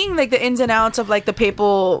 but seeing like the ins and outs of like the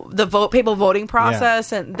papal voting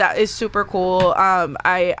process, and that is super cool.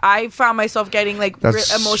 I found myself getting like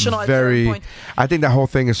That's emotional at very. certain points. I think that whole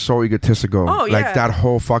thing is so egotistical. Oh, Like yeah. that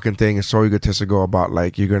whole fucking thing is so egotistical about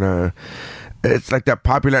like you're gonna. It's like that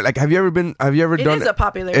popular. Like, have you ever been? Have you ever It done? is a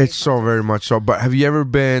popular. It's so very much so. But have you ever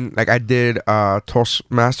been? Like, I did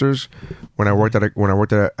Toastmasters when I worked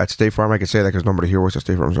at State Farm. I can say that because nobody here works at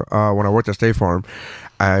State Farm. So, when I worked at State Farm,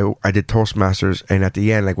 I did Toastmasters, and at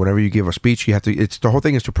the end, like whenever you give a speech, you have to. It's the whole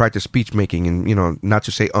thing is to practice speech making, and not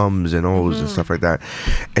to say ums and ohs and stuff like that.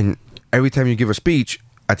 And every time you give a speech,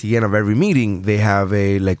 at the end of every meeting, they have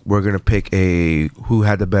a like we're gonna pick a who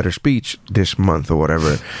had the better speech this month or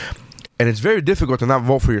whatever. And it's very difficult to not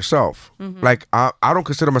vote for yourself. Like, I don't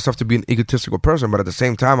consider myself to be an egotistical person, but at the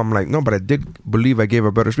same time, I'm like, no, but I did believe I gave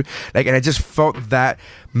a better speech. Like, and I just felt that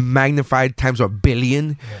magnified times a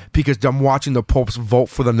billion because I'm watching the popes vote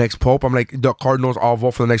for the next pope. I'm like, the cardinals all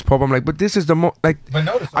vote for the next pope. I'm like, but this is the like, But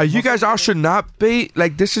notice, are you guys all should not be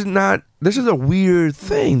like, this is a weird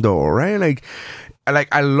thing though, right? Like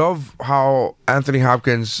I love how Anthony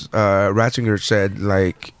Hopkins, Ratzinger said,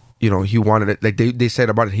 like, he wanted it. Like they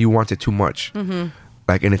said about it, he wanted too much.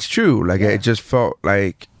 Like, and it's true. Like it just felt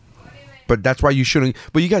like, but that's why you shouldn't.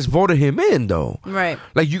 But you guys voted him in, though. Right.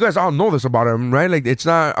 Like you guys all know this about him, right? Like it's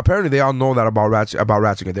not. Apparently, they all know that about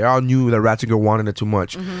Ratzinger. They all knew that Ratzinger wanted it too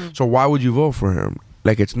much. So why would you vote for him?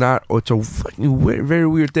 Like it's not. It's a fucking very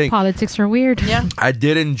weird thing. Politics are weird. Yeah. I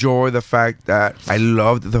did enjoy the fact that I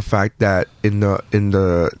loved the fact that in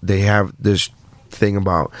the they have this thing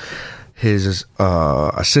about his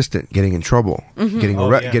assistant getting in trouble,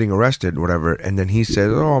 getting arrested, whatever, and then he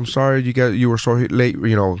said, "Oh, I'm sorry, you were so late."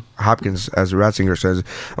 Hopkins, as Ratzinger says,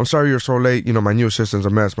 "I'm sorry you're so late. My new assistant's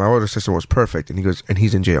a mess. My old assistant was perfect," and he goes, "And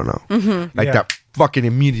he's in jail now." That fucking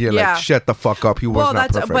immediate, Yeah. like, shut the fuck up. He was Well,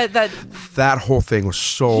 not that's perfect. but that whole thing was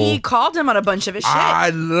so. he called him on a bunch of his shit. I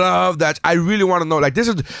love that. I really want to know. Like, this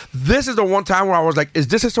is the one time where I was like, "Is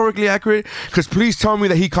this historically accurate?" Because please tell me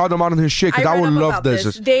that he called him out on his shit. Because I read would up love about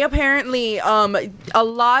this. They apparently a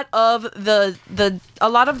lot of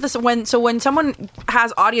this when someone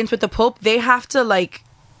has audience with the Pope, they have to like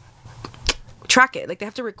track it, like they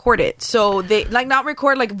have to record it. So they like not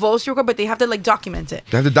record like voice record, but they have to like document it.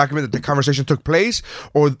 They have to document that the conversation took place,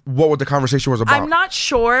 or what the conversation was about. I'm not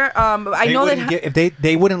sure. I know that if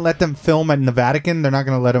they wouldn't let them film in the Vatican, they're not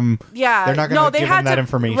going to let them. yeah, they're not going to give them that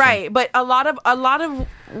information. Right, but a lot of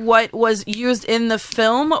what was used in the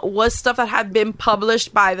film was stuff that had been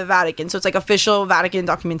published by the Vatican, so it's like official Vatican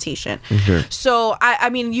documentation. So I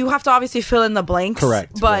mean, you have to obviously fill in the blanks,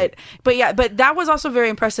 Correct, but that was also very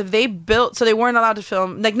impressive. They built, so they weren't allowed to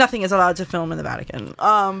film, like nothing is allowed to film in the Vatican,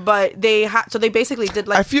 but they so they basically did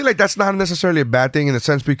like, I feel like that's not necessarily a bad thing in a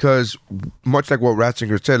sense, because much like what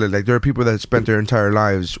Ratzinger said, like there are people that spent their entire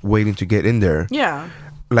lives waiting to get in there. yeah.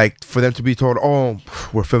 Like for them to be told, "Oh,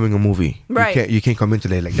 we're filming a movie. Right. You can't come in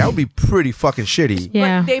today." Like that would be pretty fucking shitty.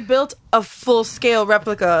 Yeah. But they built a full-scale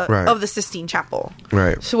replica Right. of the Sistine Chapel,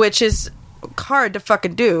 Right. so, which is hard to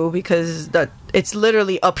fucking do because it's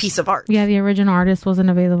literally a piece of art. Yeah, the original artist wasn't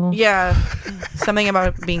available. Yeah, something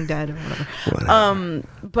about being dead or whatever.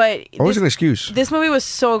 But Always an excuse. this movie was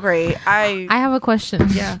so great. I have a question.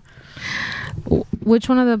 Yeah. Which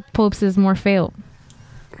one of the popes is more failed?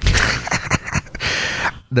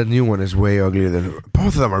 The new one is way uglier than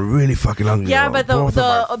both of them. Are really fucking ugly. Yeah, though. but Both of them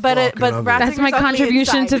are but fucking ugly. That's my Ratzinger's ugly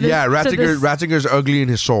contribution to inside. this. Yeah, to this. Ratzinger's ugly in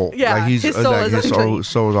his soul. Yeah, like he's his soul is ugly.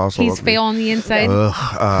 soul is also He's ugly. fail on the inside.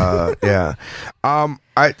 Ugh, yeah.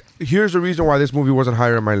 Here's the reason why this movie wasn't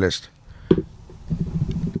higher on my list.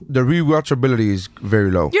 The rewatchability is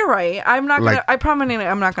very low. You're right. I'm not Like- gonna.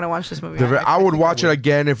 I'm not gonna watch this movie. I would watch it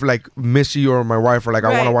again if like Missy or my wife are like, I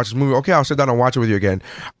want to Right. watch this movie. Okay, I'll sit down and watch it with you again.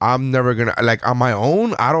 I'm never gonna like on my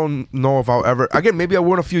own. I don't know if I'll ever again. Maybe I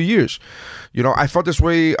will in a few years. I felt this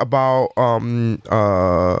way about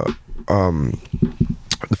the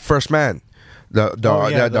First Man,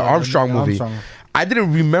 the Armstrong movie. Armstrong. I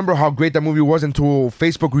didn't remember how great that movie was until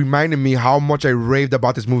Facebook reminded me how much I raved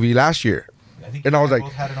about this movie last year. And I was like,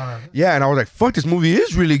 yeah, and I was like, fuck, this movie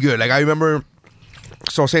is really good. Like I remember.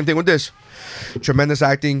 So same thing with this. Tremendous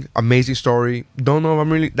acting, amazing story. Don't know if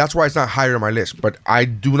I'm really. That's why it's not higher on my list. But I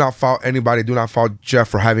do not fault anybody. Do not fault Jeff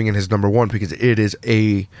for having it in his number one because it is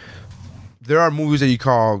a. There are movies that you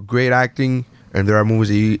call great acting, and there are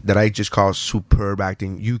movies that I just call superb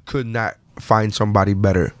acting. You could not find somebody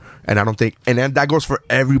better, and I don't think. And then that goes for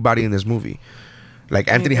everybody in this movie. Like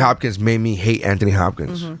Anthony Hopkins made me hate Anthony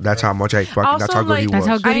Hopkins. That's how much I fucking. Also, that's how good he was. That's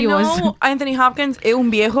how good I he was. know Anthony Hopkins es un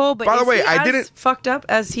viejo, but By the is way, he I as didn't- fucked up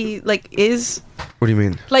as he like is. What do you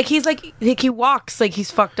mean? Like he's like he walks like he's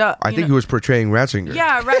fucked up. I think he was portraying Ratzinger.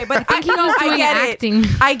 Yeah, right. But I he was doing get acting.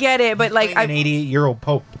 it. I get it. But like An 88-year-old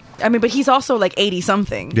pope. I mean, but he's also like 80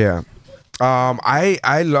 something. Yeah.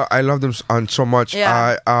 I love them on so much.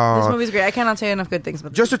 Yeah. This I, movie's great. I cannot say enough good things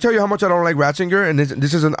about this. just to tell you how much I don't like Ratzinger, and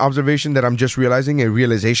this is an observation that I'm just realizing, a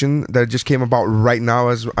realization that just came about right now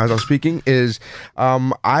as I'm speaking, is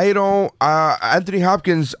I don't Anthony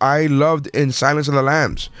Hopkins I loved in Silence of the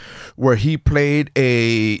Lambs, where he played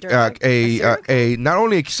a not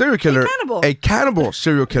only a serial killer, a cannibal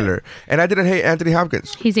serial killer, and I didn't hate Anthony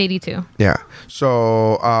Hopkins. He's 82. Yeah.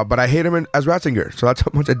 So, but I hate him as Ratzinger. So that's how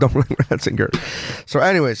much I don't like Ratzinger. So,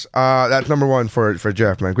 anyways, that's number one for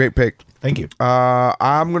Jeff, man. Great pick. Thank you.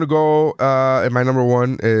 I'm gonna go. And my number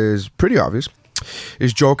one is pretty obvious.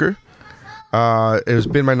 Is Joker. It has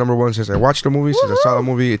been my number one since I watched the movie. Since I saw the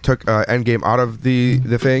movie, it took Endgame out of the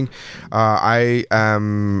thing. I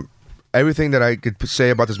am. Everything that I could say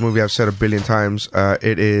about this movie, I've said a billion times.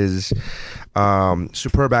 It is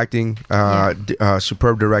superb acting,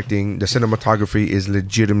 superb directing. The cinematography is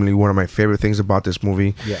legitimately one of my favorite things about this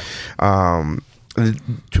movie. Yeah.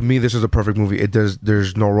 To me, this is a perfect movie. It does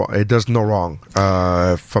no wrong.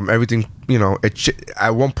 From everything, it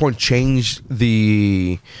at one point changed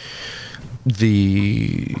the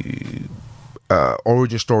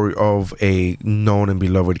origin story of a known and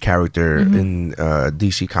beloved character in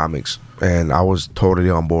DC Comics, and I was totally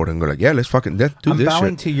on board and go like, yeah, let's do I'm this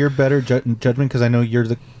bowing shit. to your better judgment because I know you're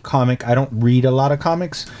the comic. I don't read a lot of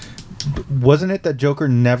comics. Wasn't it that Joker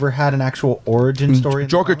never had an actual origin story?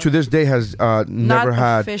 Joker to this day has never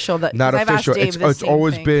had official, not I've asked official. Dave the It's same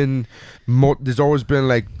always thing. been there's always been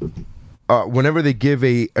like. Whenever they give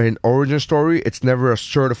an origin story, it's never a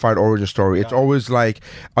certified origin story. It's always like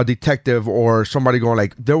a detective or somebody going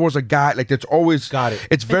like, there was a guy, like it's always Got it.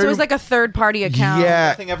 It's very It was like a third party account.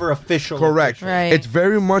 yeah, Nothing ever official. correct. Right. It's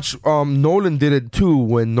very much Nolan did it too.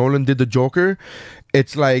 When Nolan did the Joker,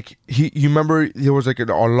 it's like you remember there was like a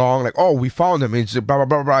long like, oh, we found him. It's blah blah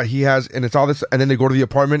blah blah. He has, and it's all this, and then they go to the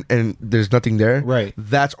apartment and there's nothing there. Right.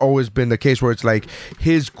 That's always been the case where it's like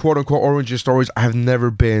his quote unquote origin stories have never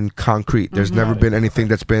been concrete. There's never been anything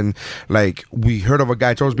that's been like we heard of a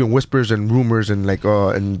guy. It's always been whispers and rumors and like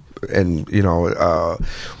and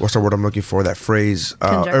what's the word I'm looking for? That phrase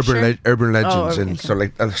Conjecture? urban legends and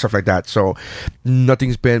stuff like that. So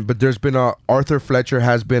nothing's been, but there's been Arthur Fletcher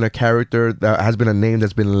has been a character that has been a name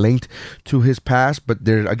that's been linked to his past, but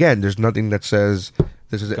there's nothing that says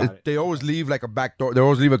this is it. They always leave like a back door. They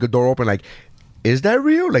always leave like a door open. Like, is that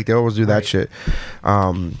real? Like they always do that shit.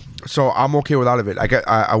 So I'm okay with all of it.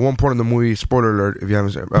 At one point in the movie, spoiler alert if you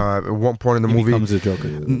haven't seen, at one point in the movie, becomes a Joker.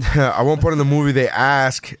 at one point in the movie, they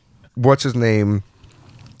ask, what's his name?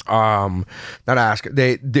 Not ask.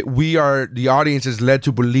 The audience is led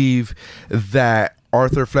to believe that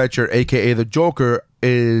Arthur Fletcher, aka the Joker,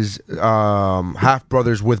 is half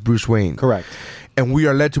brothers with Bruce Wayne. Correct. And we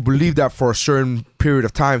are led to believe that for a certain period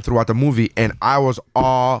of time throughout the movie, and I was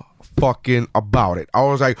all fucking about it. I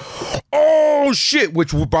was like, oh shit,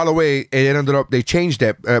 which by the way, it ended up, they changed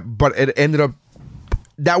it, but it ended up,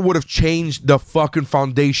 that would have changed the fucking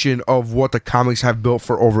foundation of what the comics have built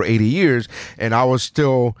for over 80 years. And I was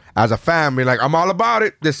still, as a fan, being like, I'm all about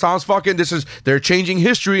it. This sounds fucking, they're changing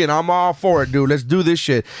history and I'm all for it, dude. Let's do this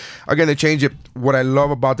shit. Again, they changed it. What I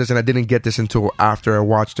love about this, and I didn't get this until after I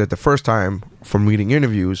watched it the first time from reading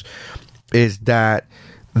interviews, is that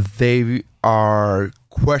they are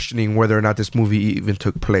questioning whether or not this movie even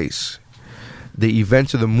took place. The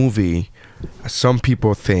events of the movie, some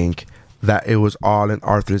people think that it was all in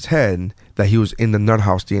Arthur's head, that he was in the nut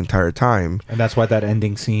house the entire time. And that's why that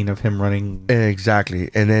ending scene of him running.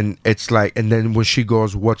 Exactly. And then it's like, and then when she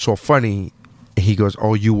goes, what's so funny? He goes,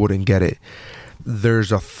 oh, you wouldn't get it.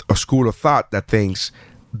 There's a school of thought that thinks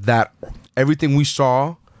that everything we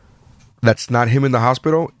saw that's not him in the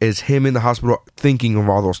hospital is him in the hospital thinking of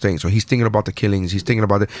all those things. So he's thinking about the killings, he's thinking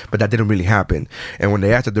about it, but that didn't really happen. And when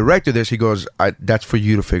they asked the director this, he goes, that's for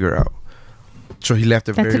you to figure out. So he left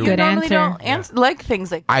it That's very... a good Normally answer. don't like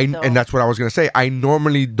things like that, though. And that's what I was going to say. I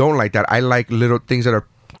normally don't like that. I like little things that are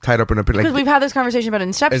tied up in a Because like we've had this conversation about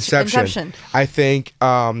Inception. I think,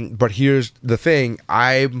 but here's the thing.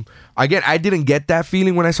 I didn't get that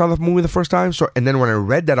feeling when I saw the movie the first time. So, and then when I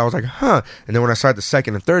read that, I was like, huh. And then when I saw it the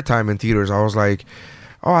second and third time in theaters, I was like,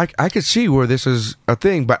 oh, I could see where this is a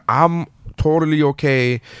thing. But I'm totally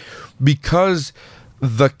okay because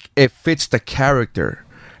it fits the character.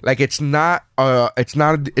 Like it's not a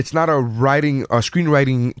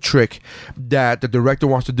screenwriting trick that the director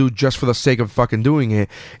wants to do just for the sake of fucking doing it.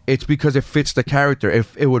 It's because it fits the character.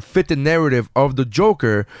 If it would fit the narrative of the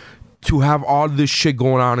Joker to have all this shit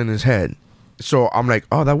going on in his head. So I'm like,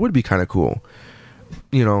 oh, that would be kind of cool.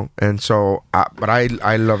 You know, and so, but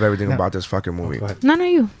I love everything about this fucking movie. No,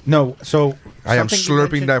 you. No, so I am something you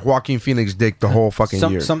slurping mentioned- that Joaquin Phoenix dick the whole fucking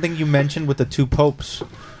year. Something you mentioned with the two popes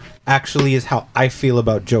actually is how I feel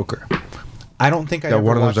about Joker. I don't think that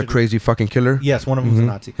one of them's a crazy fucking killer. Yes, one of them's a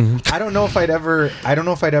Nazi. I don't know if I'd ever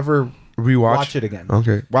rewatch it again.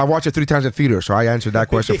 Okay, well, I watched it 3 times in theater, so I answered that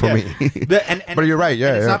question for me. And but you're right. Yeah,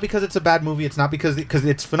 and it's yeah. not because it's a bad movie. It's not because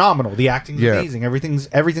it's phenomenal. The acting's amazing. Everything's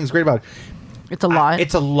great about it. It's a lot.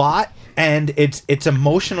 It's a lot, and it's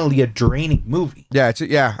emotionally a draining movie. Yeah,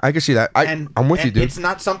 I can see that. I'm with you, dude. It's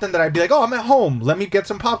not something that I'd be like, oh, I'm at home. Let me get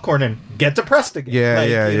some popcorn and get depressed again.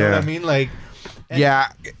 Yeah, you know what I mean? Like,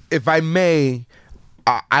 if I may,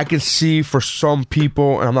 I can see for some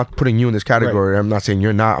people, and I'm not putting you in this category. Right. I'm not saying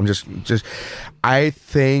you're not. I'm just. I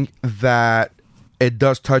think that it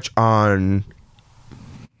does touch on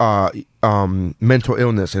mental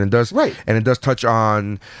illness, and it does and it does touch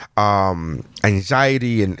on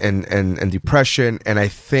anxiety and depression, and I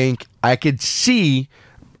think I could see,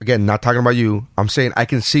 again, not talking about you, I'm saying I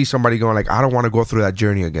can see somebody going like, I don't want to go through that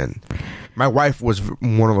journey again. My wife was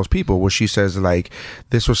one of those people where she says like,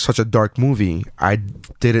 this was such a dark movie, I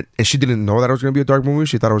didn't, and she didn't know that it was going to be a dark movie.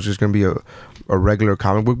 She thought it was just going to be a regular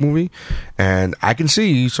comic book movie, and I can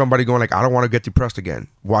see somebody going like, I don't want to get depressed again.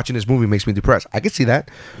 Watching this movie makes me depressed. I could see that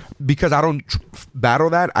because I don't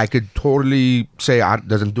battle that. I could totally say it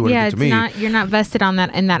doesn't do anything to me. You're not vested on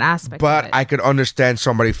that in that aspect. But I could understand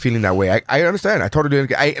somebody feeling that way. I understand. I totally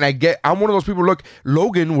do. I'm one of those people. Look,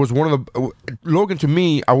 Logan was one of the Logan to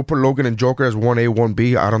me. I would put Logan and Joker as 1A,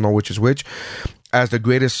 1B. I don't know which is which. As the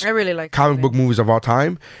greatest I really like comic book movies of all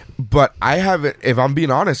time. But I haven't, if I'm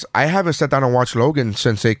being honest, I haven't sat down and watched Logan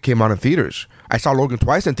since it came out in theaters. I saw Logan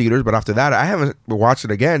twice in theaters, but after that, I haven't watched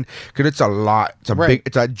it again because it's a lot. It's a big,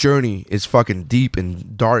 it's that journey is fucking deep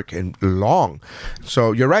and dark and long.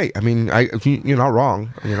 So you're right. I mean, you're not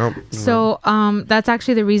wrong, you know. So that's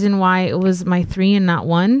actually the reason why it was my 3 and not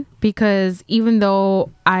 1, because even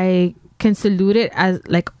though I can salute it as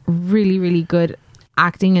like really, really good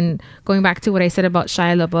acting, and going back to what I said about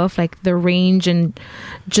Shia LaBeouf, like the range and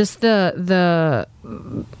just the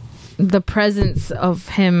presence of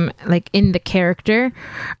him like in the character,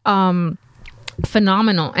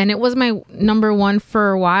 phenomenal. And it was my number 1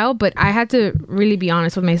 for a while, but I had to really be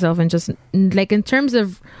honest with myself and just like, in terms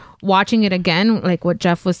of watching it again, like what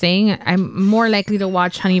Jeff was saying, I'm more likely to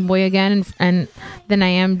watch Honey Boy again and than I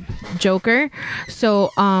am Joker.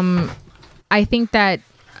 So I think that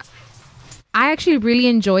I actually really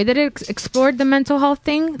enjoyed that it explored the mental health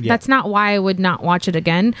thing. Yeah. That's not why I would not watch it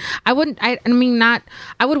again. I would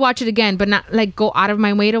watch it again, but not like go out of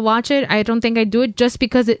my way to watch it. I don't think I'd do it just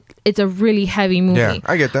because it's a really heavy movie. Yeah,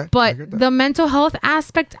 I get that. But the mental health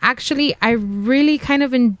aspect, actually, I really kind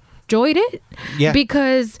of enjoyed it. Yeah.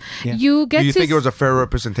 Because you get to... Do you think it was a fair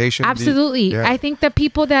representation? Absolutely. I think that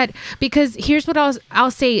people that... Because here's what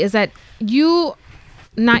I'll say is that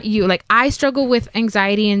not you, like I struggle with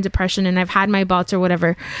anxiety and depression, and I've had my bouts or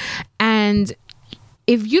whatever, and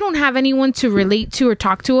if you don't have anyone to relate to or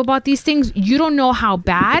talk to about these things, you don't know how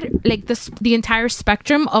bad, like the entire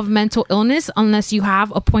spectrum of mental illness, unless you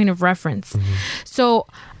have a point of reference. So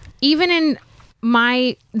even in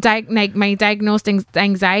my diagnosed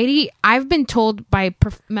anxiety, I've been told by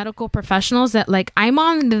medical professionals that like I'm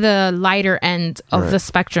on the lighter end of the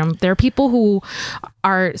spectrum. There are people who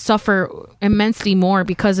suffer immensely more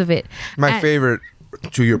because of it. Favorite,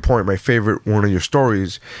 to your point, my favorite one of your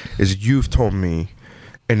stories is you've told me,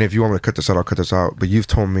 and if you want me to cut this out, I'll cut this out, but you've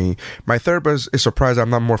told me my therapist is surprised I'm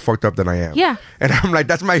not more fucked up than I am. Yeah. And I'm like,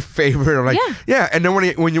 that's my favorite. I'm like, yeah. And then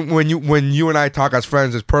when you and I talk as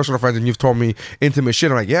friends, as personal friends, and you've told me intimate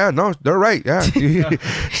shit, I'm like, yeah, no, they're right. Yeah.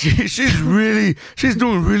 she's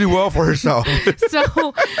doing really well for herself.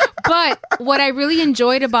 So, but what I really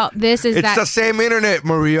enjoyed about this is it's the same internet,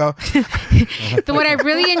 Maria. What I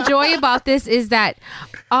really enjoy about this is that,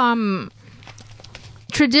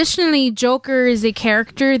 traditionally, Joker is a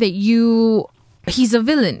character that he's a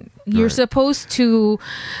villain. You're supposed to,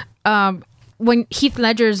 when Heath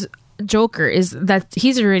Ledger's Joker is that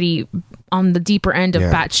he's already on the deeper end of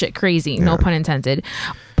batshit crazy. No pun intended.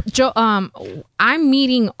 I'm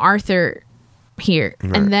meeting Arthur here,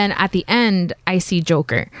 and then at the end I see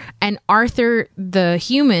Joker, and Arthur, the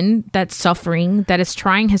human that's suffering, that is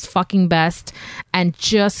trying his fucking best and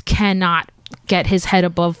just cannot get his head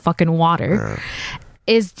above fucking water,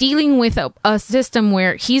 is dealing with a system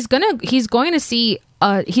where he's going to see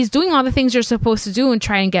he's doing all the things you're supposed to do and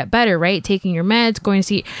try and get better, right? Taking your meds, going to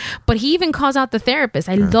see, but he even calls out the therapist.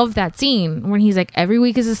 I love that scene when he's like, every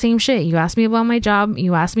week is the same shit. You ask me about my job,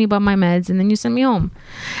 you ask me about my meds, and then you send me home.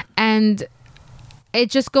 And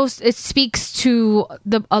it speaks to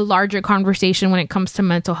a larger conversation when it comes to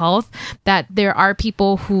mental health, that there are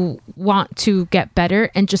people who want to get better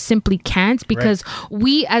and just simply can't, because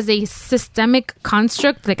we, as a systemic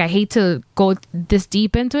construct, like, I hate to go this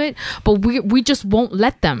deep into it, but we just won't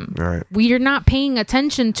let them. Right. We are not paying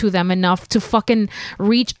attention to them enough to fucking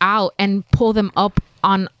reach out and pull them up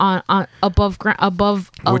on above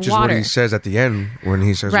which is water. what he says at the end when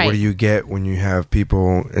he says, what do you get when you have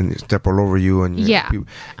people and step all over you, and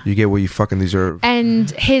you get what you fucking deserve. And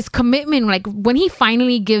his commitment, like when he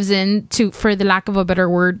finally gives in to, for the lack of a better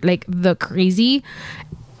word, like the crazy,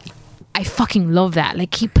 I fucking love that.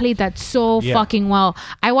 Like, he played that so fucking well.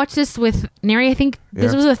 I watched this with Neri. I think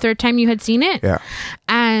this was the third time you had seen it. Yeah.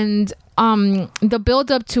 And the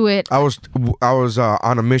build up to it, I was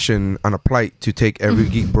on a mission, on a plight to take every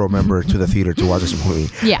Geek Bro member to the theater to watch this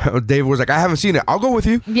movie. Yeah. Dave was like, I haven't seen it, I'll go with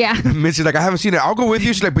you. Yeah. Missy's like, I haven't seen it, I'll go with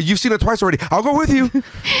you. She's like, but you've seen it twice already, I'll go with you.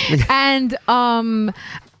 And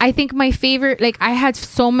I think my favorite, like, I had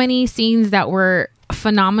so many scenes that were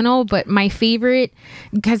phenomenal, but my favorite,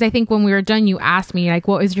 because I think when we were done, you asked me, like,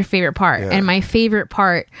 what was your favorite part? And my favorite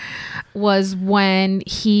part was when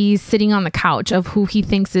he's sitting on the couch of who he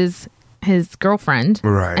thinks is his girlfriend,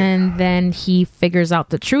 right? And then he figures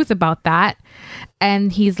out the truth about that,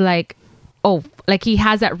 and he's like, oh, like, he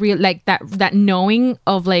has that real, like, that knowing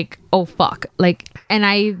of, like, oh fuck, like. And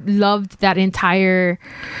I loved that entire,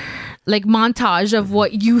 like, montage of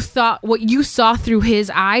what you saw through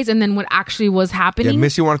his eyes, and then what actually was happening. Yeah,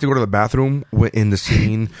 Missy wanted to go to the bathroom in the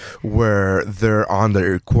scene where they're on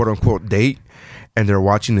their quote unquote date and they're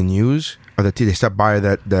watching the news, or they step by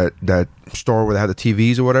that store where they have the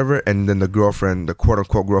TVs or whatever, and then the quote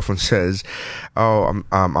unquote girlfriend says, oh,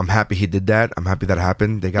 I'm happy he did that, I'm happy that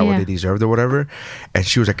happened, they got what they deserved or whatever. And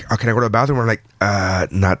she was like, oh, can I go to the bathroom? I'm like,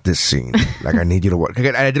 not this scene, like, I need you to watch.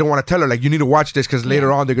 And I didn't want to tell her, like, you need to watch this, because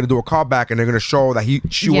later on they're gonna do a callback and they're gonna show that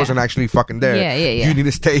she wasn't actually fucking there. You need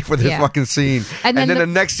to stay for this fucking scene. And then the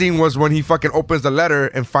next scene was when he fucking opens the letter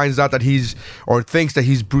and finds out that thinks that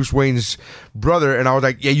he's Bruce Wayne's brother, and I was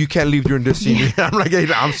like, yeah, you can't leave during this scene. I'm like, hey,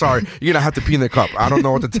 I'm sorry, you're gonna have to pee in the cup. I don't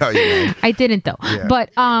know what to tell you, man. I didn't though.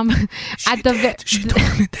 But at the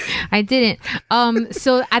I didn't.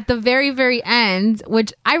 So at the very, very end,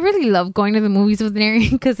 which I really love going to the movies with Neri,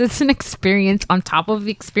 because it's an experience on top of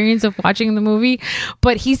the experience of watching the movie.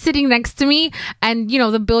 But he's sitting next to me, and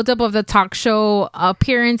the buildup of the talk show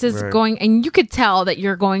appearance is going, and you could tell that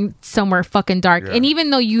you're going somewhere fucking dark. And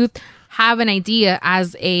even though you have an idea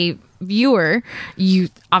as a viewer, you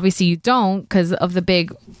obviously don't, because of the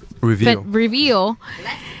big reveal.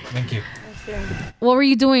 Thank you. What were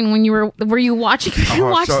you doing when you were you watching? You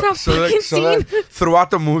watched that fucking scene?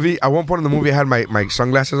 Throughout the movie, at one point in the movie, I had my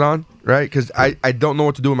sunglasses on, right? Because I don't know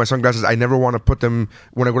what to do with my sunglasses. I never want to put them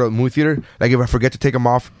when I go to the movie theater. Like, if I forget to take them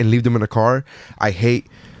off and leave them in the car, I hate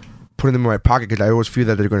putting them in my pocket, because I always feel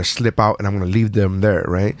that they're going to slip out and I'm going to leave them there,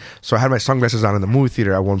 right? So I had my sunglasses on in the movie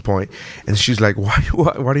theater at one point, and she's like, why do you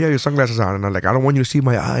have your sunglasses on? And I'm like, I don't want you to see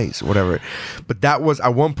my eyes, whatever. But that was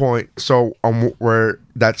at one point, so where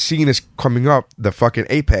that scene is coming up, the fucking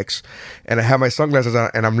apex, and I have my sunglasses on,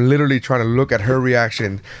 and I'm literally trying to look at her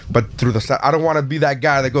reaction, but through the I don't want to be that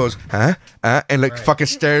guy that goes, and like fucking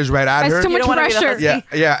stares right at her. That's too much pressure.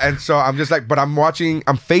 Yeah, and so I'm just like, but I'm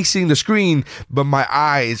facing the screen, but my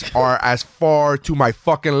eyes are as far to my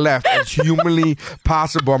fucking left as humanly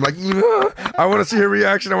possible. I'm like, I want to see her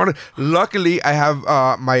reaction. Luckily, I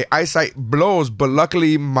have my eyesight blows, but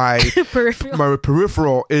luckily my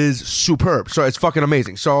peripheral is superb, so it's fucking amazing.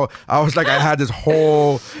 So I was like, I had this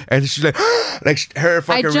whole, and she's like her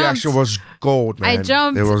fucking reaction was gold, man. I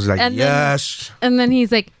jumped. It was like, yes. And then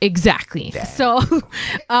he's like, exactly. Yeah. So,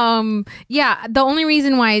 the only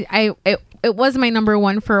reason why it was my number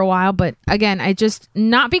one for a while, but again, I just,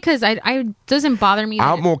 not because I doesn't bother me.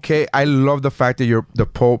 I'm okay. I love the fact that you're the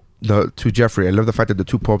Pope, to Jeffrey. I love the fact that the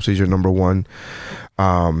two popes is your number one.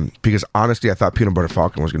 because honestly, I thought Peanut Butter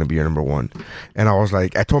Falcon was going to be your number one, and I was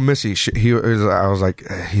like, I told Missy, I was like,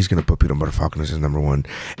 he's going to put Peanut Butter Falcon as his number one,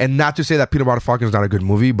 and not to say that Peanut Butter Falcon is not a good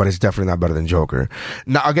movie, but it's definitely not better than Joker.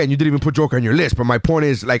 Now, again, you didn't even put Joker on your list, but my point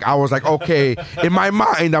is, like, I was like, okay, in my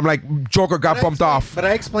mind, I'm like, Joker got bumped off. But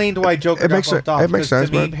I explained why Joker got bumped off. It makes sense.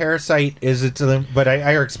 To me, Parasite is but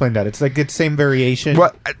I explained that it's like it's same variation.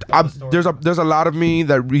 Well, there's a lot of me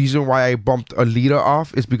that reason why I bumped Alita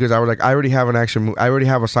off is because I was like, I already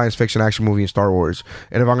have a science fiction action movie in Star Wars,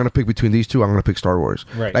 and if I'm gonna pick between these two, I'm gonna pick Star Wars.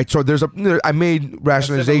 Right. Like, so I made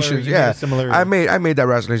rationalizations. I made that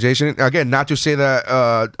rationalization. Again, not to say that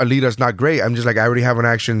Alita's not great. I'm just like, I already have an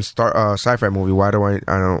action sci-fi movie. Why do I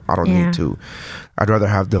don't need to. I'd rather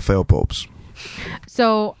have the fail popes.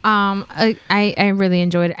 So I really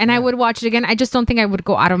enjoyed it, and I would watch it again. I just don't think I would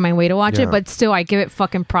go out of my way to watch it, but still, I give it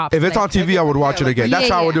fucking props. If it's on TV, I would watch it again. That's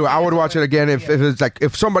how I would do it. I would watch it again if it's like,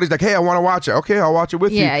 if somebody's like, hey, I want to watch it. Okay, I'll watch it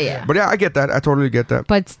with you. Yeah. But yeah, I get that. I totally get that.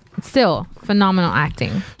 But still, phenomenal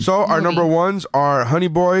acting. So our number ones are Honey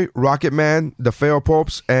Boy, Rocket Man, The Fail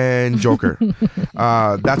Popes, and Joker.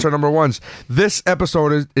 That's our number ones. This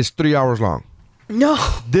episode is 3 hours long. No.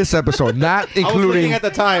 This episode, not I was including looking at the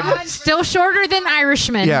time. Still shorter than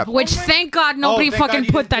Irishman, which thank God nobody thank fucking God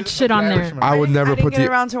you put didn't that shit on there. Irishman. I would never didn't put get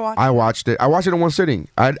around to watch I watched it. I watched it in one sitting.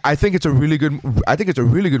 I think it's a really good. I think it's a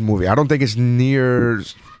really good movie. I don't think it's near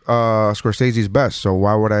Scorsese's best. So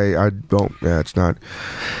why would I don't. Yeah, it's not.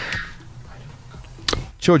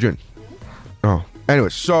 Children. Oh.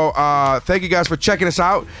 Anyways, so thank you guys for checking us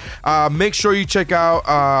out. Make sure you check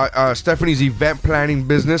out Stephanie's event planning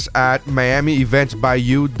business at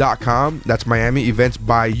MiamiEventsByYou.com. That's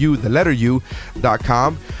MiamiEventsByYou, the letter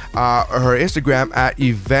U.com. Her Instagram at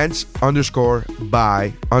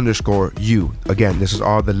events_by_you. Again, this is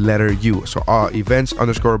all the letter U. So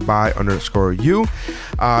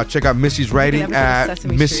events_by_you. Check out Missy's writing at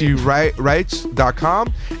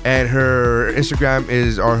MissyWrites.com. And her Instagram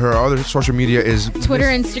or her other social media is Twitter,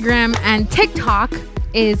 Instagram, and TikTok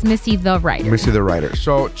is Missy the Writer. Missy the Writer.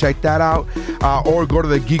 So check that out. Or go to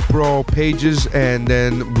the Geek Bro pages, and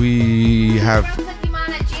then we have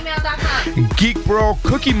Geek Bro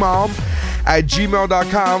Cookie Mom at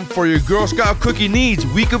gmail.com for your Girl Scout cookie needs.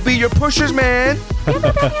 We could be your pushers, man.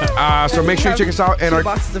 So make sure you check us out, and our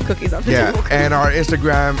boxes of cookies on the table. and our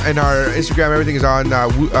Instagram everything is on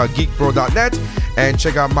geekbro.net, and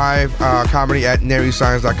check out my comedy at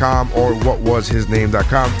naryscience.com or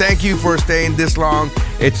whatwashisname.com. Thank you for staying this long.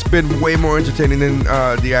 It's been way more entertaining than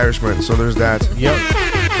The Irishman, so there's that. Yep.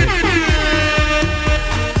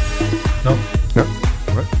 No.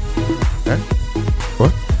 What? Eh?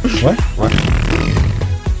 What? What?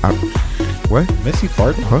 What? Missy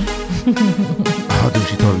farted? Huh? Oh, dude,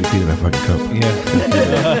 she totally peed in that fucking cup. Yeah.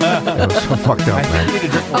 That was so fucked up, man.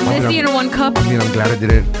 A Missy in one cup. I mean, I'm glad I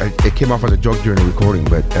didn't. It came off as a joke during the recording,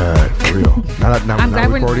 but for real. Now I'm that glad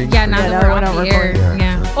we're recording. now that we're off the air. Yeah.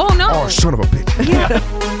 Yeah. Oh, no. Oh, son of a bitch. Yeah.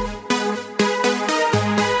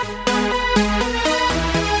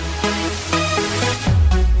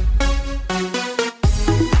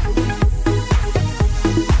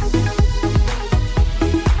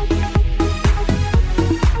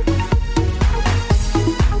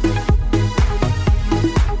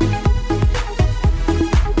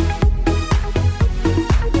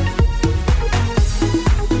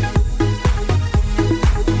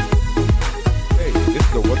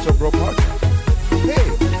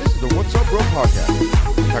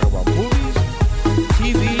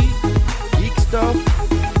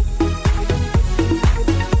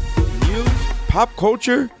 Pop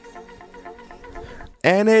culture,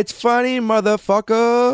 and it's funny, motherfucker.